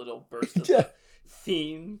 Just hearing the little burst of the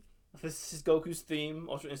theme. This is Goku's theme,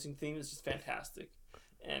 Ultra Instinct theme is just fantastic,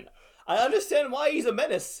 and I understand why he's a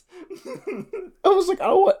menace. I was like, I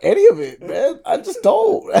don't want any of it, man. I just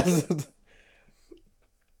don't.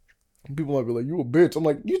 People might be like, you a bitch. I'm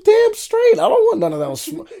like, you damn straight. I don't want none of that.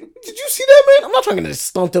 Did you see that, man? I'm not trying to get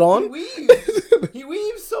stunted on. He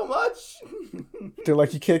weaves so much. They're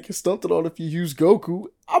like, you can't get stunted on if you use Goku.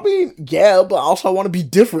 I mean, yeah, but also I want to be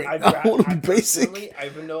different. I want to be basic.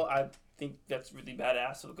 Even though I think that's really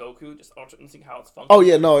badass of Goku, just Ultra Instinct how it's functioning. Oh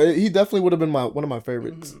yeah, no, he definitely would have been one of my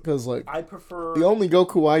favorites because like I prefer the only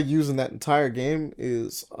Goku I use in that entire game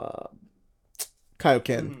is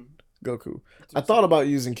Kaioken Goku. I thought about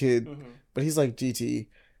using Kid, but he's like GT.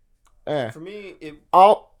 For me,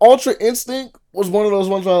 Ultra Instinct was one of those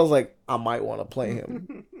ones where I was like, I might want to play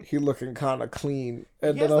him. He looking kind of clean,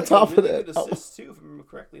 and then on top of that, good assist too, if I remember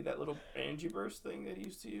correctly, that little energy burst thing that he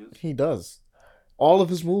used to use. He does. All of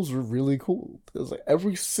his moves were really cool. It was like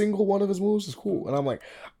every single one of his moves is cool, and I'm like,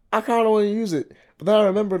 I kind of want to use it. But then I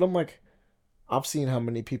remembered, I'm like, I've seen how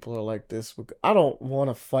many people are like this. I don't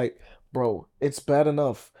want to fight, bro. It's bad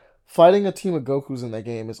enough. Fighting a team of Gokus in that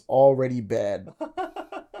game is already bad.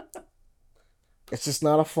 It's just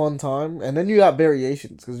not a fun time. And then you got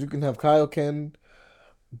variations, because you can have Kaioken,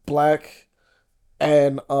 Black,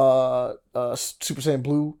 and Super Saiyan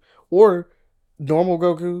Blue, or normal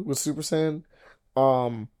Goku with Super Saiyan,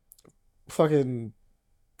 fucking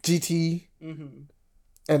GT,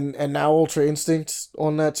 and now Ultra Instinct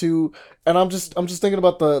on that too. And I'm just thinking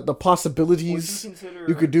about the possibilities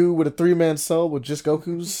you could do with a 3-man cell with just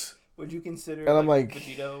Gokus. Would you consider and I'm like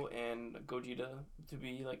Vegito and Gogeta to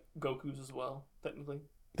be like Gokus as well, technically?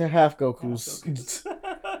 They're half Gokus.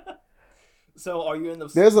 So are you in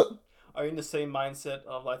the Are you in the same mindset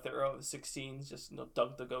of like the early 16s? Just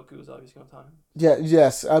dunk the Goku's every single time. Yeah,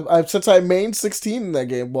 yes. I since I mained 16 in that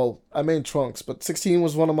game. Well, I mained Trunks, but 16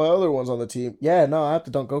 was one of my other ones on the team. Yeah, no, I have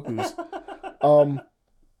to dunk Goku's. Um,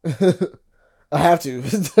 I have to.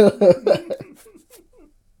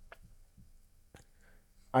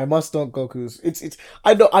 I must dunk Goku's. It's.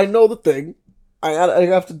 I know the thing. I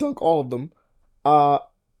have to dunk all of them. Uh,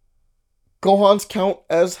 Gohan's count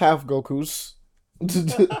as half Goku's,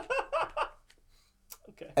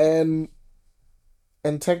 Okay. and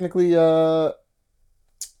technically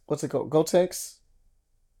what's it called? Gotenks.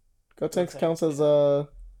 Gotenks Gotenks, counts yeah.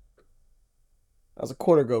 as a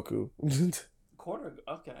quarter Goku. Quarter.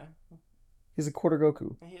 Okay. He's a quarter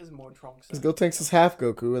Goku. He has more Trunks Because than Gotenks is half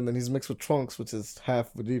Goku, and then he's mixed with Trunks, which is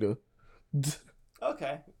half Vegeta,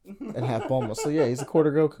 Okay. and half Bulma. So yeah, he's a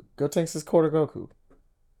quarter Goku. Gotenks is quarter Goku.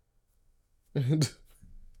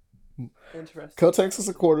 Interesting. Gotenks is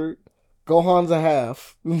a quarter. Gohan's a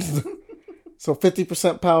half. So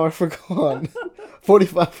 50% power for Gohan,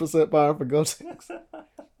 45% power for Gotenks.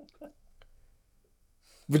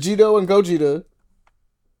 Vegito and Gogeta.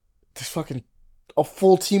 There's fucking a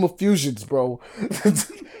full team of fusions, bro.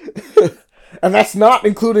 And that's not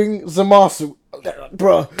including Zamasu.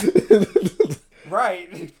 Bruh.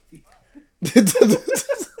 Right.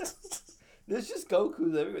 There's just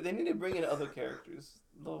Goku's everywhere. They need to bring in other characters.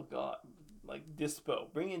 Oh god. Like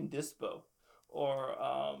Dispo. Bring in Dispo. Or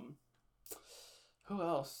who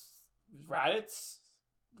else? Raditz?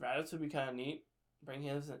 Raditz would be kinda neat. Bring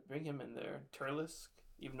him in there. Turles,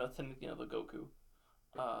 even though technically another Goku.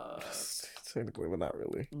 Technically, but not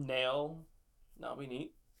really. Nail. That'll be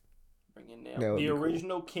neat. Bring in Nail. Nail would The be cool.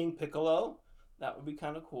 original King Piccolo. That would be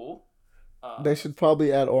kind of cool. They should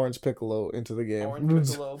probably add Orange Piccolo into the game. Orange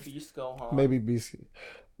Piccolo, Beast Gohan. Maybe BC.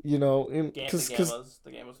 You know, The because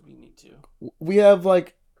Gammas would be neat too. we have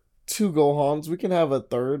like two Gohans. We can have a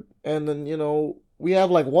third, and then we have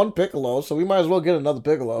like one Piccolo, so we might as well get another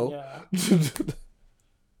Piccolo. Yeah.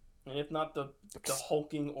 And if not the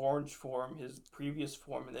hulking orange form, his previous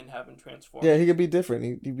form, and then have him transform. Yeah, he could be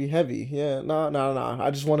different. He'd be heavy. Yeah, no. I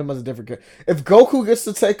just want him as a different character. If Goku gets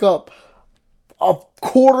to take up a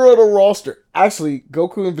quarter of the roster, actually,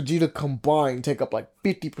 Goku and Vegeta combined take up like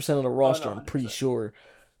 50% of the roster. no, I'm pretty 100%. sure.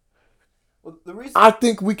 Well, the reason I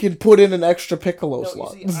think we can put in an extra Piccolo no,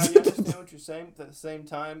 slot. you see, I understand what you're saying, but at the same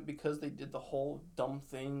time, because they did the whole dumb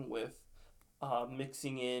thing with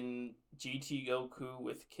mixing in GT Goku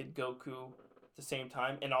with Kid Goku at the same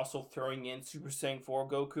time, and also throwing in Super Saiyan 4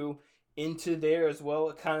 Goku into there as well,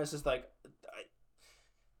 it kind of is just like,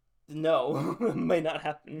 no, it may not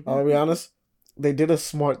happen. I'll be honest. They did a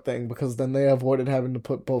smart thing because then they avoided having to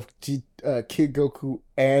put both Kid Goku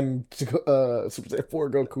and Super Saiyan 4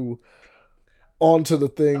 Goku onto the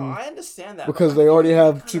thing. No, I understand that because but they I think already it'd be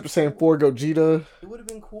have kinda Super Saiyan cool. 4 Gogeta. It would have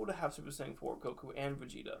been cool to have Super Saiyan 4 Goku and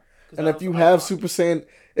Vegeta. And if you have Super Saiyan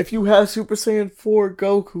 4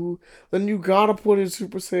 Goku, then you gotta put in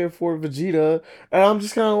Super Saiyan 4 Vegeta. And I'm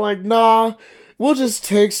just kind of like, nah, we'll just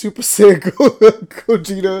take Super Saiyan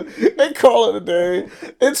Gogeta and call it a day.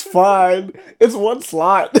 It's fine. It's one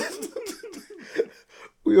slot.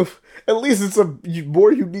 At least it's a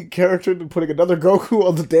more unique character than putting another Goku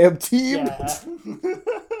on the damn team. Yeah.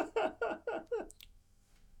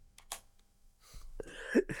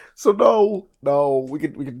 So no, we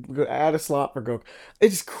could add a slot for Goku.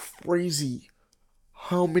 It's crazy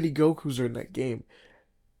how many Gokus are in that game.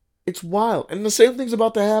 It's wild, and the same thing's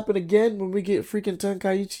about to happen again when we get freaking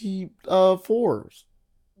Tenkaichi 4s,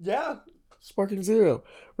 Yeah. Sparking Zero.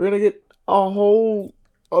 We're gonna get a whole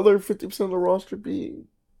other 50% of the roster being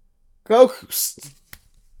Gokus.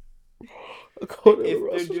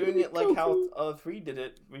 If they're doing it like how 3 did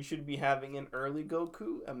it, we should be having an early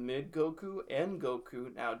Goku, a mid Goku, and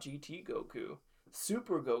Goku, now GT Goku,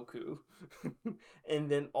 Super Goku,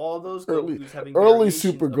 and then all those Gokus having early variations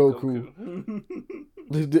Super of Goku.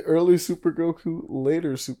 The early Super Goku,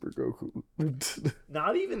 later Super Goku.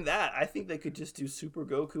 Not even that. I think they could just do Super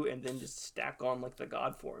Goku and then just stack on like the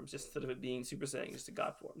God forms, just instead of it being Super Saiyan, just the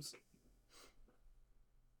God forms.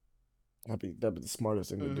 That'd be the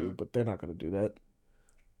smartest thing to do, but they're not gonna do that.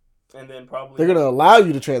 And then probably they're gonna allow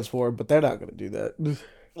you to transform, but they're not gonna do that.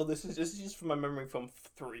 Well, this is just from my memory from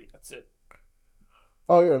 3. That's it.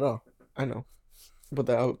 Oh yeah, no, I know, but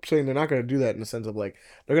I'm saying they're not gonna do that in the sense of like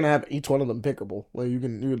they're gonna have each one of them pickable. Like you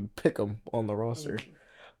can pick them on the roster.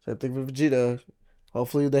 So I think with Vegeta,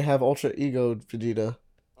 hopefully they have Ultra Ego Vegeta.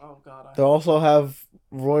 Oh god. They'll also have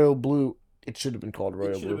Royal Blue. It should have been called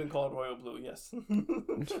Royal Blue. It should have been called Royal Blue, yes.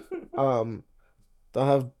 They'll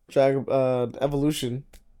have Evolution,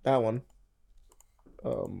 that one.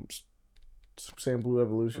 Super Saiyan Blue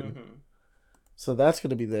Evolution. Mm-hmm. So that's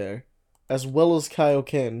gonna be there, as well as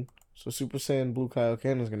Kaioken. So Super Saiyan Blue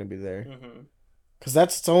Kaioken is gonna be there, Mm-hmm. because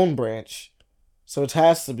that's its own branch. So it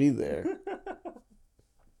has to be there.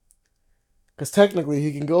 Because technically,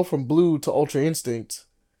 he can go from Blue to Ultra Instinct.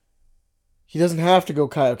 He doesn't have to go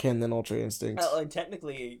Kaioken then Ultra Instinct. And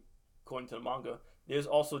technically, according to the manga, there's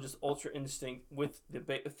also just Ultra Instinct with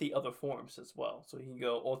the other forms as well. So he can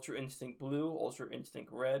go Ultra Instinct Blue, Ultra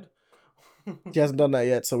Instinct Red. He hasn't done that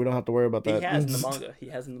yet, so we don't have to worry about He that. has in the manga. He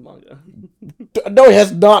has in the manga. No, he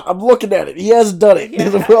has not. I'm looking at it. He has done it.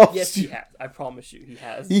 Yes, he has. I promise you, he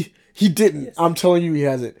has. He didn't. Yes. I'm telling you, he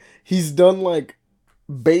hasn't. He's done like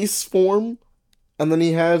base form, and then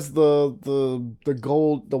he has the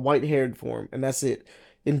gold, the white haired form, and that's it.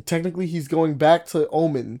 And technically, he's going back to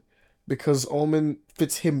Omen because Omen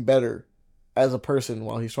fits him better as a person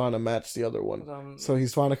while he's trying to match the other one. So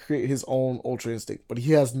he's trying to create his own Ultra Instinct, but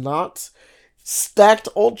he has not stacked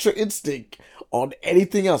Ultra Instinct on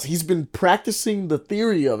anything else. He's been practicing the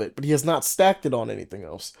theory of it, but he has not stacked it on anything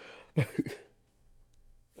else.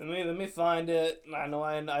 Let me find it. I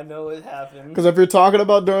know it happened. Because if you're talking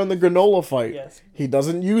about during the Granola fight, yes, he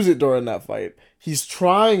doesn't use it during that fight. He's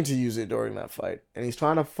trying to use it during that fight, and he's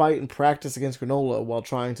trying to fight and practice against Granola while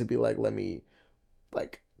trying to be like, let me,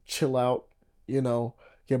 like, chill out,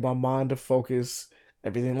 get my mind to focus,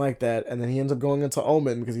 everything like that. And then he ends up going into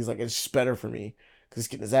Omen because he's like, it's just better for me because he's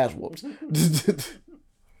getting his ass whooped. It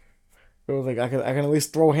was like I can at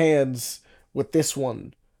least throw hands with this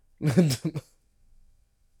one.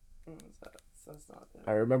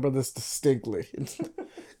 I remember this distinctly.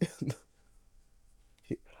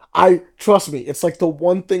 Trust me, it's like the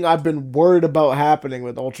one thing I've been worried about happening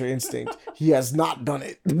with Ultra Instinct. He has not done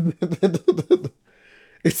it.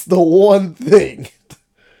 It's the one thing.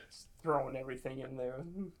 Throwing everything in there.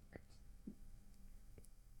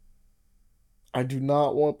 I do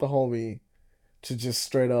not want the homie to just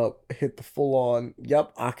straight up hit the full on,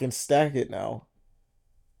 yep, I can stack it now.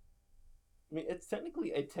 I mean, it's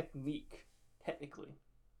technically a technique. Technically.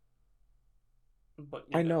 But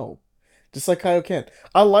I know. Just like Kaioken.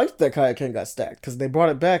 I liked that Kaioken got stacked because they brought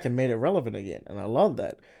it back and made it relevant again. And I love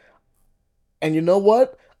that. And you know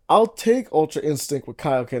what? I'll take Ultra Instinct with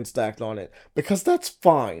Kaioken stacked on it because that's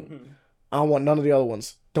fine. Mm-hmm. I don't want none of the other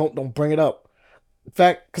ones. Don't bring it up. In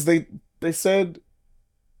fact, because they said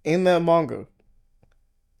in that manga,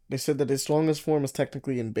 they said that his strongest form is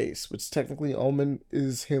technically in base, which technically Omen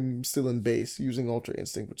is him still in base using Ultra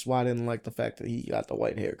Instinct, which is why I didn't like the fact that he got the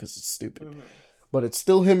white hair because it's stupid. Mm-hmm. But it's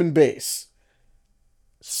still him in base.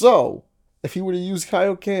 So, if he were to use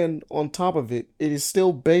Kaioken on top of it, it is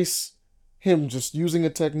still base him just using a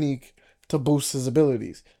technique to boost his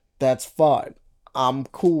abilities. That's fine. I'm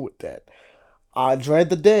cool with that. I dread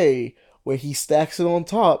the day where he stacks it on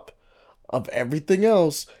top of everything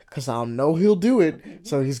else because I know he'll do it.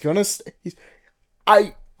 So he's gonna.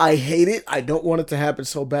 I hate it. I don't want it to happen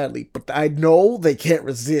so badly, but I know they can't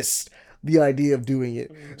resist the idea of doing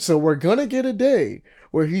it. So we're gonna get a day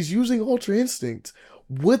where he's using Ultra Instinct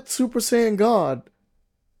with Super Saiyan God,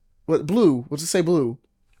 with Blue. Let's just say Blue,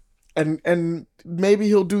 and maybe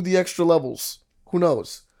he'll do the extra levels. Who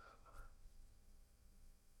knows?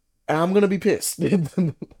 And I'm gonna be pissed.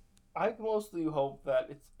 I mostly hope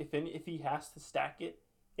that if he has to stack it,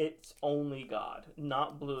 it's only God,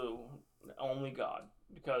 not Blue, only God.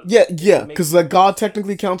 Because because the God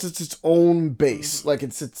technically counts as its own base. Mm-hmm. Like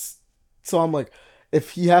it's. So I'm like,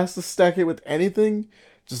 if he has to stack it with anything,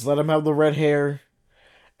 just let him have the red hair,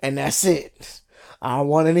 and that's it. I don't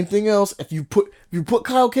want anything else. If you put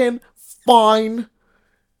Kaioken, fine.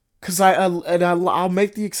 Cause I'll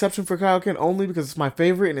make the exception for Kaioken only because it's my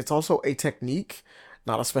favorite and it's also a technique,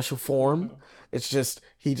 not a special form. Mm-hmm. It's just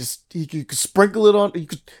he could sprinkle it on.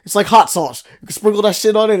 It's like hot sauce. You can sprinkle that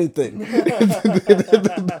shit on anything.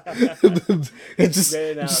 It just,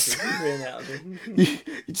 great analogy. You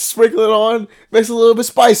just sprinkle it on, makes it a little bit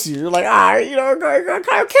spicier. You're like, got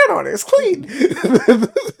Kaioken on it. It's clean.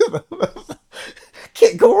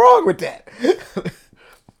 Can't go wrong with that.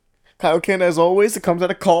 Kaioken, as always, it comes at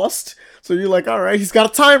a cost. So you're like, all right, he's got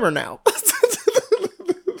a timer now.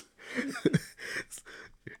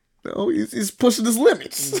 No, he's pushing his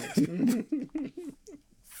limits.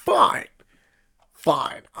 Fine.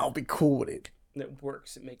 I'll be cool with it. It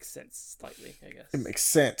works. It makes sense slightly, I guess. It makes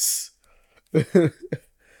sense.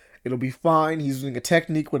 It'll be fine. He's using a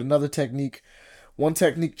technique with another technique. One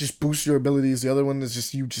technique just boosts your abilities. The other one is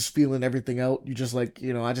just you just feeling everything out. You just like,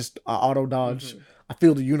 I auto dodge. Mm-hmm. I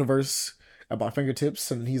feel the universe at my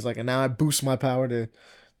fingertips. And he's like, and now I boost my power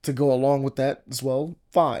to go along with that as well.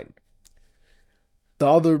 Fine. The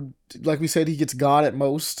other, like we said, he gets God at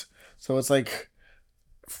most. So it's like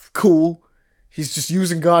cool. He's just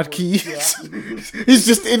using God keys. Yeah. He's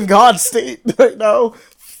just in God state right now.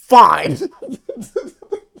 Fine.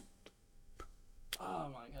 Oh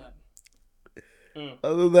my god. Mm.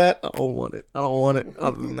 Other than that, I don't want it. I don't want it.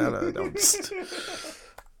 Other than that, I don't.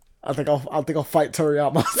 I think I'll fight Terry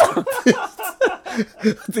out myself. I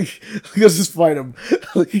think I'll just fight him.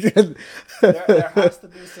 There has to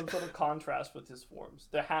be some sort of contrast with his forms.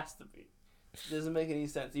 There has to be. It doesn't make any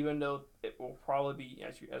sense, even though it will probably be,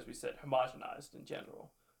 as we said, homogenized in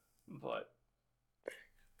general. But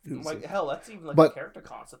like hell, that's even like a character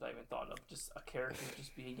concept I even thought of. Just a character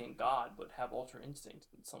just being in God, but have Ultra Instinct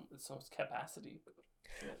in some capacity.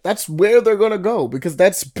 That's where they're gonna go, because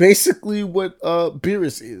that's basically what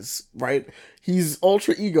Beerus is, right? He's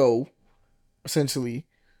Ultra Ego, essentially,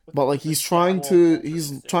 but like he's trying to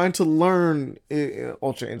learn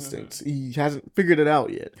Ultra Instincts. Mm-hmm. He hasn't figured it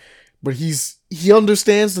out yet, but he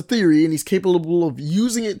understands the theory and he's capable of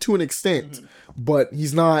using it to an extent, mm-hmm. but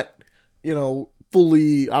he's not,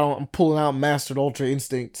 fully. I'm pulling out mastered Ultra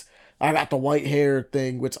Instincts. I got the white hair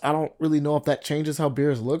thing, which I don't really know if that changes how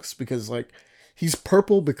Beerus looks, because like he's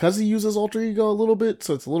purple because he uses Ultra Ego a little bit,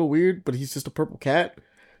 so it's a little weird. But he's just a purple cat.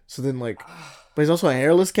 So then but he's also a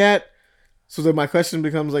hairless cat. So then my question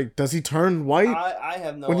becomes like, does he turn white? I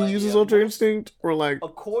have no idea. When he uses Ultra Instinct, or like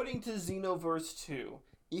according to Xenoverse 2,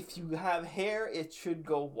 if you have hair, it should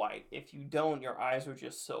go white. If you don't, your eyes are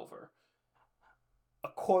just silver.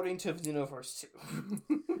 According to Xenoverse 2.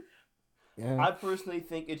 Yeah. I personally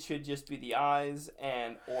think it should just be the eyes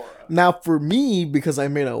and aura. Now, for me, because I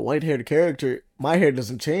made a white-haired character, my hair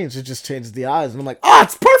doesn't change. It just changes the eyes. And I'm like,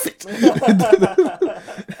 it's perfect!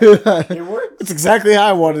 It works. It's exactly how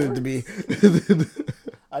I wanted it to be.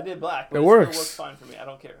 I did black, but it still works fine for me. I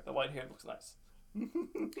don't care. The white hair looks nice.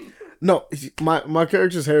 No, my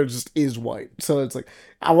character's hair just is white. So it's like,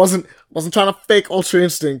 I wasn't trying to fake Ultra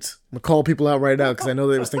Instinct. I'm going to call people out right now because I know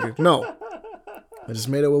they was thinking, no. I just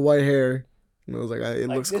made it with white hair. And it was like, it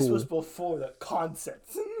looks cool. This was before the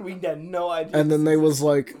concept. We had no idea. And then they was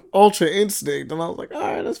like, Ultra Instinct. And I was like, all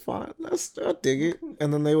right, that's fine. I dig it.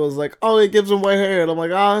 And then they was like, oh, it gives him white hair. And I'm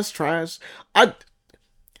like, that's trash.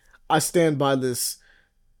 I stand by this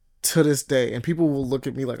to this day. And people will look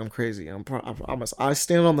at me like I'm crazy. I promise. I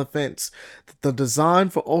stand on the fence. The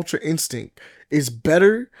design for Ultra Instinct is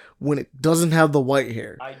better when it doesn't have the white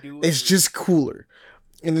hair. I do agree. It's just cooler.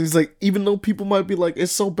 And it's like, even though people might be like,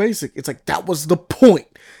 it's so basic, it's like, that was the point.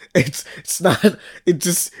 It's not,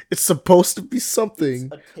 it's supposed to be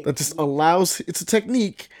something that just allows, it's a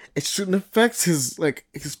technique. It shouldn't affect his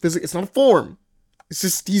physics. It's not a form. It's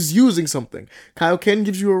just, he's using something. Kaioken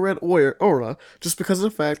gives you a red aura just because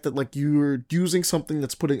of the fact that like you're using something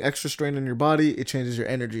that's putting extra strain on your body. It changes your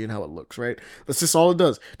energy and how it looks, right? That's just all it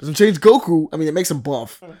does. It doesn't change Goku. I mean, it makes him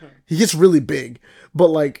buff. Mm-hmm. He gets really big, but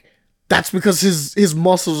like, that's because his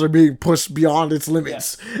muscles are being pushed beyond its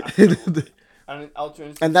limits. Yes.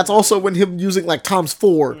 And that's also when him using like times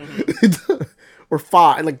 4 mm-hmm. or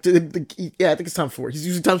 5. Like, I think it's times 4. He's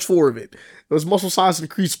using times 4 of it. His muscle size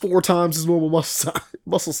increased 4 times his normal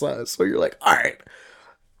muscle size. So you're like, all right,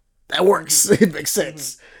 that works. Mm-hmm. It makes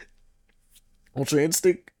sense. Mm-hmm. Ultra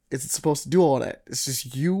Instinct isn't supposed to do all that. It's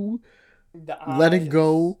just you letting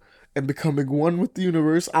go and becoming one with the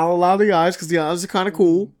universe. I'll allow the eyes because the eyes are kind of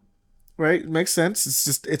cool. Mm-hmm. Right? It makes sense.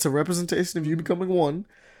 It's a representation of you becoming one.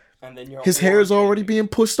 And then his hair is already being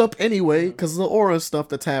pushed up anyway because of the aura stuff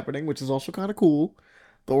that's happening, which is also kind of cool.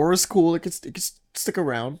 The aura is cool. It can stick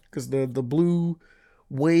around because the blue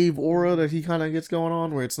wave aura that he kind of gets going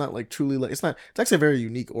on, where it's not like truly like it's actually a very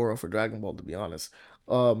unique aura for Dragon Ball, to be honest.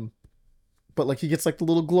 But like he gets like the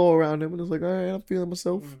little glow around him, and it's like, all right, I'm feeling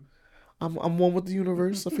myself. I'm one with the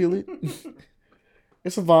universe. I feel it.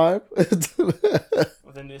 It's a vibe.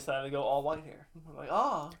 But then they decided to go all white hair. I'm like,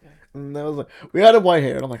 okay. And I was like, we had a white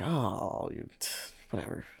hair. And I'm like,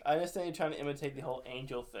 whatever. I understand you're trying to imitate the whole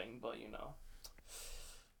angel thing, but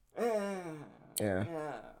Yeah.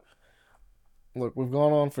 Look, we've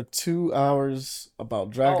gone on for 2 hours about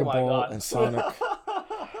Dragon Ball and Sonic.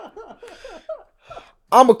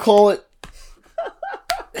 I'm going to call it.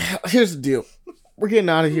 Here's the deal. We're getting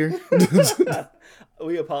out of here.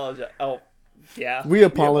 We apologize. Oh. Yeah, we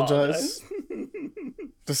apologize.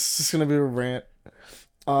 This is gonna be a rant. This is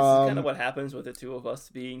kind of what happens with the two of us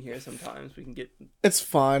being here. Sometimes we can get. It's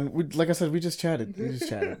fine. Like I said, we just chatted. It's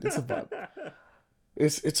a vibe.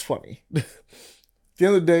 It's funny. At the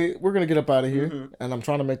end of the day, we're gonna get up out of here, and I'm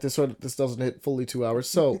trying to make this so that this doesn't hit fully 2 hours.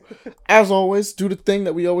 So, as always, do the thing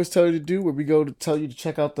that we always tell you to do, where we go to tell you to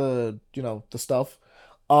check out the stuff.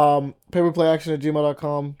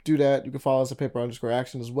 paperplayaction@gmail.com. Do that. You can follow us at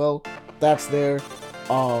paper_action as well. That's there.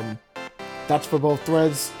 That's for both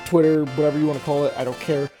Threads, Twitter, whatever you want to call it. I don't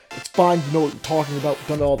care. It's fine. You know what we're talking about. We've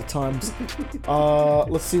done it all the times.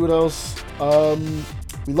 Let's see what else.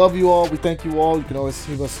 We love you all. We thank you all. You can always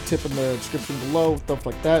leave us a tip in the description below, stuff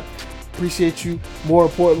like that. Appreciate you. More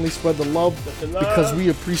importantly, spread the love, because we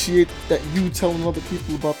appreciate that you telling other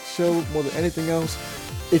people about the show more than anything else.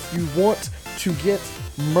 If you want to get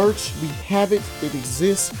merch, we have it. It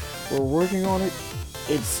exists. We're working on it.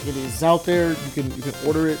 It is out there. You can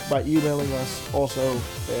order it by emailing us also,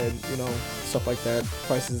 and stuff like that.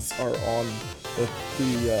 Prices are on the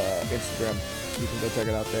Instagram, so you can go check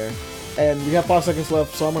it out there. And we have 5 seconds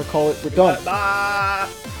left, so I'm gonna call it. We're done. Bye.